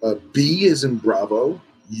B is in Bravo,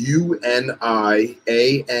 Uniana.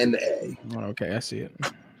 Oh, okay, I see it.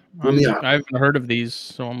 I haven't heard of these,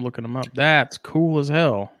 so I'm looking them up. That's cool as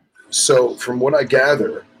hell. So, from what I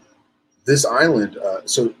gather, this island.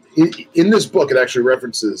 In this book, it actually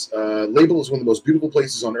references labeled as one of the most beautiful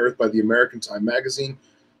places on Earth by the American Time magazine.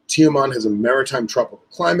 Tioman has a maritime tropical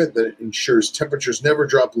climate that ensures temperatures never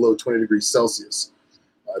drop below 20 degrees Celsius.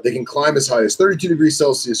 They can climb as high as 32 degrees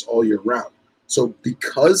Celsius all year round. So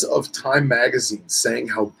because of Time magazine saying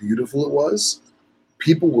how beautiful it was,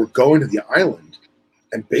 people were going to the island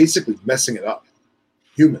and basically messing it up,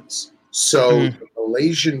 humans. So the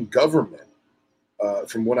Malaysian government,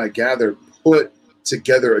 from what I gather, put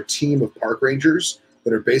together a team of park rangers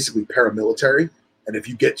that are basically paramilitary. And if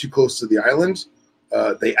you get too close to the island,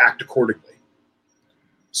 they act accordingly.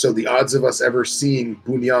 So the odds of us ever seeing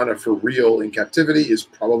Bunyana for real in captivity is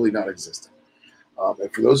probably not existent.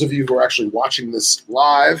 And for those of you who are actually watching this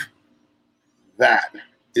live, that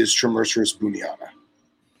is Trimercerus bunyana.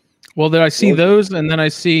 Well, did I see those? And then I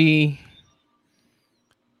see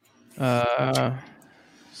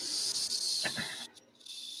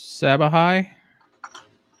Sabahai.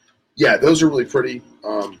 Yeah, those are really pretty.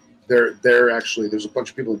 They're actually, there's a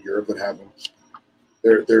bunch of people in Europe that have them.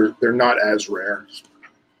 They're not as rare.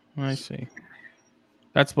 I see.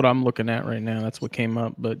 That's what I'm looking at right now. That's what came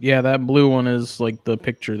up. But yeah, that blue one is like the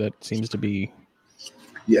picture that seems to be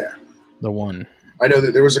the one. I know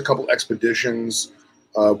that there was a couple expeditions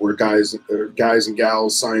where guys and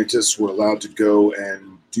gals, scientists were allowed to go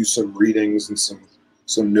and do some readings and some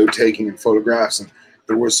note taking and photographs, and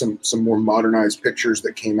there was some more modernized pictures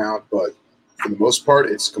that came out, but for the most part,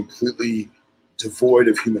 it's completely devoid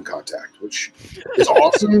of human contact, which is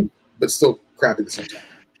awesome, but still crappy at the same time.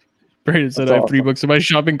 Brandon said I have 3 books in my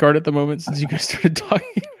shopping cart at the moment since you guys started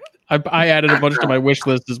talking. I added a bunch to my wish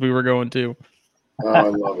list as we were going too. Oh, I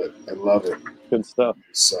love it. I love it. Good stuff.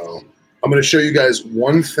 So I'm going to show you guys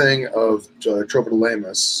one thing of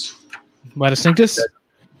Tropidolaemus. Laticinctus?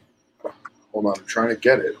 Hold on. I'm trying to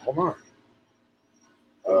get it. Hold on.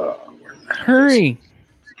 Hurry.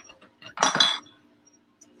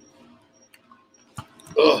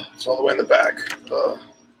 It's all the way in the back.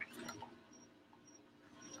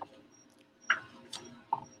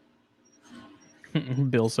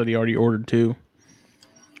 Bill said he already ordered 2.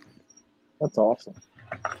 That's awesome.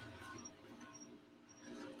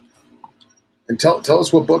 And tell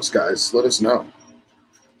us what books, guys. Let us know.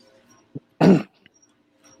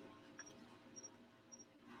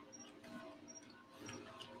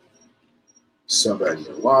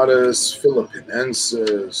 Subannulatus,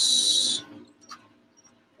 Philippinensis.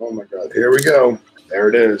 Oh my God! Here we go. There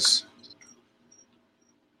it is.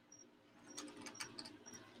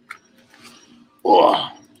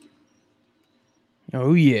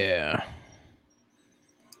 Oh yeah.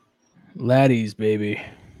 Laddies, baby.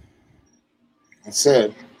 That's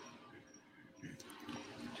it.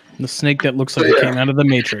 The snake that looks like it came out of the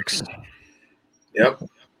Matrix. Yep.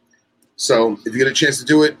 So if you get a chance to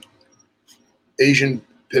do it, Asian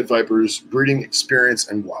Pit Vipers, Breeding Experience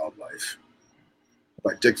and Wildlife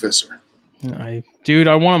by Dick Visser. I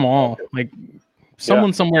want them all. Like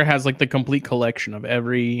someone somewhere has like the complete collection of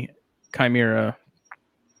every Chimera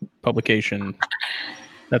publication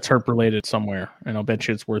that's herp related somewhere, and I'll bet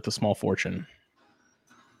you it's worth a small fortune.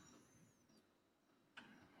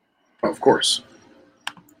 Of course.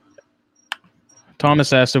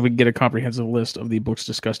 Thomas asked if we could get a comprehensive list of the books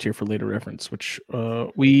discussed here for later reference, which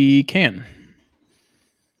we can.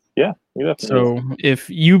 Yeah. So if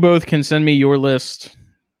you both can send me your list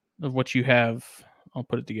of what you have, I'll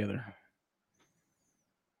put it together.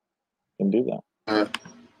 Can do that.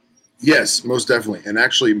 Yes, most definitely. And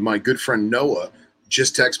actually, my good friend Noah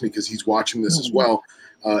just texted me because he's watching this as well.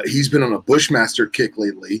 He's been on a Bushmaster kick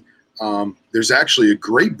lately. There's actually a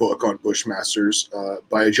great book on Bushmasters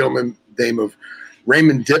by a gentleman named of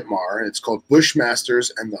Raymond Dittmar. It's called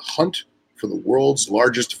Bushmasters and the Hunt for the World's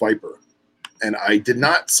Largest Viper. And I did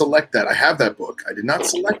not select that. I have that book. I did not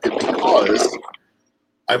select it because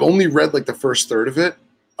I've only read like the first third of it.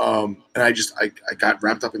 And I got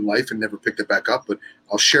wrapped up in life and never picked it back up. But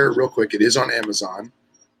I'll share it real quick. It is on Amazon.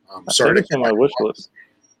 Sorry to my wish list.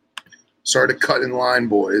 Sorry to cut in line,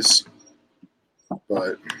 boys.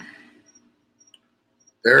 But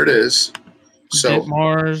there it is. So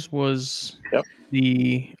Mars was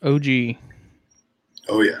the OG.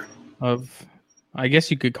 Oh yeah. Of, I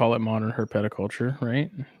guess you could call it modern herpetoculture,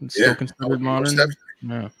 right? It's still considered modern.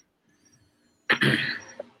 Yeah.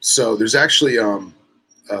 So there's actually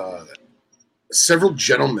several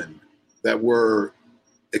gentlemen that were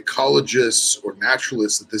ecologists or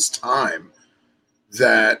naturalists at this time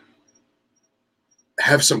that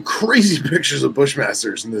have some crazy pictures of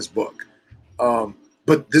Bushmasters in this book.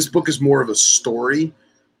 But this book is more of a story,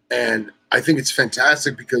 and I think it's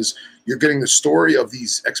fantastic because you're getting the story of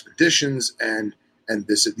these expeditions and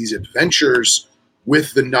these adventures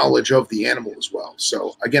with the knowledge of the animal as well.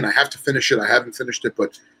 So again, I have to finish it. I haven't finished it,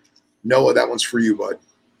 but Noah, that one's for you, bud.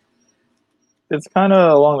 It's kind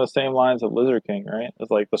of along the same lines of Lizard King, right? It's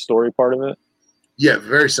like the story part of it. Yeah,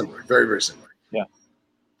 very similar. Very, very similar. Yeah.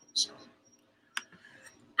 So.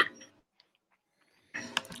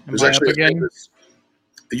 There's actually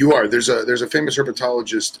you are. There's a famous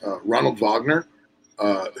herpetologist, Ronald Wagner,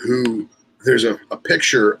 who there's a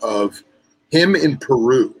picture of him in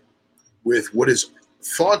Peru with what is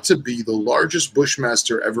thought to be the largest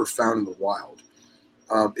bushmaster ever found in the wild.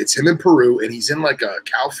 It's him in Peru, and he's in like a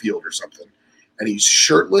cow field or something, and he's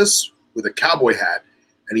shirtless with a cowboy hat,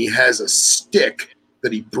 and he has a stick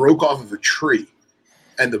that he broke off of a tree,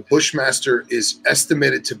 and the bushmaster is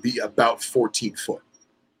estimated to be about 14 foot.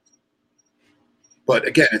 But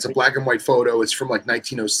again, it's a black and white photo. It's from like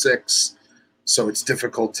 1906, so it's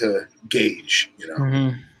difficult to gauge, you know.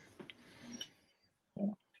 Mm-hmm.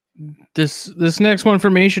 This next one for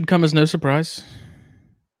me should come as no surprise.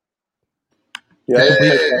 Yeah,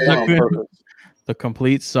 the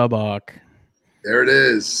complete Subok. There it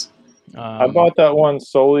is. I bought that one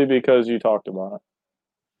solely because you talked about it.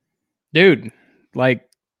 Dude, like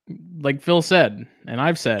Phil said, and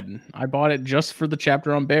I've said, I bought it just for the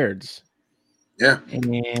chapter on Bairds. Yeah.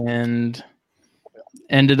 And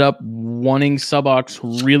ended up wanting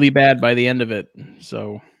Subox really bad by the end of it.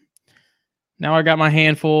 So now I got my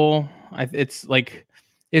handful. It's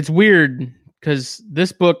weird because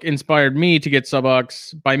this book inspired me to get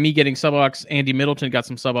Subox. By me getting Subox, Andy Middleton got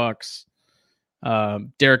some Subox.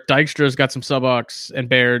 Derek Dykstra's got some Subox and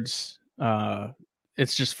Bairds.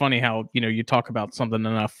 It's just funny how, you talk about something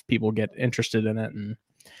enough, people get interested in it. And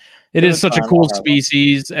it is such a cool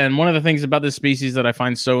species. And one of the things about this species that I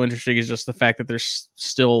find so interesting is just the fact that there's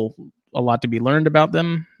still a lot to be learned about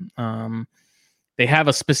them. They have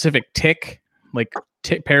a specific tick, like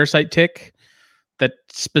parasite tick, that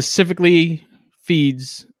specifically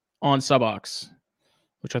feeds on Subox,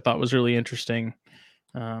 which I thought was really interesting.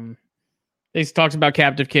 He talks about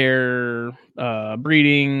captive care,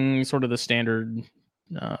 breeding, sort of the standard.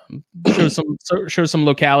 Shows some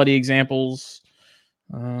locality examples.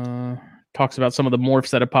 Talks about some of the morphs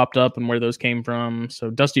that have popped up and where those came from. So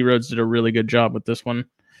Dusty Rhodes did a really good job with this one.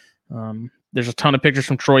 There's a ton of pictures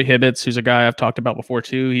from Troy Hibbets, who's a guy I've talked about before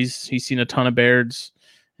too. He's seen a ton of Bairds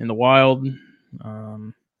in the wild,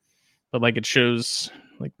 but like it shows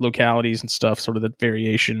like localities and stuff, sort of the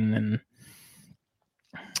variation, and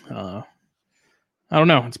I don't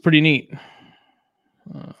know, it's pretty neat.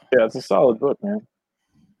 Yeah, it's a solid book, man.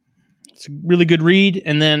 It's a really good read.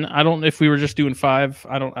 And then I don't, if we were just doing 5,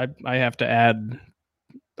 I have to add,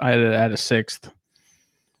 I had to add a 6th.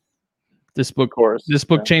 This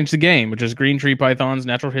book changed the game, which is Green Tree Pythons,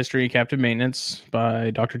 Natural History, Captive Maintenance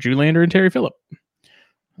by Dr. Julander and Terry Phillip.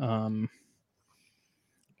 They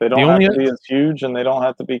don't have to be as huge, and they don't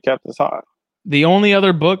have to be kept as hot. The only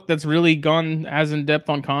other book that's really gone as in depth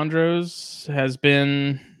on chondros has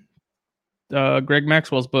been Greg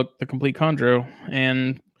Maxwell's book, The Complete Chondro.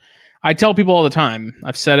 And I tell people all the time,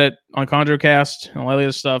 I've said it on ChondroCast and all that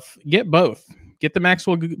other stuff, get both. Get the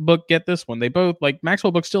Maxwell book, get this one. They both, like,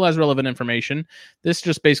 Maxwell book still has relevant information. This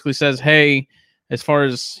just basically says, hey, as far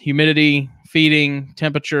as humidity, feeding,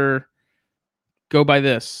 temperature, go by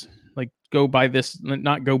this. Like, go by this,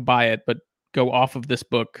 not go buy it, but go off of this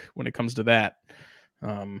book when it comes to that.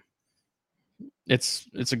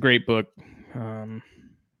 It's a great book.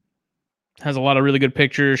 Has a lot of really good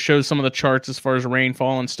pictures, shows some of the charts as far as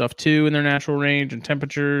rainfall and stuff too in their natural range and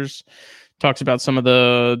temperatures. Talks about some of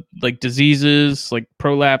the like diseases, like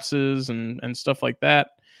prolapses and stuff like that.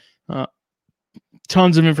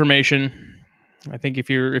 Tons of information. I think if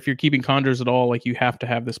you're keeping chondros at all, like, you have to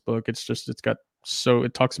have this book. It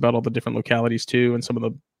talks about all the different localities too, and some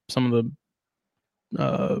of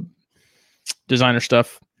the designer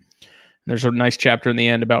stuff. There's a nice chapter in the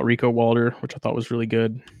end about Rico Walder, which I thought was really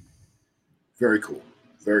good. Very cool.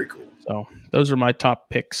 Very cool. So those are my top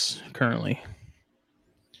picks currently.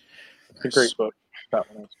 It's a great book. That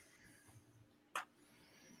one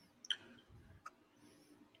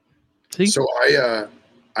is. So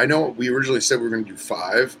I know we originally said we were going to do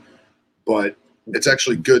 5, but it's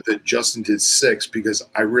actually good that Justin did 6 because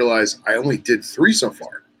I realized I only did 3 so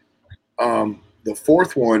far. The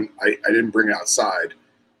 4th one I didn't bring outside,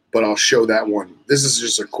 but I'll show that one. This is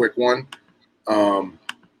just a quick one.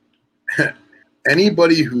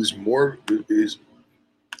 Anybody who's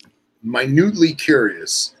minutely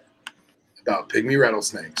curious about pygmy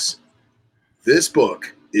rattlesnakes, this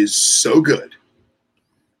book is so good.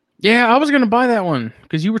 Yeah, I was going to buy that one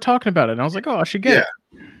because you were talking about it, and I was like, oh, I should get it.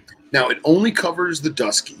 Now, it only covers the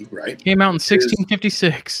Dusky, right? Came out in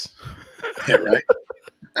 1656. Yeah, right?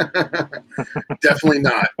 Definitely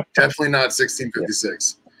not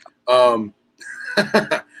 1656.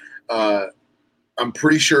 I'm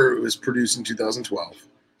pretty sure it was produced in 2012.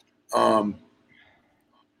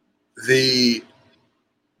 The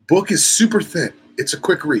book is super thin. It's a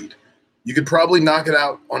quick read. You could probably knock it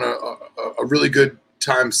out on a really good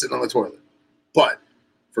time sitting on the toilet. But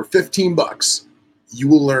for $15, you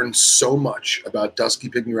will learn so much about dusky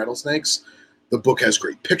pygmy rattlesnakes The book has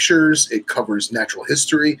great pictures. It covers natural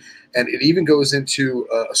history. And it even goes into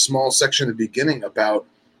a small section at the beginning about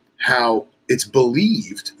how it's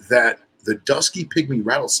believed that the dusky pygmy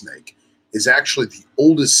rattlesnake is actually the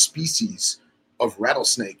oldest species of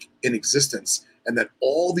rattlesnake in existence, and that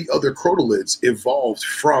all the other crotalids evolved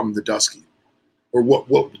from the dusky, or what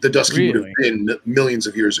the dusky would have been millions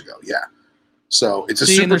of years ago. Yeah. So it's a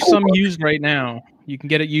super and there's cool some book. used right now. You can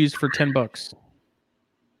get it used for $10.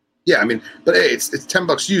 Yeah, I mean, but hey, it's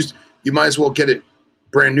 $10 used. You might as well get it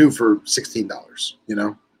brand new for $16. You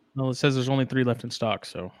know. Well, it says there's only 3 left in stock,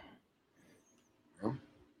 so well,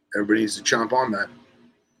 everybody needs to chomp on that.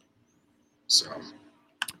 So.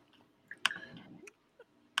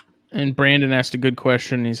 And Brandon asked a good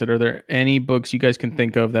question. He said, "Are there any books you guys can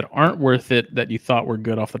think of that aren't worth it that you thought were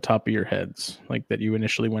good off the top of your heads, like that you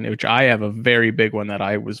initially went?" Which I have a very big one that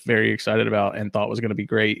I was very excited about and thought was going to be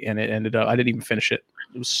great, and it ended up I didn't even finish it.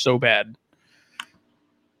 It was so bad.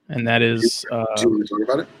 And that is. Do you want to talk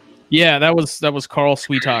about it? Yeah, that was Carl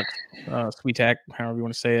Sweetak, however you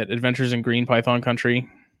want to say it. Adventures in Green Python Country.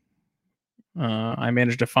 I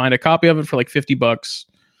managed to find a copy of it for like $50,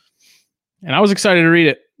 and I was excited to read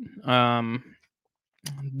it.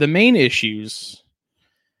 The main issues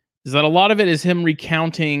is that a lot of it is him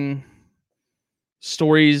recounting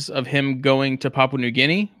stories of him going to Papua New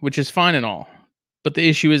Guinea, which is fine and all. But the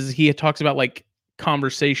issue is he talks about like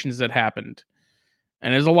conversations that happened.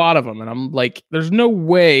 And there's a lot of them. And I'm like, there's no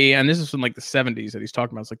way. And this is from like the 70s that he's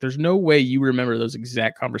talking about. It's like, there's no way you remember those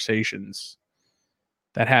exact conversations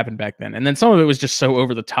that happened back then. And then some of it was just so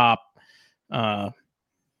over the top.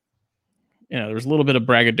 There was a little bit of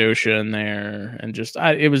braggadocio in there, and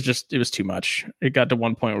it was too much. It got to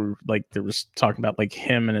one point where like there was talking about like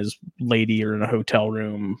him and his lady are in a hotel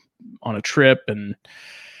room on a trip, and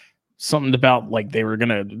something about like they were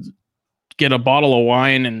gonna get a bottle of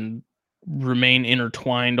wine and remain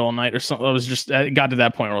intertwined all night or something. It got to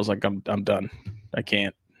that point where I was like, I'm done. I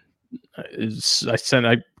can't.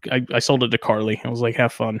 I sold it to Carly. I was like,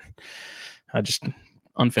 have fun.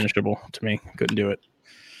 Unfinishable to me. Couldn't do it.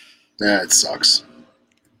 Yeah, it sucks.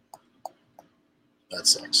 That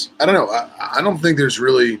sucks. I don't know. I don't think there's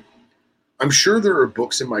really. I'm sure there are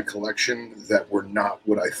books in my collection that were not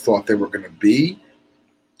what I thought they were going to be,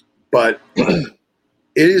 but it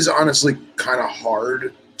is honestly kind of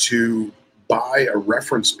hard to buy a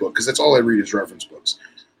reference book, because that's all I read is reference books,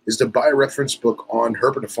 is to buy a reference book on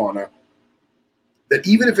herpetofauna that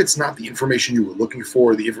even if it's not the information you were looking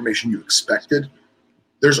for, the information you expected,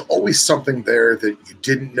 there's always something there that you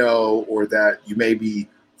didn't know, or that you maybe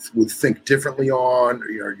would think differently on,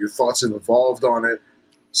 or your thoughts have evolved on it.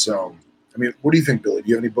 So, I mean, what do you think, Billy? Do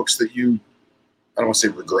you have any books that you, I don't want to say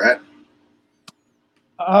regret?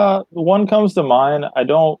 One comes to mind. I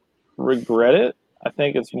don't regret it. I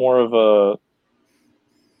think it's more of a.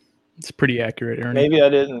 It's pretty accurate, Ernie. Maybe I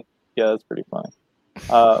didn't. Yeah, that's pretty funny.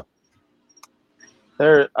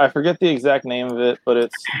 I forget the exact name of it, but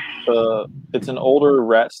it's an older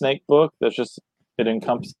rat snake book it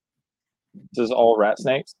encompasses all rat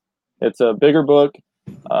snakes. It's a bigger book,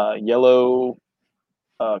 yellow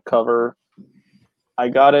cover. I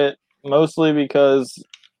got it mostly because,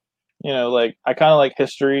 like I kind of like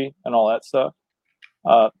history and all that stuff.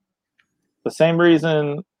 The same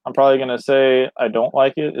reason I'm probably going to say I don't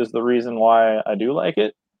like it is the reason why I do like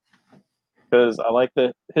it, because I like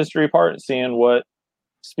the history part, seeing what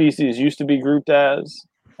species used to be grouped as,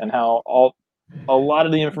 and how a lot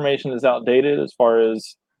of the information is outdated as far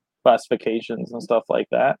as classifications and stuff like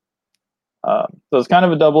that. So it's kind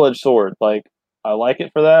of a double-edged sword. Like, I like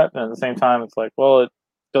it for that, and at the same time, it's like, well, it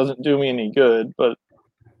doesn't do me any good, but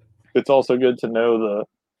it's also good to know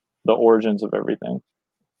the origins of everything.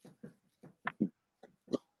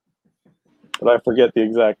 But I forget the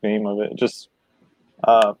exact name of it. Just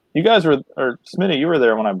you guys or Smitty, you were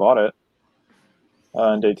there when I bought it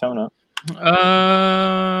in Daytona.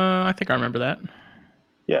 I think I remember that.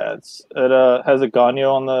 Yeah, it has a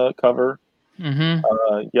Ganyo on the cover.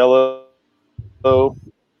 Mm-hmm. Yellow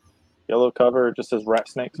cover. It just says rat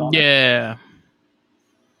snakes on it. Yeah.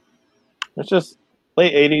 It's just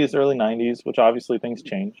late 80s, early 90s, which obviously things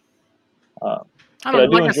change. I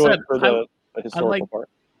do enjoy it for the historical part.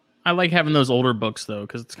 I like having those older books though,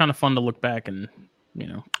 because it's kind of fun to look back and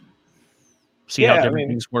see how different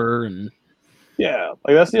things were. And yeah,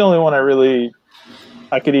 like that's the only one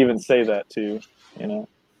I could even say that to,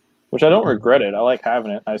 which I don't regret it. I like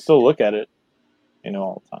having it. I still look at it,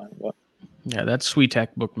 all the time. But yeah, that Sweetak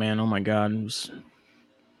book, man. Oh my God,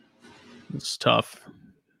 it's tough.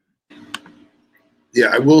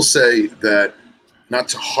 Yeah, I will say that, not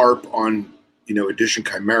to harp on, Edition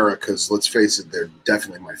Chimera, because let's face it, they're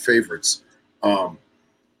definitely my favorites.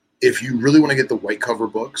 If you really want to get the white cover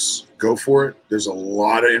books, go for it. There's a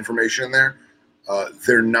lot of information in there.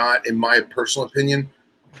 They're not, in my personal opinion,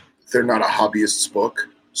 they're not a hobbyist's book.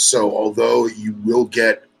 So although you will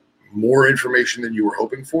get more information than you were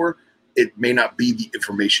hoping for, it may not be the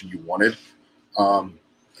information you wanted.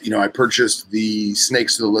 I purchased the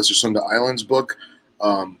Snakes to the Lesser Sunda Islands book,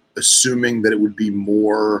 assuming that it would be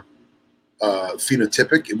more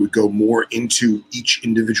phenotypic. It would go more into each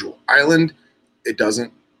individual island. It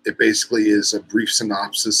doesn't. It basically is a brief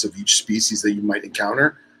synopsis of each species that you might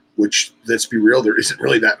encounter, which, let's be real, there isn't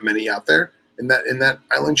really that many out there in that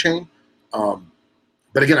island chain.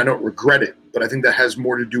 But again, I don't regret it, but I think that has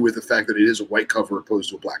more to do with the fact that it is a white cover opposed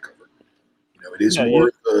to a black cover. It is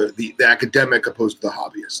more the academic opposed to the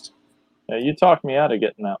hobbyist. Yeah, you talked me out of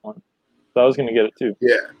getting that one. So I was going to get it too.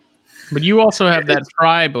 Yeah. But you also have that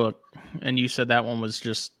Fry book, and you said that one was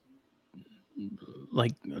just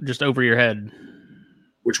over your head.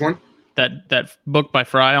 Which one? That book by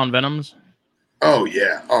Fry on Venoms. Oh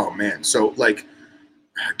yeah. Oh man. So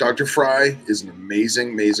Dr. Fry is an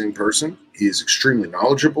amazing, amazing person. He is extremely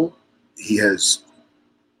knowledgeable. He has,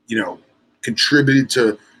 contributed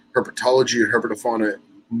to herpetology and herpetofauna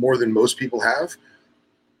more than most people have.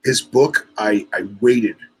 His book, I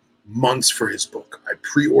waited months for his book. I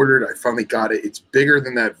pre-ordered. I finally got it. It's bigger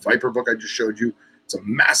than that Viper book I just showed you. It's a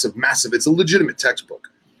massive, massive. It's a legitimate textbook.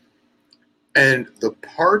 And the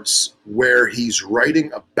parts where he's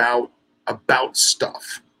writing about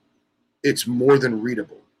stuff, it's more than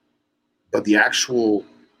readable. But the actual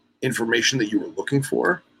information that you were looking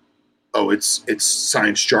for, it's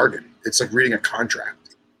science jargon. It's like reading a contract.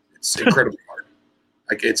 It's incredibly hard.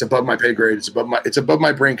 It's above my pay grade. It's above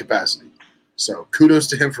my brain capacity. So kudos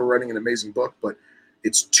to him for writing an amazing book, but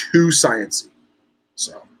it's too sciencey.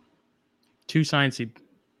 So too sciencey,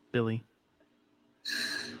 Billy.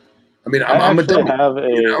 I mean, I'm a dummy.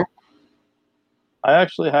 I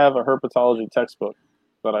actually have a herpetology textbook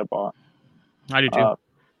that I bought. I do too.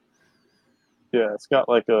 Yeah, it's got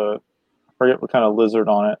I forget what kind of lizard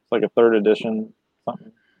on it. It's like a 3rd edition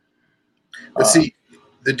something. But see,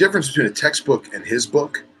 the difference between a textbook and his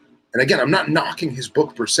book, and again, I'm not knocking his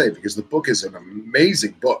book per se, because the book is an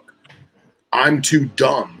amazing book. I'm too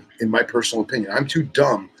dumb, in my personal opinion, I'm too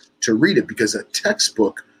dumb to read it, because a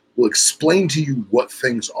textbook will explain to you what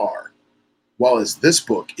things are. While as this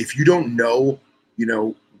book, if you don't know,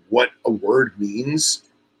 what a word means,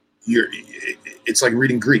 it's like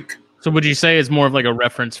reading Greek. So would you say it's more of like a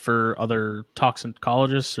reference for other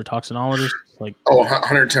toxicologists or toxinologists?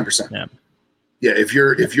 110%. Yeah. Yeah, if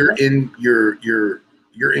you're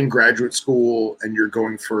in graduate school and you're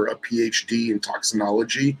going for a PhD in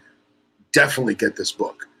toxinology, definitely get this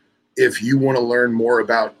book. If you want to learn more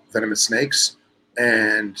about venomous snakes,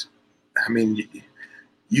 and I mean,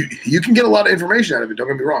 you can get a lot of information out of it. Don't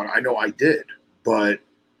get me wrong. I know I did, but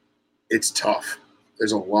it's tough.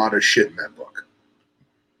 There's a lot of shit in that book.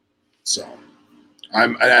 So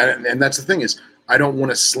and that's the thing, is I don't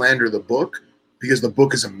want to slander the book, because the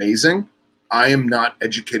book is amazing. I am not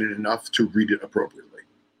educated enough to read it appropriately.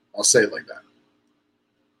 I'll say it like that.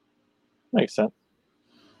 Makes sense.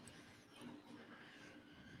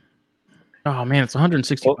 Oh man, it's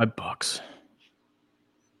 165 bucks.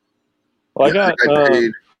 Well, I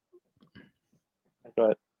paid. Go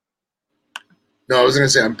ahead. No, I was going to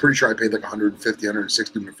say, I'm pretty sure I paid like 150,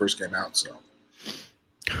 160 when it first came out. So.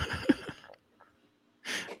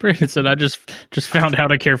 Brandon said, "I just found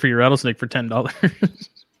out I care for your rattlesnake for $10."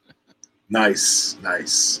 Nice.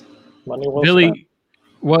 Money well Billy,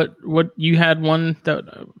 spent. what you had one that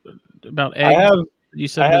about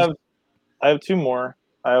eggs? I have 2 more.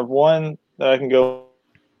 I have one that I can go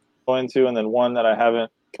into, and then one that I haven't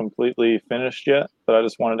completely finished yet, that I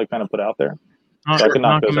just wanted to kind of put out there. So I can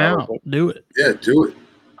knock them out. Do it. Yeah, do it.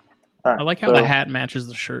 All right, I like how the hat matches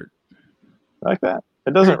the shirt. Like that.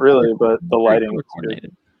 It doesn't really, but the lighting is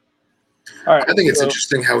good. All right, I think it's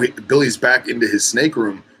interesting how Billy's back into his snake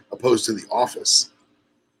room opposed to the office.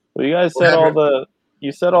 Well, you guys said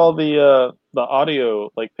all the audio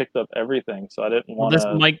picked up everything, so I didn't want to. This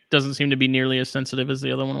mic doesn't seem to be nearly as sensitive as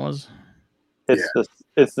the other one was.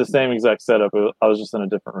 It's the same exact setup. I was just in a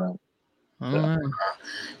different room.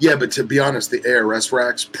 Yeah, but to be honest, the ARS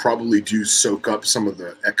racks probably do soak up some of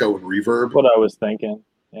the echo and reverb. What I was thinking.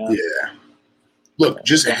 Yeah. Look,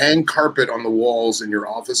 just hang carpet on the walls in your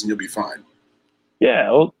office and you'll be fine.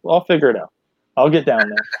 Yeah, I'll figure it out. I'll get down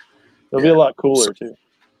there. It'll be a lot cooler too.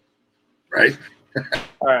 Right?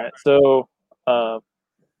 All right. So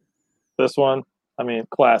this one, I mean,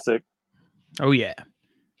 classic. Oh yeah.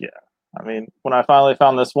 Yeah. I mean, when I finally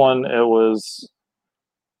found this one,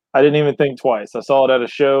 I didn't even think twice. I saw it at a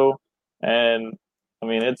show and I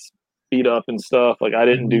mean it's beat up and stuff. Like I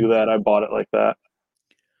didn't do that. I bought it like that.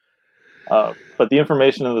 But the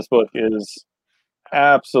information in this book is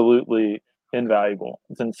absolutely invaluable.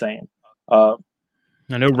 It's insane. I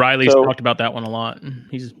know Riley's so- talked about that one a lot.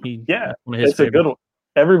 Yeah, one of his it's a good favorites. one.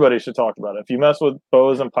 Everybody should talk about it. If you mess with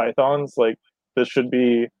boas and pythons, like this should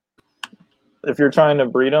be. If you're trying to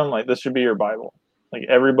breed them, like this should be your Bible. Like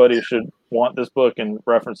everybody should want this book and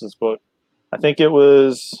reference this book. I think it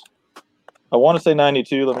was. I want to say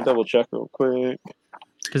 92. Let me double check real quick.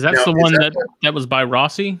 Because that's the one that was by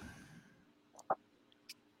Rossi.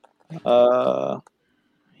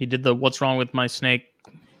 He did the "What's Wrong with My Snake?"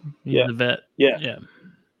 He's Yeah, the vet.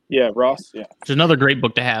 Yeah, Ross. Yeah, it's another great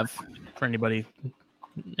book to have for anybody.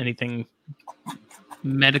 Anything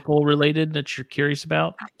medical related that you're curious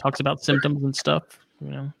about? Talks about symptoms and stuff.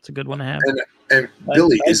 It's a good one to have. And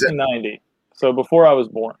Billy, is that 1990? So before I was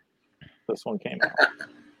born, this one came out.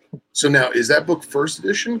 So now is that book first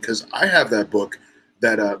edition? Because I have that book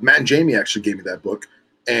that Matt and Jamie actually gave me that book,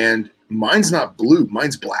 and mine's not blue,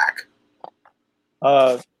 mine's black.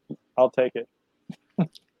 I'll take it.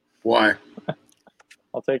 Why?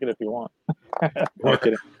 I'll take it if you want. I'm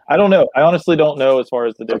kidding. I don't know. I honestly don't know as far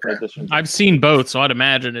as the different editions. I've seen both, so I'd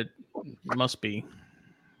imagine it must be.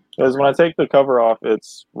 Because when I take the cover off,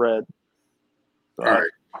 it's red. So All right.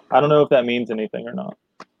 I don't know if that means anything or not.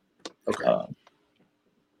 Okay.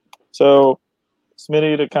 So,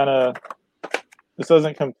 Smitty, to kind of, this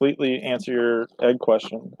doesn't completely answer your egg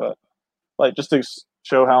question, but like just to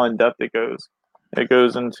show how in depth it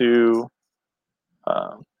goes into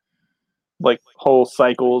like whole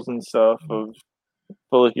cycles and stuff of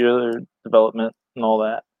follicular development and all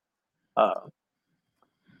that.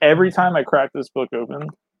 Every time I crack this book open,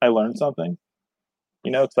 I learn something,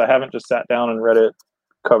 because I haven't just sat down and read it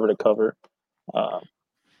cover to cover.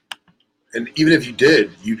 And even if you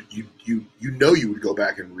did, you would go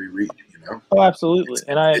back and reread, Oh, absolutely.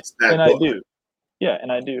 I do. Yeah,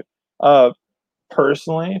 and I do.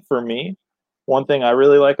 Personally, for me, one thing I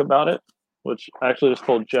really like about it, which I actually just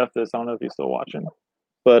told Jeff this, I don't know if he's still watching,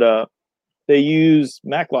 but they use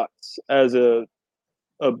Maclots as a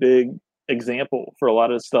big example for a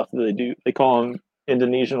lot of the stuff that they do. They call them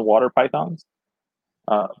Indonesian water pythons.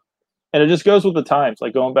 And it just goes with the times,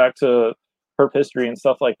 like going back to herp history and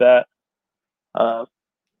stuff like that.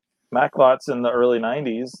 Maclots in the early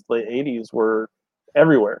 90s, late 80s were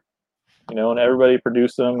everywhere, and everybody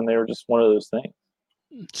produced them, and they were just one of those things.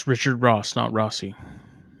 It's Richard Ross, not Rossi.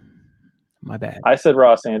 My bad. I said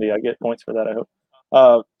Ross, Andy. I get points for that, I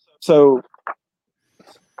hope. So,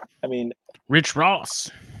 I mean, Rich Ross.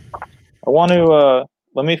 I want to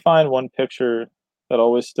let me find one picture that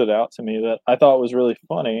always stood out to me that I thought was really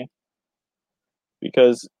funny,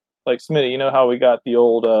 because, like, Smitty, you know how we got the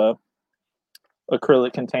old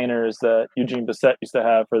acrylic containers that Eugene Bissett used to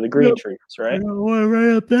have for the green trees, right? I got one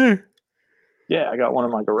right up there. Yeah, I got one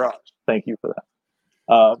in my garage. Thank you for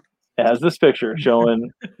that. It has this picture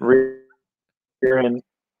showing rearing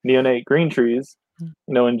neonate green trees,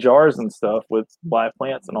 in jars and stuff with live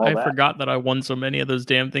plants and all that. I forgot that I won so many of those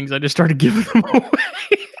damn things. I just started giving them away.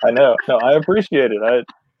 I know. No, I appreciate it.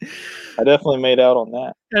 I definitely made out on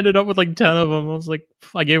that. I ended up with like 10 of them. I was like,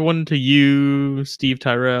 I gave one to you, Steve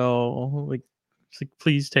Tyrell. It's like,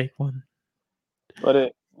 please take one. But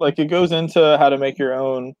it goes into how to make your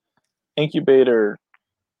own incubator.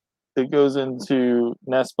 It goes into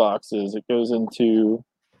nest boxes. It goes into,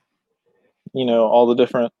 all the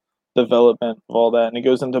different development of all that. And it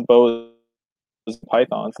goes into boas and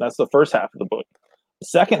pythons. And that's the first half of the book. The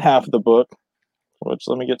second half of the book, which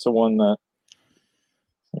let me get to one that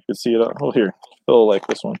you can see it. Oh, here. Phil will like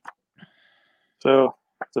this one. So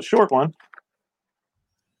it's a short one.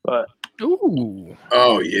 But ooh.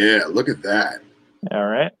 Oh, yeah. Look at that. All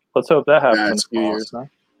right. Let's hope that happens in a few years, huh?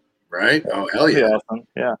 Right? Oh, hell yeah. Awesome.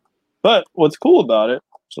 Yeah. But what's cool about it,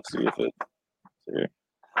 let's see if it's here.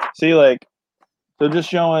 See, like, so just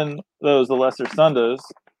showing the lesser sundas,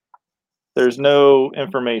 there's no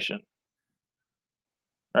information.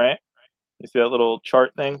 Right? You see that little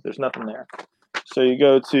chart thing? There's nothing there. So you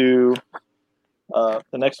go to the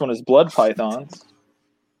next one is blood pythons.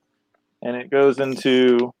 And it goes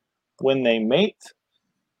into when they mate.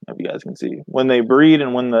 If you guys can see, when they breed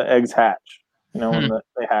and when the eggs hatch, when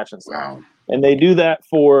they hatch and stuff. Wow. And they do that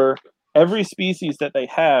for every species that they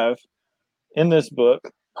have in this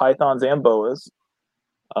book, pythons and boas.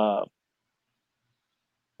 I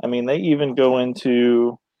mean, they even go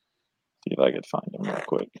into, see if I could find them real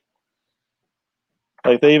quick.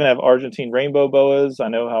 Like they even have Argentine rainbow boas. I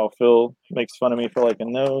know how Phil makes fun of me for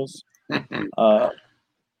liking those.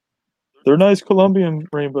 they're nice Colombian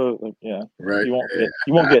rainbow. Like, yeah, Right. you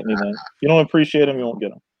won't get anything. You don't appreciate them, you won't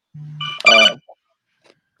get them.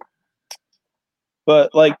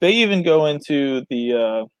 But like they even go into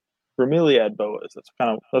the bromeliad boas. That's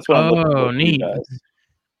what I'm looking for you neat.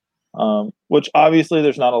 guys. Which obviously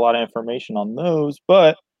there's not a lot of information on those,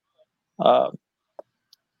 but let's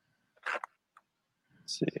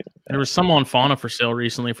see. There was some on Fauna for sale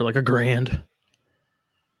recently for like $1,000.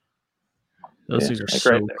 Those things are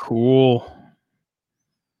so right cool.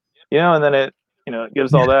 And then it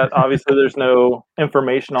gives all that. Obviously, there's no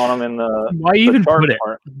information on them in the why even chart put it?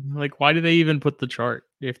 part. Like, why do they even put the chart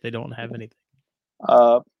if they don't have anything?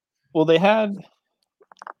 Well, they had.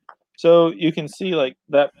 So you can see like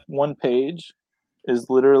that one page is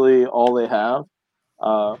literally all they have.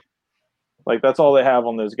 Like that's all they have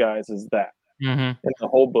on those guys is that in the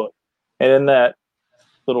whole book. And in that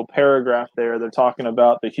little paragraph there, they're talking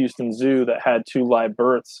about the Houston Zoo that had 2 live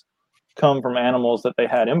births come from animals that they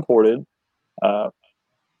had imported. So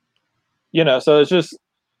it's just,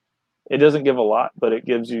 it doesn't give a lot, but it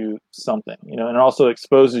gives you something, and it also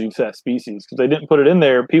exposes you to that species. Because they didn't put it in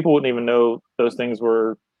there, people wouldn't even know those things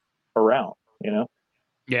were around,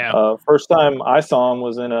 Yeah. First time I saw them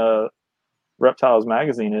was in a Reptiles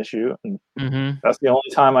magazine issue, and that's the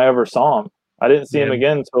only time I ever saw them. I didn't see him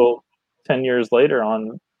again until 10 years later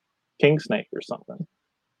on King Snake or something.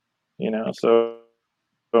 So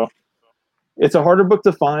it's a harder book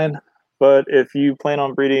to find, but if you plan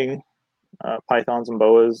on breeding pythons and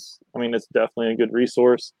boas, I mean, it's definitely a good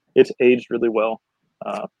resource. It's aged really well.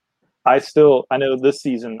 I know this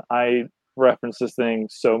season I referenced this thing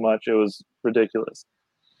so much, it was ridiculous.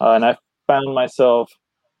 And I found myself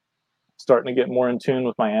starting to get more in tune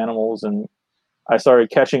with my animals, and I started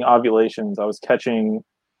catching ovulations. I was catching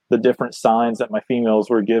the different signs that my females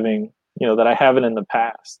were giving, that I haven't in the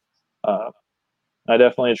past. I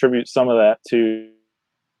definitely attribute some of that to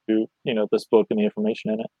this book and the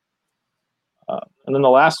information in it. And then the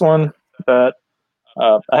last one that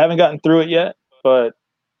I haven't gotten through it yet, but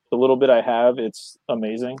the little bit I have, it's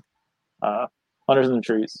amazing. Hunters in the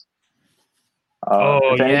Trees.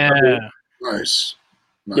 Nice.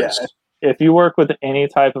 Yeah, if you work with any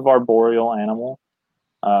type of arboreal animal,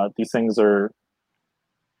 these things are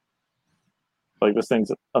like, this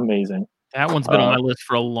thing's amazing. That one's been on my list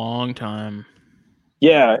for a long time.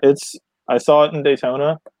 Yeah, I saw it in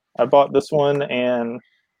Daytona. I bought this one and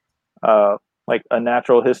like a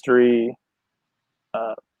natural history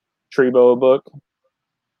tree boa book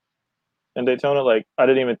in Daytona. Like, I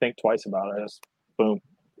didn't even think twice about it. I just boom,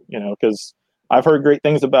 because I've heard great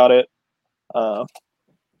things about it. Let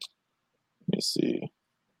me see.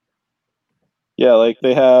 Yeah, like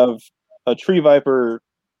they have a tree viper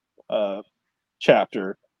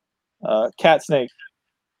chapter, cat snake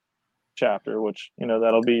chapter, which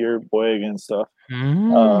that'll be your boyega and stuff.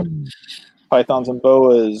 Pythons and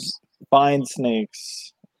boas, vine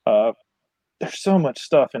snakes. There's so much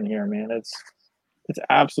stuff in here, man. It's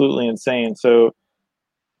absolutely insane. So,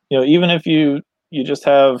 even if you just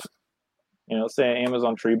have, say an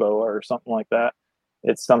Amazon tree boa or something like that,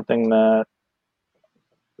 it's something that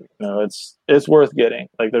it's worth getting.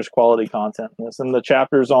 Like, there's quality content in this, and the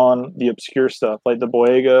chapters on the obscure stuff, like the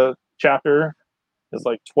boyega chapter, is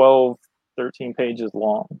like 12, 13 pages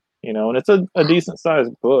long. And it's a decent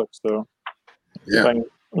sized book. So, let me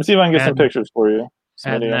see if I can get some pictures for you.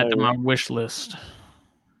 Adding that to my wish list.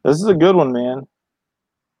 This is a good one, man.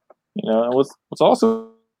 And what's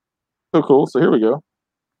also so cool. So here we go.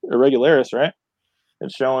 Irregularis, right?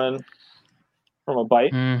 It's showing from a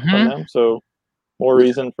bite from them. So more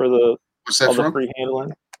reason for the free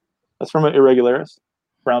handling. That's from an Irregularis,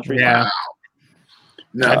 brown tree. Yeah. Wow.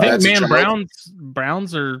 No, I think, man,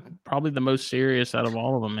 browns are probably the most serious out of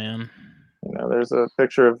all of them, man. There's a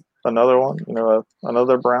picture of another one.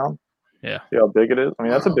 Another brown. Yeah. See how big it is? I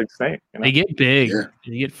mean, that's a big snake. They get big. Yeah.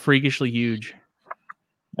 They get freakishly huge.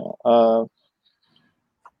 Yeah. Let's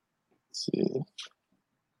see.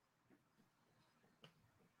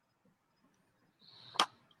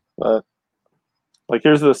 But like,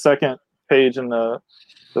 here's the second page in the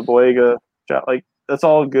boyega chat. Like, that's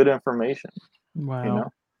all good information.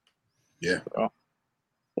 Wow. Yeah.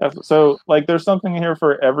 So like, there's something here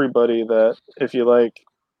for everybody that if you like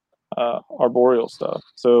arboreal stuff.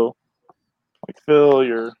 So like Phil,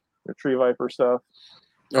 your tree viper stuff.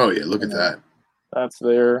 Oh yeah, look at that. That's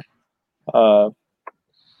there. Let's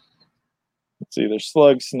see, there's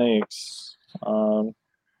slug snakes.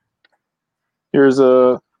 Here's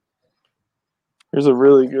a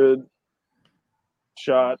really good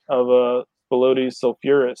shot of a Spilotes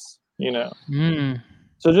sulphureus.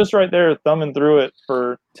 So just right there, thumbing through it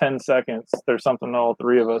for 10 seconds, there's something all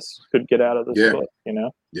three of us could get out of this book, you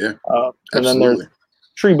know? Yeah. And then there's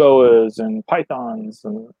tree boas and pythons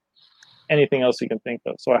and anything else you can think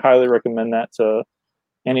of. So I highly recommend that to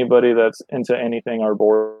anybody that's into anything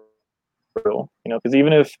arboreal, you know, because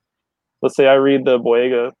even if, let's say I read the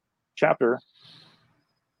Boyega chapter,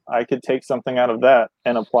 I could take something out of that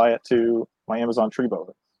and apply it to my Amazon tree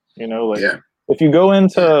boa, you know, like if you go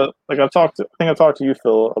into, like I think I've talked to you,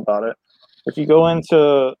 Phil, about it. If you go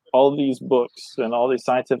into all these books and all these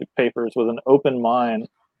scientific papers with an open mind,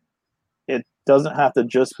 it doesn't have to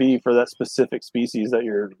just be for that specific species that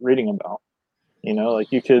you're reading about. You know, like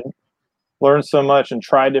you could learn so much and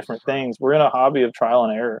try different things. We're in a hobby of trial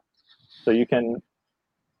and error. So you can,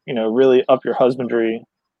 you know, really up your husbandry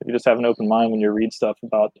if you just have an open mind when you read stuff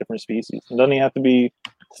about different species. It doesn't even have to be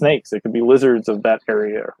snakes. It could be lizards of that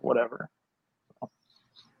area or whatever.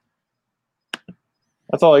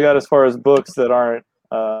 That's all I got as far as books that aren't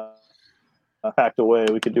packed away.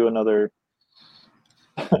 We could do another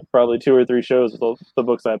probably 2 or 3 shows with the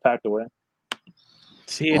books I packed away.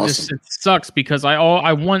 See, it sucks because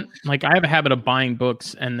I want, like, I have a habit of buying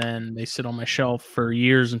books and then they sit on my shelf for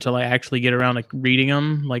years until I actually get around to reading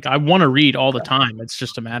them. Like, I want to read all the time. It's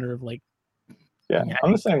just a matter of like,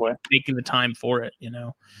 I'm the same way. Making the time for it, you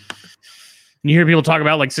know. And you hear people talk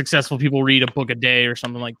about like successful people read a book a day or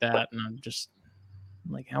something like that, and I'm just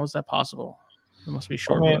like, how is that possible? It must be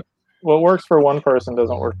short. I mean, what works for one person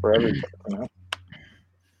doesn't work for everybody, you know?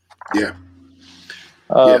 Yeah.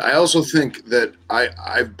 I also think that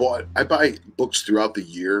I buy books throughout the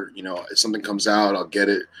year. You know, if something comes out, I'll get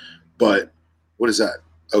it. But what is that?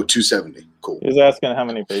 Oh, 270. Cool. He's asking how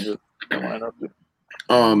many pages. No,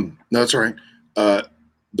 that's all right. But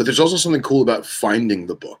there's also something cool about finding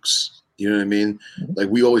the books. You know what I mean? Like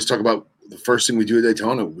we always talk about the first thing we do at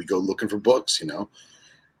Daytona, we go looking for books, you know?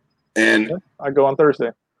 And I go on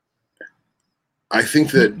Thursday. I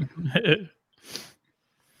think that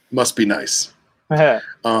must be nice.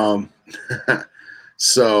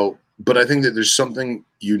 So, but I think that there's something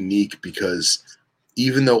unique because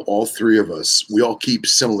even though all three of us, we all keep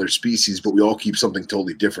similar species, but we all keep something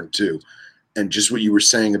totally different too. And just what you were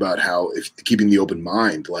saying about how if keeping the open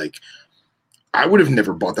mind, like I would have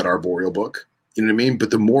never bought that arboreal book, you know what I mean?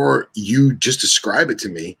 But the more you just describe it to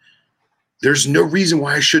me, there's no reason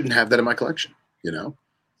why I shouldn't have that in my collection, you know?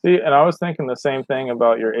 See, and I was thinking the same thing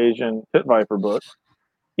about your Asian pit viper book.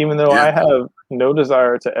 Even though I have no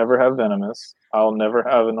desire to ever have venomous, I'll never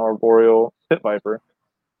have an arboreal pit viper.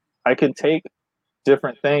 I could take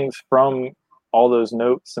different things from all those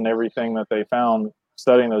notes and everything that they found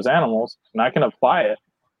studying those animals, and I can apply it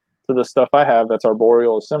to the stuff I have that's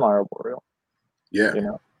arboreal or semi-arboreal. Yeah, you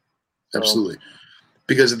know, absolutely.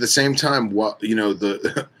 Because at the same time, what you know,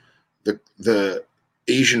 the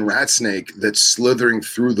Asian rat snake that's slithering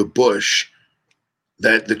through the bush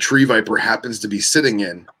that the tree viper happens to be sitting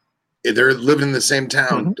in, they're living in the same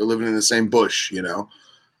town. They're living in the same bush, you know?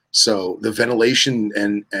 So the ventilation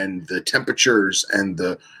and the temperatures and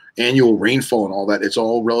the annual rainfall and all that, it's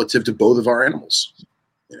all relative to both of our animals,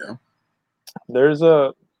 you know?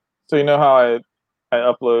 So you know how I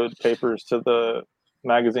upload papers to the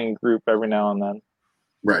magazine group every now and then?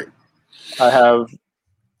 Right. I have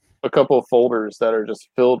a couple of folders that are just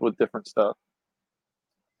filled with different stuff.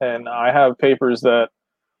 And I have papers that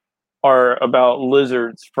are about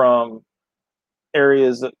lizards from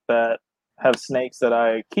areas that have snakes that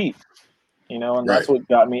I keep, you know, and that's what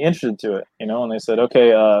got me interested to it, you know, and they said, okay,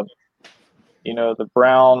 you know, the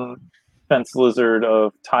brown fence lizard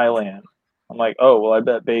of Thailand. I'm like, oh, well, I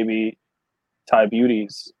bet baby Thai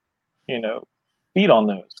beauties, you know, feed on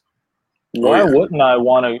those. Why wouldn't I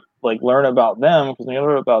want to like learn about them? Because when you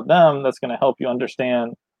learn about them, that's going to help you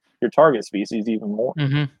understand your target species even more.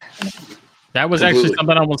 That was actually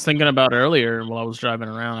something I was thinking about earlier while I was driving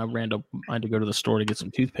around. I had to go to the store to get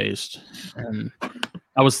some toothpaste, and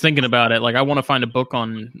I was thinking about it. Like, I want to find a book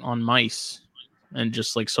on mice and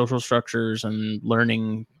just like social structures and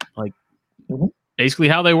learning, like basically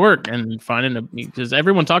how they work and finding because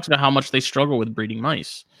everyone talks about how much they struggle with breeding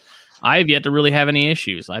mice. I have yet to really have any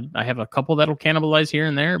issues. I have a couple that'll cannibalize here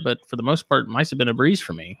and there, but for the most part, mice have been a breeze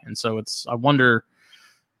for me. And so I wonder.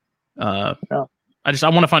 I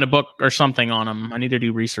want to find a book or something on them. I need to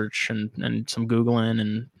do research and some Googling,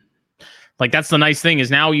 and like that's the nice thing is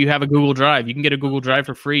now you have a Google Drive. You can get a Google Drive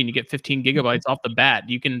for free and you get 15 gigabytes off the bat.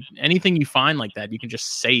 You can anything you find like that, you can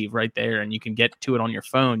just save right there, and you can get to it on your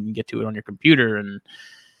phone. You can get to it on your computer, and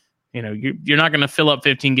you know you're not going to fill up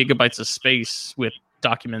 15 gigabytes of space with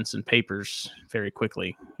documents and papers very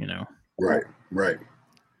quickly. You know. Right.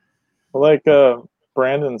 Like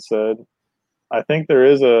Brandon said, I think there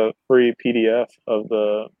is a free PDF of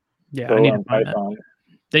the Yeah, I need Go to find that. Python.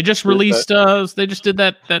 They just released. They just did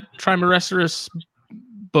that Trimeresurus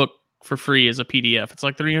book for free as a PDF. It's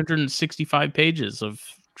like 365 pages of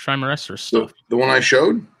Trimeresurus stuff. The one I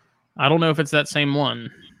showed? I don't know if it's that same one.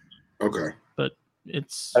 Okay. But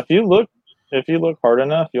it's if you look hard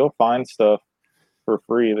enough, you'll find stuff for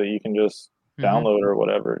free that you can just download or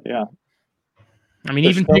whatever. Yeah. I mean,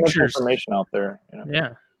 There's even so much pictures. information out there. You know?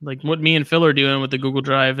 Yeah, like what me and Phil are doing with the Google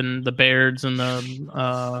Drive and the Bairds and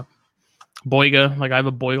the Boiga. Like I have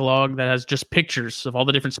a Boiga log that has just pictures of all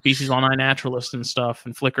the different species on iNaturalist and stuff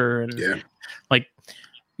and Flickr and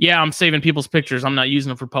I'm saving people's pictures. I'm not using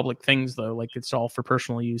them for public things though. Like it's all for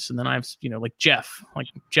personal use. And then I have like Jeff. Like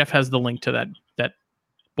Jeff has the link to that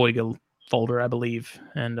Boiga folder, I believe,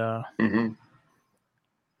 and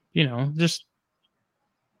just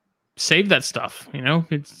save that stuff.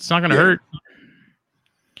 It's not going to hurt.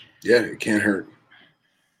 Yeah, it can't hurt.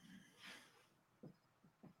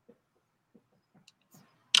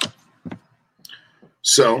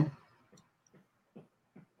 So,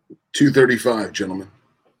 235, gentlemen.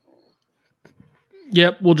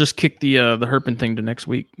 Yep, we'll just kick the Herpin thing to next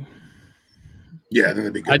week. Yeah, I think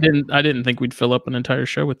that'd be good. I didn't think we'd fill up an entire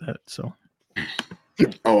show with that. So.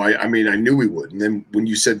 Oh, I mean, I knew we would. And then when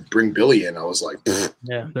you said bring Billy in, I was like,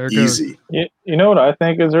 yeah, there it easy. You know what I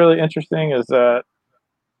think is really interesting is that,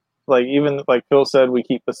 like, even like Phil said, we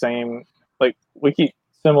keep the same, like, we keep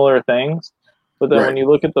similar things. But then when you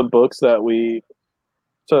look at the books that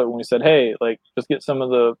so when we said, hey, like, just get some of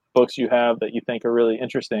the books you have that you think are really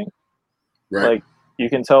interesting. Right. Like, you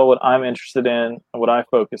can tell what I'm interested in and what I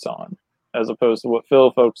focus on, as opposed to what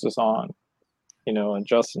Phil focuses on, and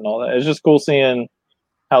Justin and all that. It's just cool seeing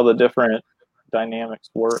how the different dynamics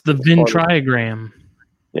work. It's the Venn triagram.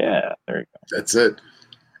 Yeah, there you go. That's it.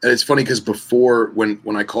 And it's funny because before,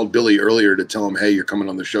 when I called Billy earlier to tell him, hey, you're coming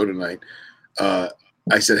on the show tonight,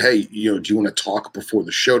 I said, hey, do you want to talk before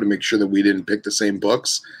the show to make sure that we didn't pick the same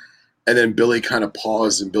books? And then Billy kind of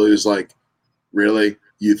paused, and Billy was like, really?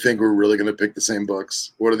 You think we're really going to pick the same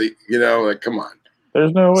books? What are they, like, come on.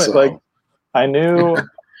 There's no way. So, like, I knew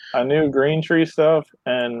Green Tree stuff,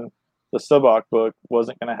 and the Subok book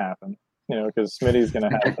wasn't going to happen, because Smitty's going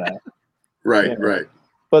to have that. Right, right.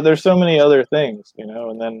 But there's so many other things,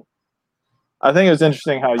 and then I think it was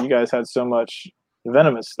interesting how you guys had so much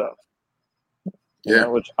venomous stuff.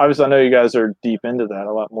 Which obviously I know you guys are deep into that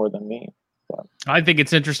a lot more than me. But. I think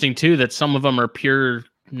it's interesting too that some of them are pure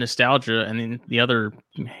nostalgia, and then the other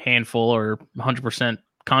handful are 100%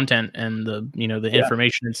 content and the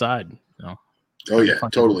information inside. Oh yeah,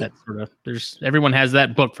 totally. Everyone has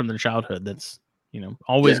that book from their childhood that's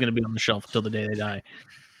always going to be on the shelf until the day they die.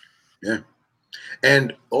 Yeah,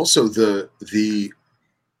 and also the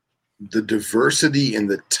diversity in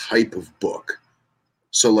the type of book.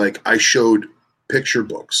 So like I showed picture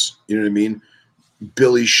books, you know what I mean?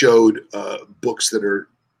 Billy showed books that are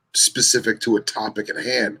specific to a topic at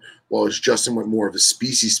hand, while Justin went more of a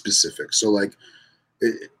species specific. So like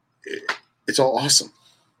it's all awesome.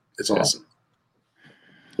 It's awesome.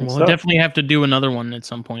 We'll definitely have to do another one at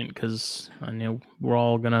some point, because I know we're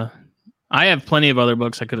all gonna. I have plenty of other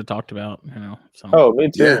books I could have talked about. So. Oh, me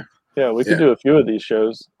too. Yeah, we could do a few of these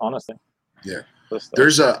shows, honestly. Yeah,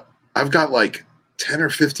 I've got like 10 or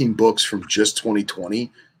 15 books from just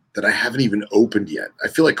 2020 that I haven't even opened yet. I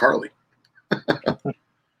feel like Carly.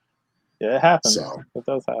 Yeah, it happens. So it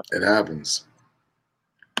does happen. It happens.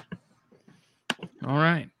 All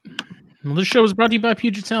right. Well, this show is brought to you by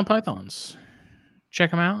Puget Sound Pythons.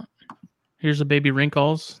 Check them out. Here's a baby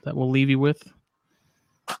wrinkles that we'll leave you with.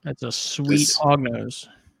 That's a sweet hognose.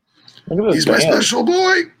 He's my special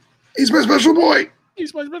boy. He's my special boy.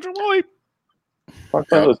 He's my special boy. Fuck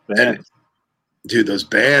those bands. Dude, those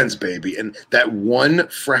bands, baby. And that one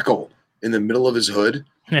freckle in the middle of his hood,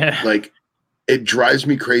 like, it drives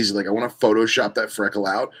me crazy. Like, I want to Photoshop that freckle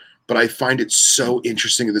out, but I find it so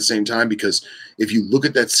interesting at the same time, because if you look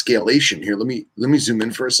at that scalation here, let me zoom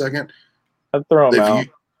in for a second. I'd throw him out.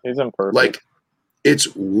 He's imperfect. Like, it's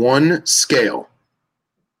one scale.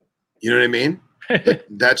 You know what I mean? Like,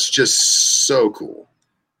 that's just so cool.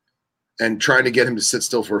 And trying to get him to sit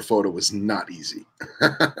still for a photo was not easy.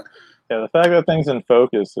 Yeah, the fact that thing's in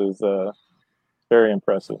focus is very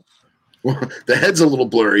impressive. Well, the head's a little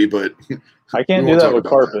blurry, but I can't do that with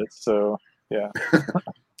carpets, so yeah.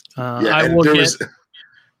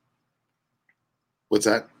 What's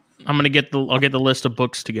that? I'll get the list of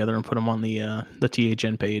books together and put them on the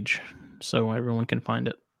THN page so everyone can find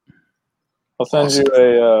it. I'll send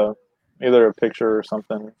you either a picture or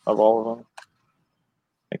something of all of them.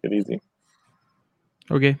 Make it easy.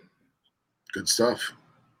 Okay. Good stuff.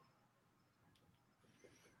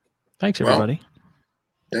 Thanks, Well, everybody.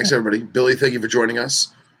 Thanks, everybody. Billy, thank you for joining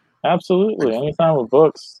us. Absolutely. Anytime with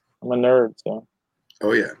books. I'm a nerd, so.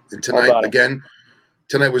 Oh, yeah. And How about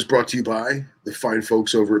tonight was brought to you by the fine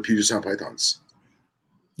folks over at Puget Sound Pythons.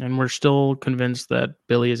 And we're still convinced that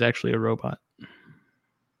Billy is actually a robot.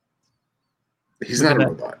 He's not a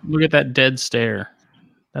robot. Look at that dead stare.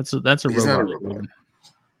 That's a He's robot. not a robot.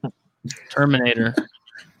 Terminator.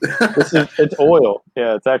 It's oil.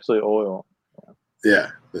 Yeah, it's actually oil. Yeah,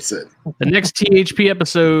 that's it. The next THP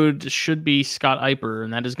episode should be Scott Eiper,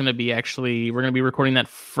 and that is going to be we're going to be recording that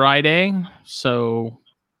Friday. So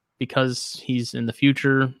because he's in the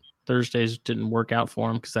future, Thursdays didn't work out for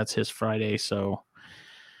him because that's his Friday. So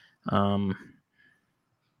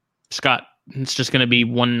Scott, it's just going to be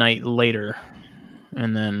one night later.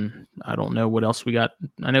 And then I don't know what else we got.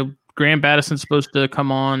 I know Graham Battison's supposed to come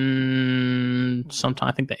on sometime.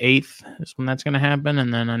 I think the 8th is when that's going to happen.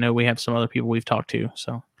 And then I know we have some other people we've talked to.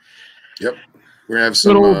 So, yep, we're gonna have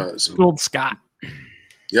some good old Scott.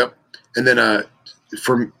 Yep, and then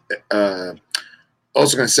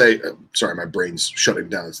also going to say, sorry, my brain's shutting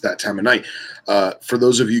down. It's that time of night. For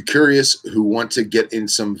those of you curious who want to get in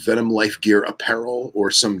some Venom Life Gear apparel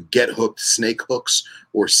or some Get Hooked snake hooks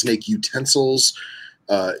or snake utensils,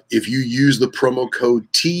 if you use the promo code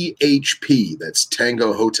THP, that's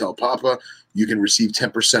Tango Hotel Papa, you can receive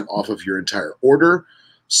 10% off of your entire order.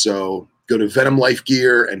 So go to Venom Life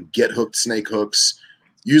Gear and Get Hooked snake hooks.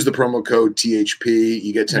 Use the promo code THP.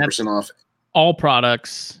 You get 10% off. All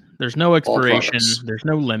products. There's no expiration. There's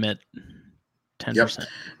no limit. 10%. Yep.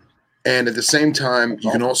 And at the same time,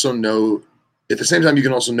 you can also know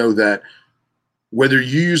that whether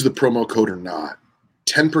you use the promo code or not,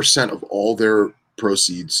 10% of all their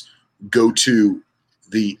proceeds go to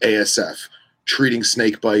the ASF, treating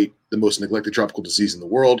snakebite, the most neglected tropical disease in the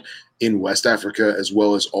world, in West Africa, as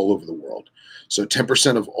well as all over the world. So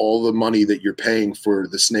 10% of all the money that you're paying for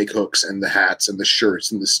the snake hooks and the hats and the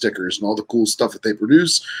shirts and the stickers and all the cool stuff that they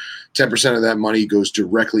produce, 10% of that money goes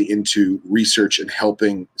directly into research and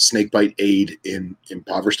helping snakebite aid in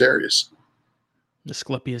impoverished areas. The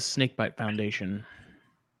Asclepius Snakebite Foundation.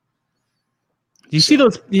 Do you see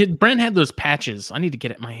those? Brent had those patches. I need to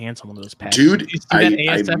get my hands on one of those patches. Dude, I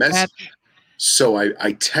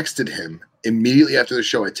texted him immediately after the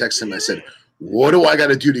show. I texted him. I said, what do I got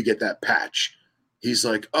to do to get that patch? He's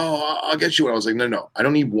like, oh, I'll get you one. I was like, no, I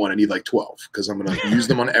don't need one. I need like 12 because I'm going to use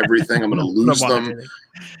them on everything. I'm going to lose them.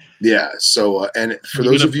 Yeah. So, and for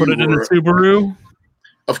those of you who put it in the Subaru,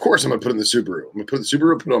 of course, I'm going to put it in the Subaru. I'm going to put the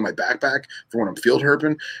Subaru, put it on my backpack for when I'm field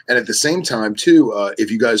herping. And at the same time, too,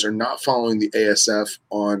 if you guys are not following the ASF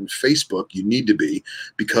on Facebook, you need to be,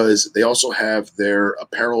 because they also have their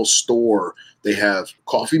apparel store. They have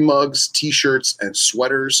coffee mugs, T-shirts, and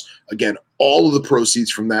sweaters. Again, all of the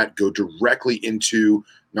proceeds from that go directly into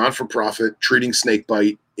non-for-profit treating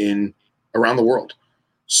snakebite around the world.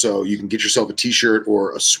 So you can get yourself a T-shirt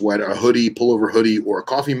or a sweater, a hoodie, pullover hoodie, or a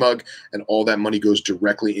coffee mug, and all that money goes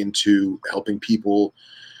directly into helping people,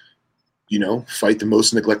 fight the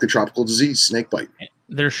most neglected tropical disease, snakebite.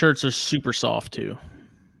 Their shirts are super soft too,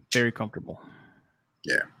 very comfortable.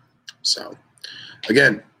 Yeah. So,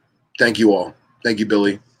 again, thank you all. Thank you,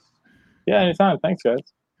 Billy. Yeah, anytime. Thanks, guys.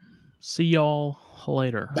 See y'all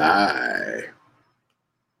later. Bye.